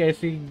क्रीड एक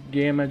ऐसी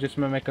गेम है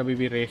जिसमें मैं कभी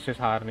भी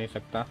रेसेस हार नहीं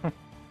सकता।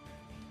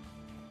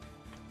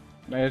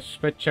 मैं इस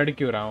पे चढ़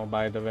क्यों रहा हूँ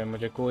बाय द वे,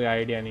 मुझे कोई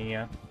आइडिया नहीं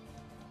है।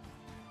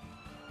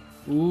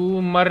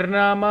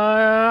 मरना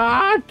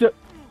मत।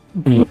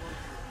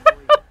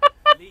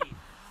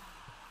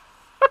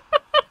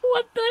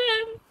 What the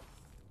hell?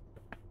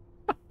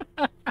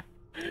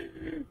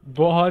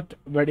 बहुत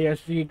बढ़िया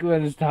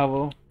सीक्वेंस था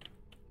वो।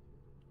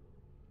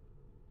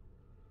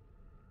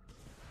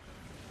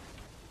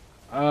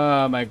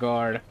 My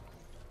God.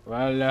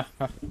 वेल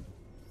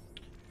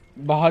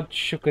बहुत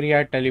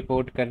शुक्रिया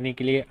टेलीपोर्ट करने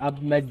के लिए। अब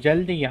मैं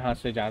जल्दी यहाँ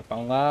से जा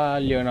पाऊंगा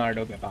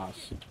लियोनार्डो के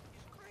पास।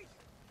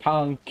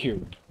 Thank you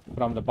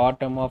from the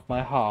bottom of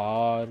my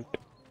heart.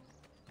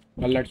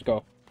 Well let's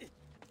go.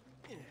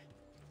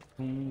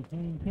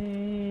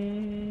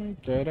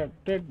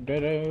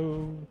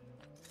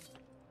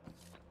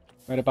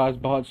 मेरे पास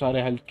बहुत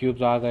सारे हेल्थ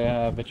क्यूब्स आ गए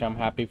हैं विच I am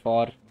happy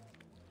for.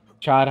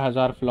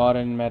 4000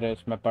 fluorine मेरे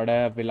इसमें पड़े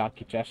हैं विला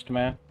की चेस्ट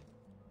में।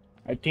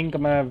 आई थिंक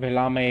मैं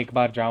विला में एक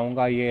बार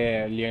जाऊंगा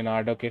ये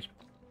लियोनार्डो के।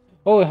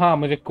 ओह हाँ,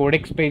 मुझे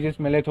कोडेक्स पेजेस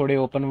मिले थोड़े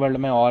ओपन वर्ल्ड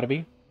में और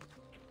भी।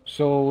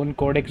 सो उन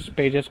कोडेक्स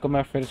पेजेस को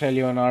मैं फिर से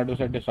लियोनार्डो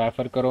से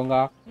डिसाइफर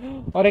करूंगा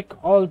और एक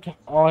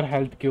और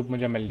हेल्थ क्यूब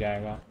मुझे मिल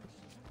जाएगा।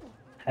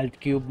 हेल्थ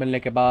क्यूब मिलने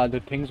के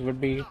बाद थिंग्स वुड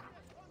बी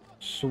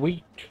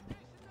स्वीट।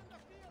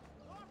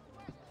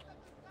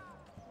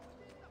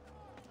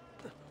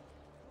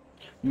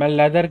 मैं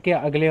लेदर के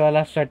अगले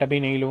वाला सेट अभी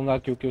नहीं लूँगा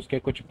क्योंकि उसके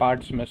कुछ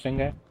पार्ट्स मिसिंग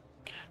है।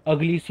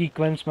 अगली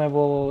सीक्वेंस में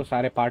वो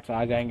सारे पार्ट्स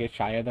आ जाएंगे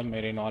शायद,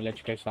 मेरे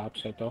नॉलेज के हिसाब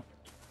से। तो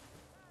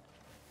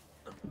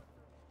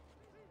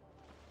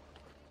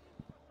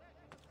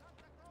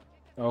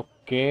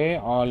okay,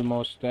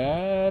 almost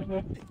there.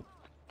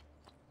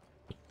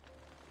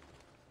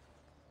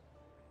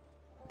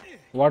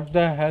 What the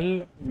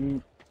hell,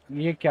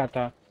 ये क्या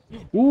था?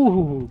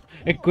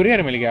 एक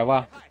कुरियर मिल गया,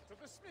 वाह।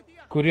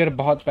 कुरियर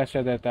बहुत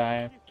पैसे देता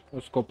है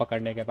उसको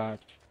पकड़ने के बाद।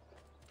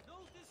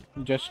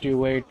 Just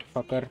you wait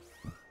फकर।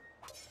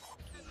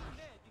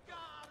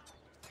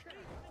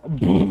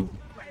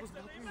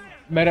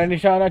 मेरा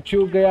निशाना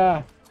चूक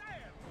गया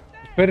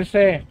फिर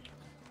से।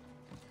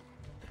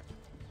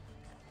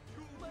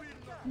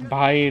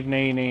 भाई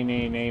नहीं नहीं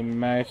नहीं नहीं,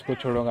 मैं इसको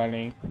छोड़ूंगा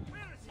नहीं।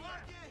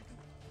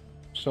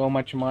 So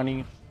much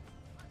money.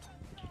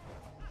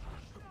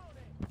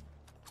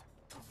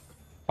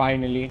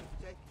 फाइनली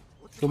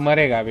तू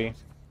मरेगा भी।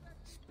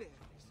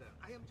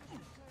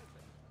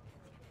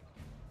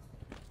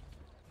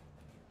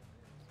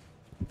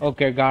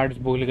 ओके, गार्ड्स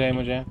भूल गए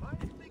मुझे।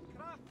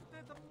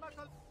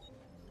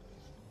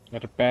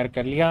 रिपेयर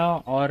कर लिया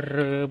और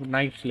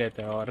नाइफ्स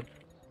लेते हैं, और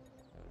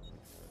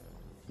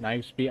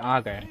नाइफ्स भी आ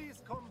गए।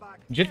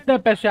 जितने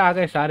पैसे आ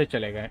गए सारे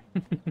चले गए।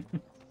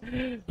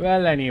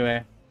 वेल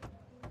एनीवे,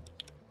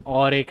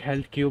 और एक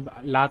हेल्थ क्यूब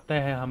लाते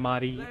हैं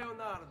हमारी।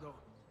 Leonardo.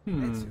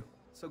 Ezio,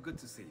 so good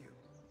to see you.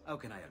 How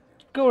can I help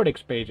you?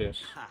 Codex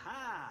pages. Haha!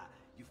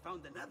 You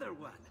found another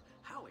one.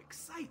 How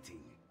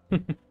exciting!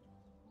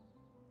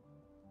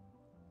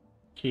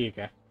 ठीक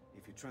है।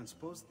 If you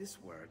transpose this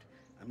word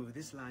and move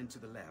this line to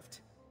the left,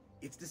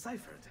 it's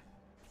deciphered.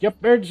 Yep,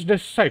 it's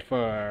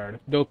deciphered.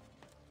 दो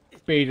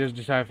pages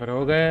decipher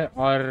हो गए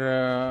और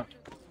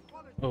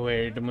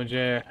wait,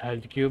 मुझे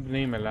health cube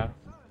नहीं मिला।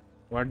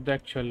 What the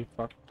actual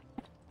fuck,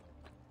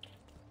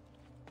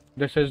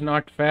 this is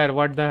not fair.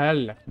 What the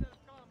hell,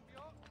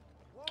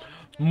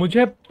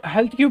 मुझे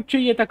health cube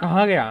चाहिए था,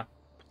 कहाँ गया?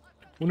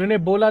 उन्होंने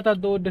बोला था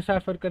 2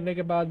 डिसाइफर करने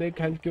के बाद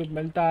एक हेल्थ क्यूब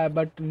मिलता है,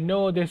 but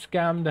no, they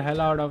scam the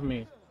hell out of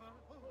me.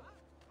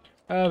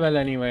 Well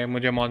anyway,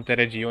 मुझे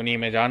मोंटेरे जियोनी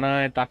में जाना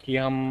है ताकि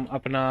हम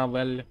अपना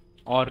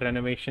और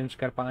रेनोवेशंस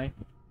कर पाएं।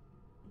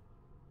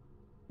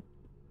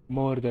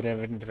 More the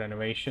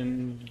renovation,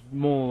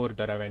 more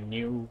the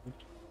revenue.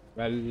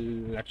 Well,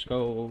 let's go.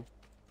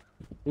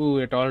 Ooh,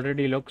 it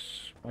already looks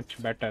much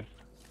better.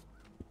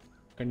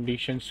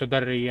 Condition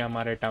सुधर रही है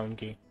हमारे टाउन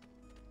की।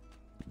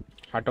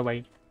 हटो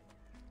भाई,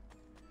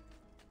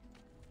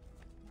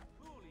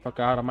 fuck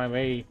out of my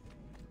way.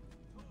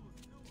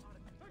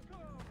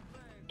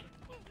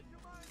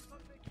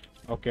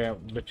 Okay,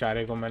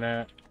 बेचारे को मैंने,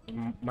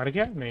 मर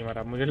गया? नहीं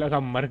मरा, मुझे लगा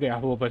मर गया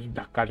वो बस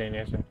धक्का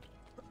देने से।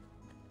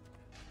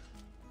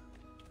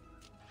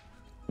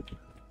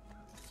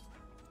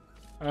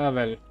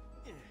 Well,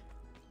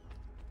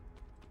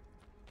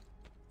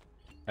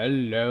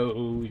 hello,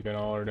 you can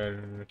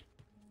order.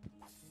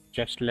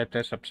 Chest लेते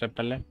हैं सबसे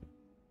पहले।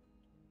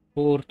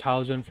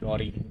 4000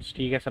 फ्लोरिन्स,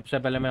 ठीक है। सबसे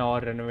पहले मैं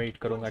और रेनोवेट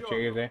करूंगा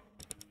चीजें।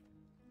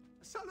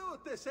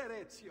 Salute, Sir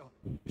Ezio.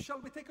 Shall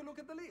we take a look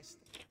at the list?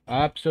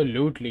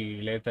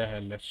 Absolutely, लेते हैं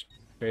लिस्ट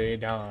पे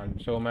ध्यान।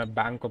 सो मैं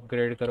बैंक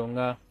अपग्रेड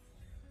करूंगा।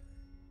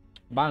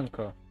 Bank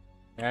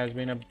has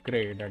been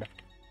upgraded.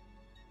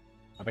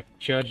 अब एक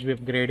चर्च भी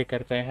अपग्रेड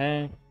करते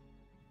हैं।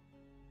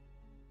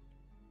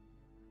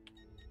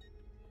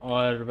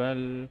 और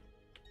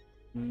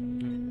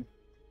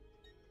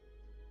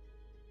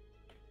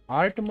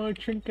आर्ट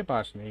मर्चेंट के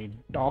पास नहीं।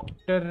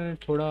 डॉक्टर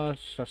थोड़ा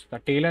सस्ता,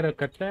 टेलर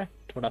करता है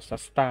थोड़ा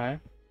सस्ता है।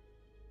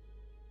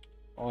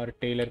 और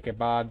टेलर के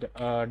बाद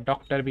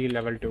डॉक्टर भी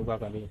लेवल 2 का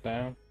कर लेता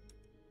है।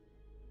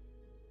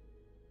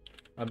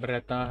 अब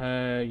रहता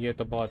है, ये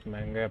तो बहुत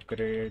महंगे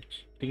अपग्रेड।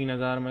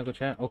 3000 में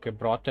कुछ है। ओके,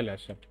 ब्रॉथल है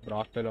सब,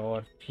 ब्रॉथल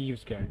और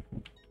थीव्स गिल्ड।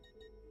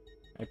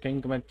 आई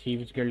थिंक मैं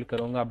थीव्स गिल्ड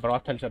करूंगा,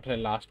 ब्रॉथल सबसे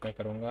लास्ट में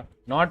करूंगा।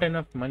 Not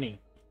enough money.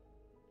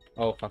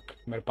 Oh fuck,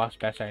 मेरे पास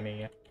पैसा ही नहीं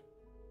है।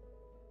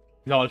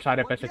 लॉल,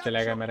 सारे पैसे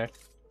चले गए मेरे।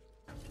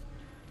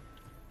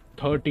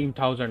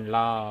 13,000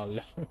 लाल।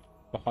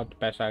 बहुत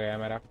पैसा गया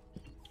मेरा।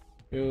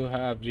 You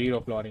have 0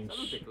 florins.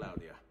 Salute,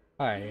 Claudia.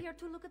 Hi. You're here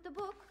to look at the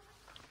book?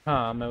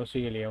 हाँ मैं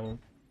उसी के लिए हूँ.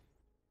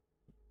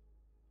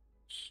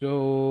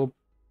 So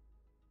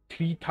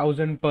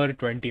 3000 per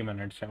 20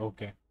 minutes है.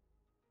 Okay.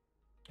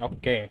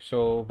 Okay. So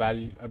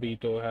अभी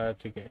तो है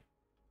ठीक है.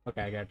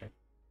 Okay, I get it.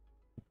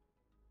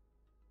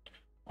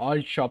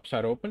 All shops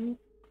are open.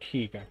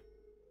 ठीक है.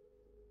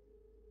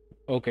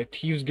 ओके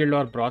थीव्स गिल्ड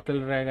और ब्रॉथल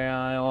रह गया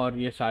है और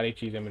ये सारी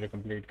चीज़ें मुझे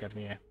कंप्लीट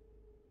करनी है.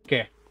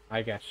 Okay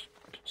I guess.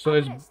 सो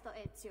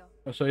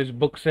इस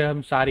बुक से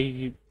हम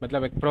सारी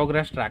मतलब एक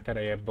प्रोग्रेस ट्रैकर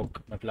है ये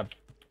बुक मतलब.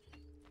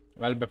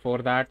 वेल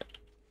बिफोर दैट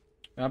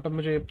यहाँ पे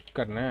मुझे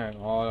करना है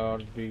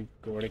और दी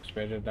code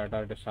expression that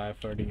are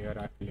deciphered here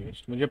at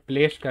least. मुझे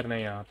प्लेस करना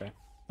है यहाँ पे.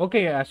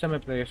 ओके ऐसे मैं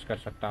प्लेस कर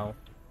सकता हूँ.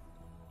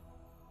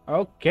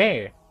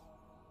 ओके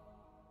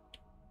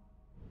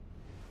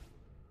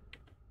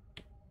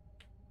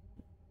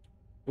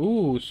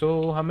सो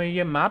हमें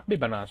ये मैप भी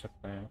बना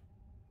सकते हैं.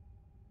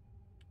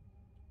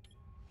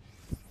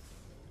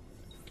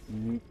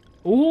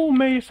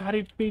 मैं ये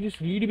सारे पेजेस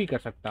रीड भी कर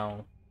सकता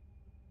हूँ.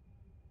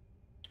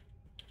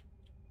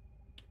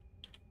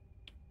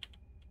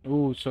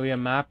 सो ये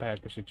मैप है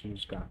किसी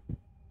चीज का.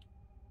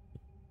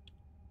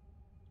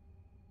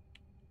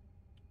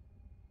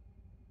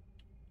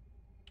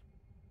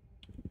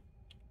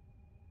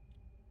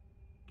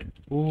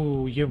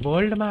 ये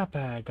वर्ल्ड मैप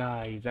है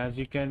guys. As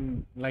you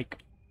can like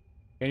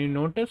can you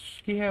notice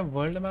कि है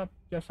वर्ल्ड मैप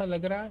जैसा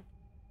लग रहा है.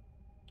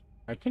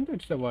 I think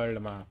it's the world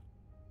map.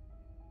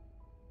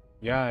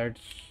 या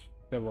इट्स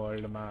द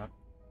वर्ल्ड मैप.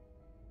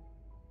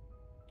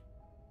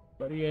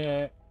 पर ये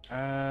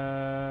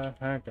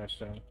है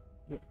कैसे.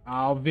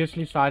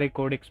 ऑब्वियसली सारे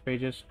कोडेक्स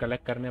पेजेस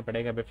कलेक्ट करने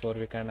पड़ेगा before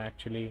we can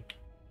actually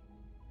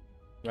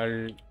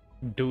well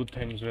do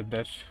things with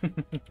this.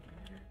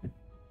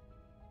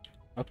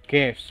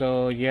 Okay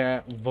so ये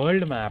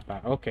वर्ल्ड मैप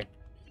है. Okay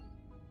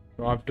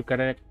we have to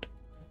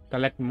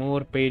collect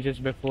more pages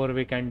before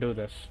we can do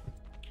this.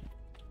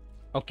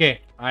 Okay,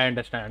 I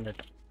understand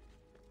it.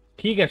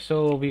 ठीक है. So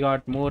we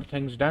got more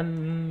things done.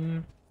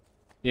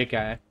 ये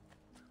क्या है.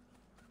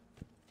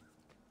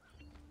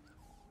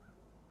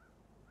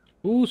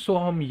 सो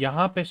हम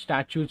यहाँ पे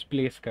स्टैचूज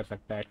प्लेस कर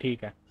सकते हैं.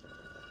 ठीक है.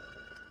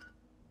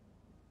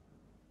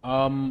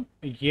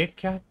 ये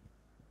क्या.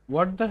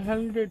 What the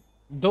hell did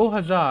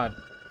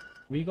 2000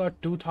 we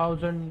got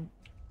 2000.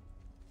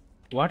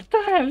 What the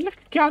hell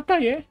क्या था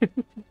ये.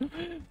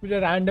 मुझे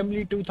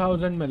रैंडमली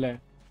 2000 मिला है.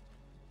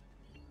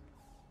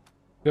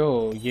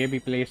 तो ये भी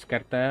प्लेस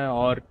करता है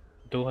और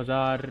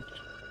 2000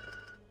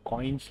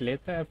 कॉइन्स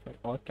लेता है फिर.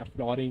 और क्या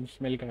फ्लोरिन्स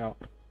मिल गया.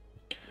 और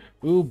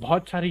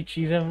बहुत सारी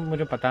चीज़ें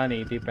मुझे पता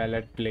नहीं थी पहले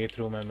प्ले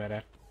थ्रू में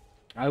मेरा.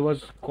 I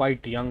was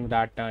quite young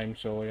that time.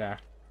 सो या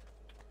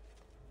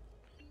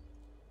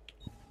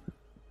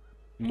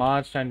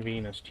मार्स एंड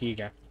वीनस. ठीक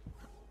है.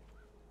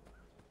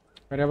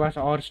 मेरे पास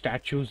और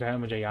स्टैचूज है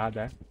मुझे याद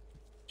है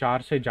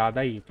 4 से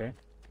ज़्यादा ही थे.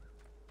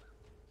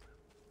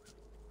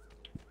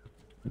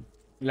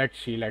 लेट्स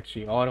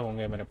सी और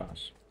होंगे मेरे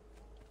पास.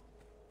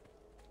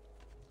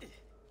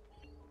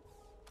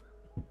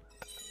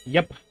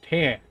 यप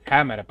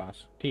है मेरे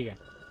पास. ठीक है.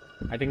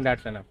 I think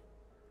that's enough.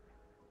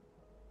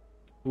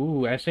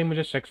 ऐसे ही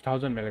मुझे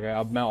 6000 मिल गए.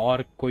 अब मैं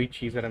और कोई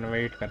चीज़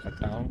रेनोवेट कर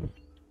सकता हूँ.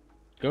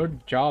 Good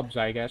jobs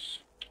I guess.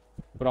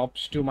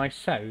 Props to my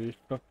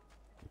self.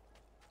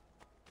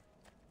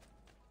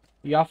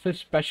 या फिर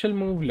स्पेशल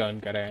मूव लर्न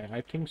करें.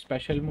 आई थिंक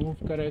स्पेशल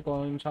मूव करे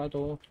कौन सा.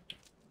 तो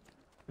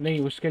नहीं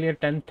उसके लिए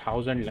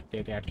 10,000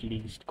 लगते थे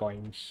एटलीस्ट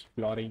कॉइन्स.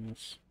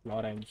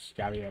 फ्लोरेंस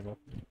क्या भी है वो.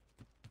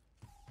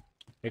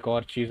 एक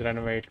और चीज़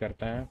रेनोवेट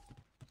करते हैं.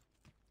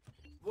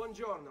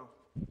 Buongiorno.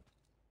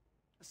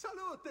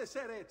 Salute,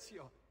 Ser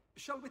Ezio.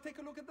 Shall we take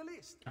a look at the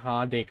list?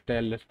 हाँ देखते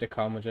हैं. लिस्ट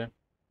दिखाओ मुझे.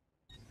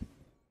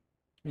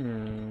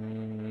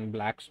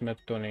 ब्लैक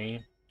स्मिथ तो नहीं.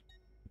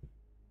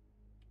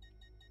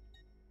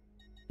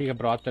 ठीक है.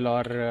 ब्रॉथल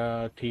और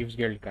थीव्स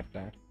गिल्ड करता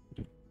है.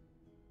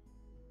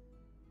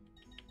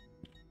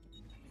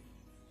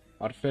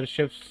 और फिर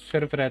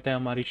सिर्फ रहते हैं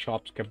हमारी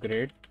शॉप्स के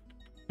अपग्रेड.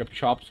 जब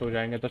शॉप्स हो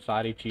जाएंगे तो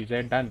सारी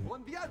चीज़ें डन.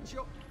 Buon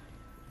viaggio.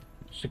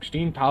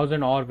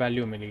 16,000 और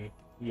value milli.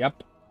 Yup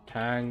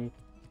thank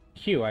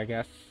you I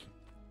guess.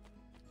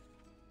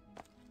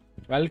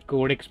 Well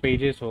codex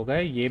pages हो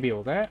गए. ये भी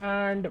हो गए.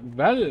 एंड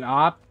वेल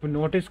आप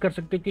नोटिस कर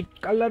सकते हो कि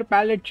कलर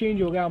पैलेट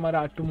चेंज हो गया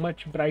हमारा. Too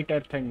much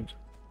brighter things.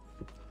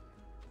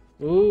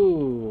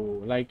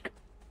 Like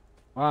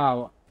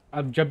वाह.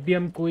 अब जब भी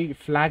हम कोई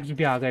फ्लैग्स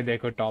भी आ गए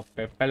देखो टॉप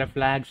पे. पहले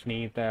फ्लैग्स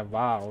नहीं था.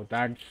 वाह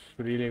दैट्स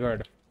रियली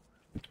गुड.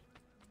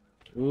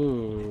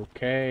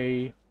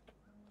 ओके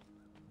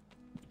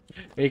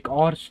एक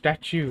और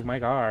स्टैच्यू. My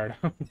God.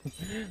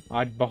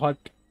 आज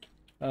बहुत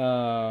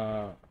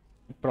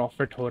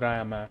प्रॉफिट हो रहा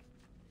है हमें.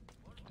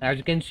 As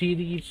you can see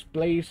this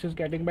place is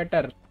getting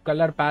better.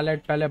 Colour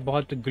palette पहले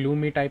बहुत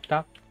ग्लूमी टाइप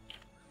था.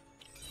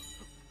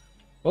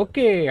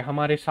 ओके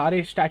हमारे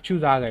सारे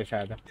स्टैचूज आ गए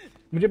शायद.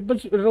 मुझे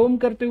बस रोम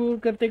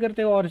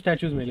करते और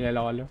स्टैचूज मिल गए.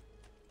 Lol.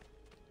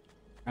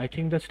 I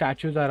think the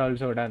statues are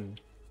also done.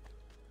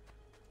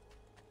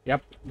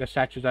 Yup the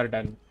statues are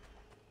done.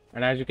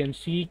 And as you can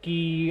see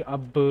कि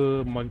अब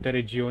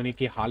मोंटेरेजियोनी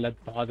की हालत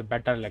बहुत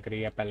बेटर लग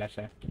रही है पहले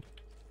से।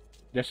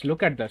 Just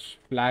look at this,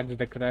 flags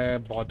दिख रहा है,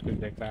 बहुत कुछ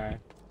दिख रहा है।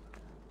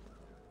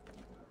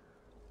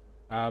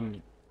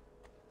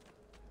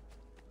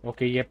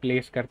 ओके ये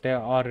प्लेस करते हैं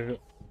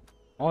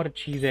और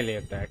चीज़ें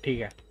लेते हैं, ठीक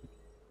है।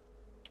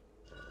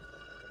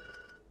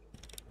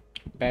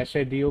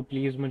 पैसे दियो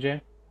प्लीज़ मुझे,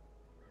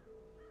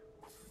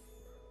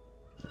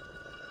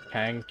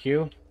 थैंक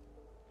यू।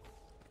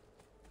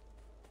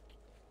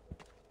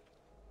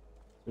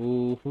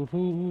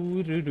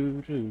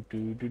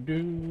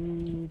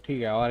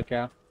 ठीक है, और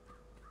क्या?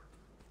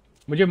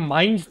 मुझे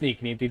माइंस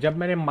देखनी थी। जब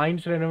मैंने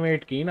माइंस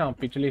रेनोवेट की ना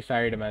पिछली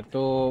साइड में,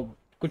 तो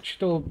कुछ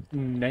तो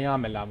नया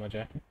मिला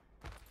मुझे,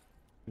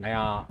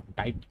 नया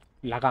टाइप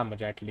लगा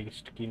मुझे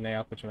एटलीस्ट कि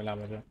नया कुछ मिला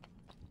मुझे।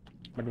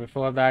 बट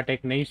बिफोर दैट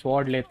एक नई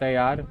स्वॉर्ड लेता है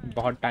यार,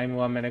 बहुत टाइम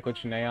हुआ मैंने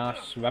कुछ नया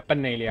वेपन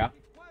नहीं लिया।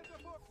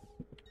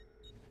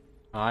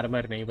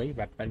 आर्मर नहीं भाई,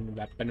 वेपन,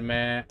 वेपन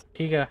में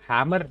ठीक है,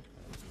 hammer.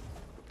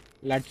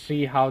 Let's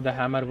see how the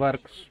hammer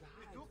works.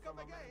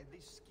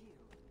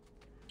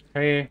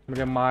 हे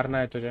मुझे मारना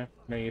है तुझे,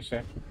 नहीं इसे।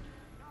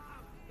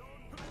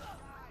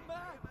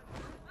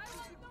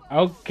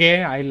 Okay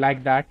I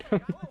like that.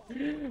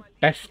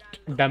 Test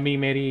dummy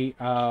मेरी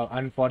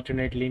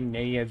अनफॉर्चुनेटली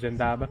नहीं है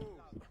जिंदा अब।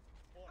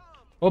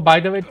 ओ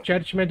बाय द वे,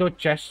 चर्च में 2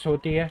 चेस्ट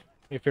होती है,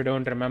 if you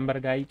don't remember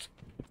guys.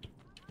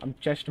 हम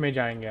चेस्ट में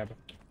जाएंगे अब।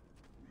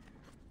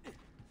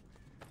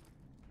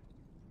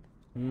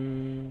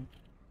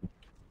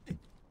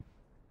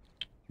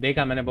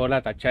 देखा, मैंने बोला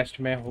था चेस्ट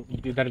में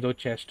इधर 2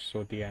 चेस्ट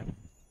होती है।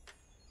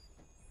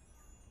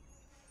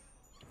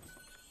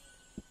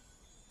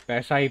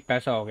 पैसा ही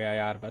पैसा हो गया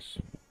यार बस।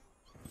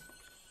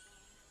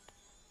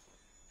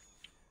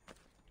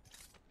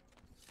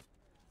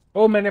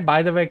 ओ मैंने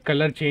by the way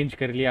colour change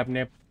कर लिया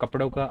अपने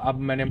कपड़ों का, अब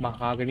मैंने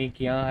महागनी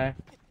किया है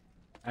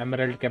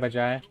एमरल्ड के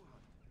बजाय।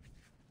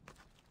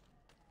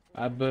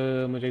 अब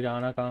मुझे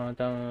जाना कहाँ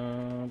था?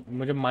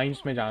 मुझे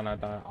माइंस में जाना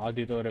था,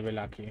 आदि तो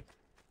रेवेला की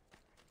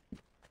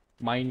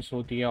माइंस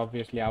होती है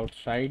obviously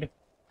outside.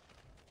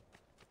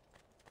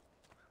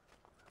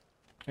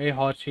 A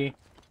horsey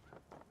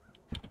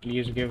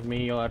please give me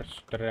your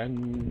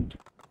strength.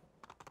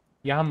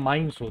 यहाँ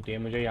माइंस होती है,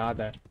 मुझे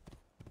याद है।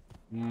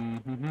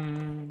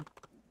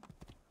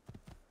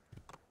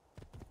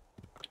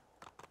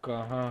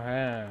 कहाँ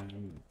है?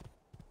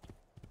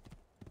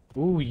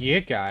 ये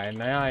क्या है,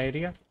 नया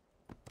एरिया?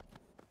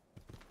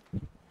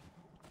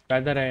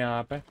 पैदर है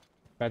यहाँ पे,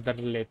 पैदर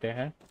लेते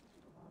हैं।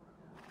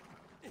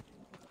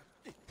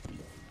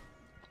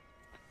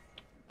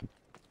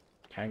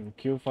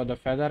 Thank you for the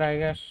feather I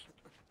guess.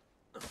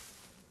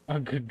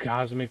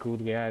 घास में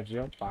कूद गया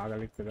एजियो,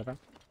 पागल की तरह।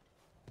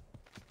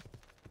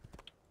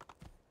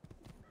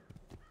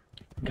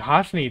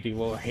 घास नहीं थी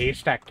वो,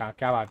 हेस्टैक था।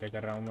 क्या बातें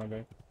कर रहा हूँ मैं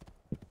भाई।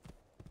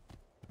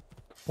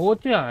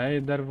 होते हैं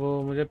इधर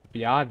वो, मुझे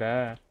याद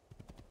है।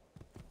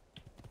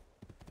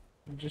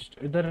 जस्ट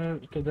इधर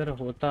किधर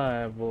होता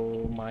है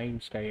वो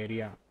माइंस का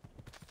area.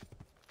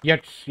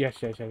 Yes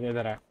yes yes yes,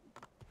 इधर है।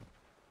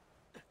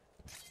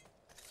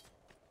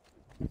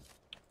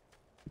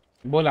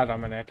 बोला था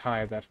मैंने,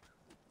 था इधर।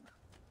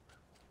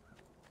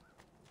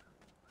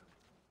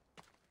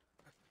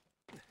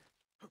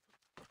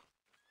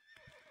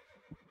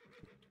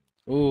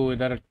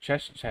 इधर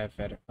चेस्ट है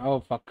फिर। ओ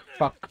फक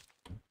फक,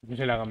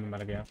 मुझे लगा मैं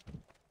मर गया।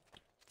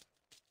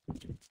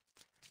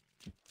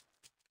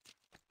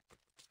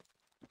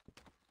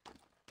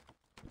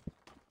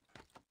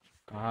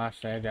 कहाँ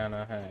से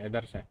जाना है?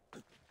 इधर से।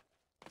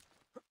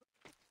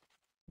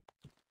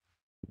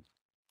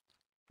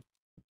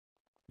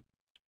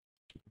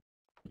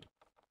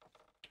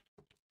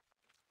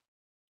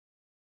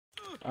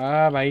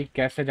 भाई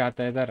कैसे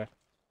जाता है इधर?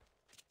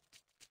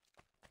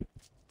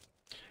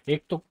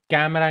 एक तो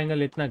कैमरा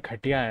एंगल इतना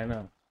घटिया है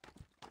ना।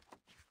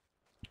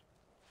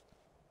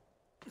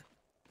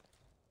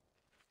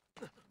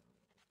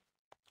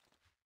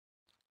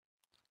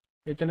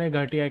 इतने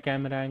घटिया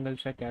कैमरा एंगल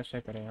से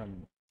कैसे करें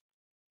हम?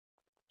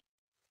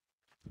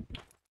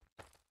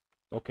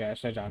 ओके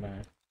ऐसे जाना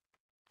है।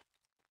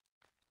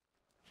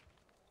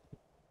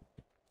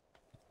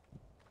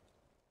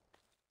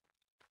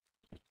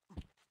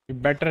 You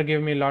better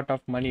give me lot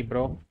of money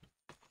bro।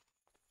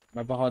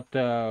 मैं बहुत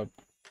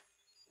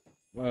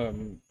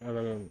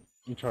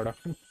छोड़ो।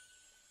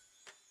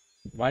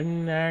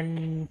 1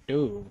 and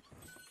 2।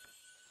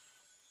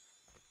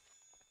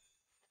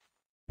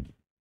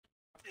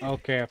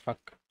 ओके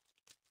फक,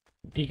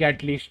 ठीक है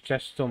एटलीस्ट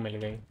चेस्ट तो मिल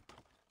गई।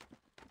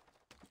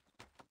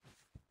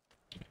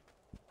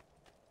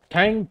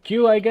 Thank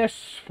you I guess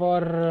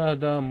for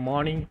the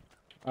morning.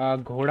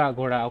 घोड़ा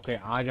घोड़ा, ओके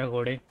आजा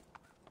घोड़े।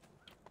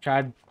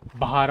 शायद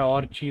बाहर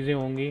और चीज़ें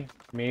होंगी,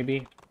 मे बी।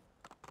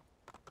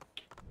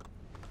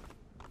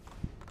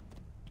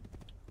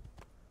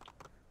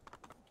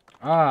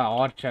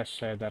 और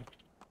चेस्ट है इधर,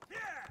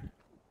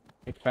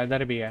 एक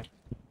फेदर भी है।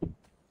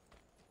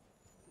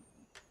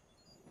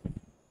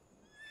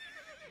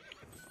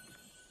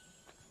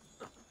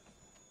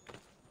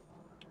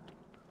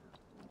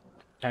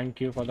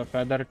 Thank you for the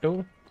feather to.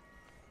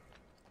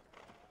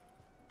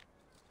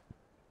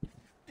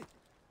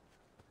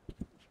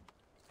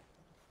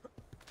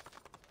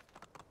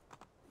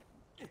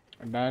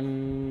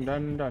 Done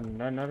done done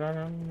done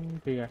done,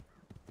 ठीक है।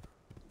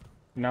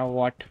 Now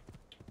what?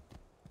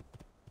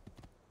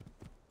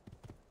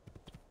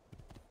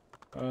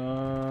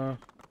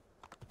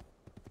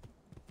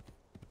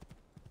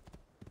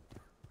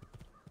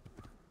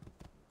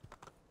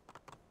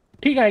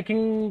 ठीक है, I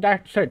think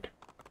that's it.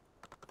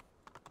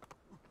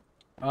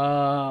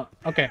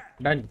 Okay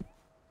done.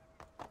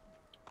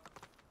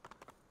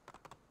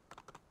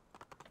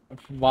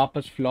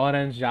 वापस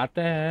फ्लोरेंस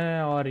जाते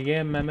हैं और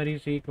ये मेमोरी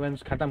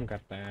सीक्वेंस खत्म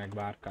करते हैं एक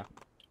बार का।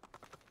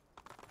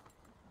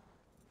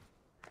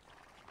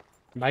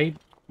 भाई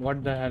व्हाट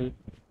द हेल?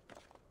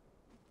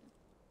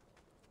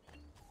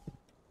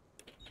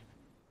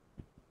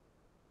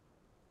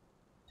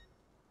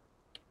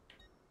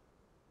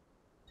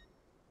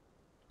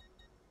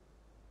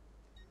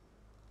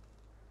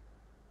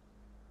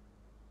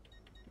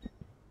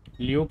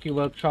 लियो की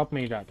वर्कशॉप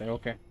में ही जाते हैं,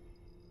 ओके।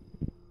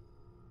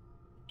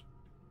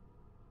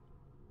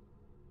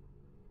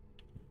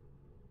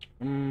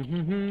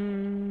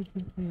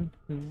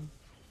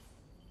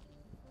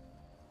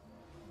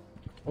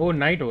 ओ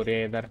नाइट हो रही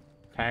है इधर।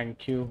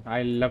 Thank you,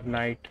 I love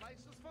night.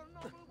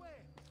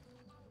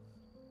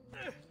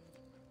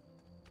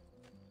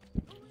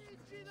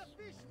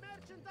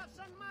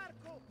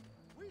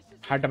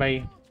 हट भाई,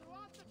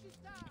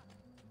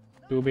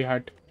 तू भी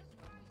हट,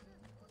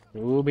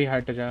 तू भी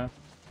हट जा।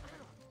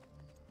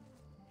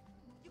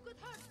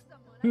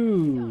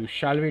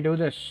 Shall we do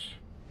this?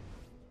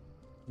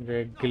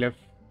 Red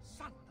glyph.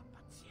 Santa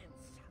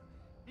pazienza.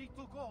 It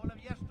took all of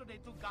yesterday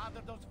to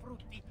gather those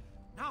frutti.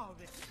 Now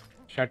they...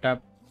 Shut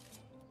up.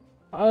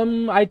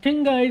 I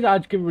think guys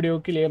आज की वीडियो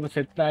के लिए बस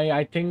इतना ही।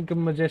 I think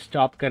मुझे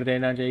स्टॉप कर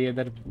देना चाहिए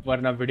इधर,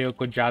 वरना वीडियो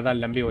कुछ ज़्यादा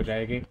लंबी हो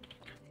जाएगी।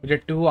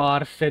 मुझे 2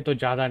 आवर्स से तो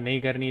ज़्यादा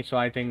नहीं करनी। सो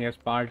आई थिंक इस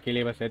पार्ट के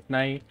लिए बस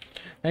इतना ही।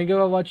 Thank you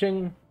for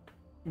watching.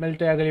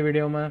 मिलते हैं अगली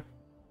वीडियो में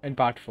इन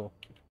पार्ट 4।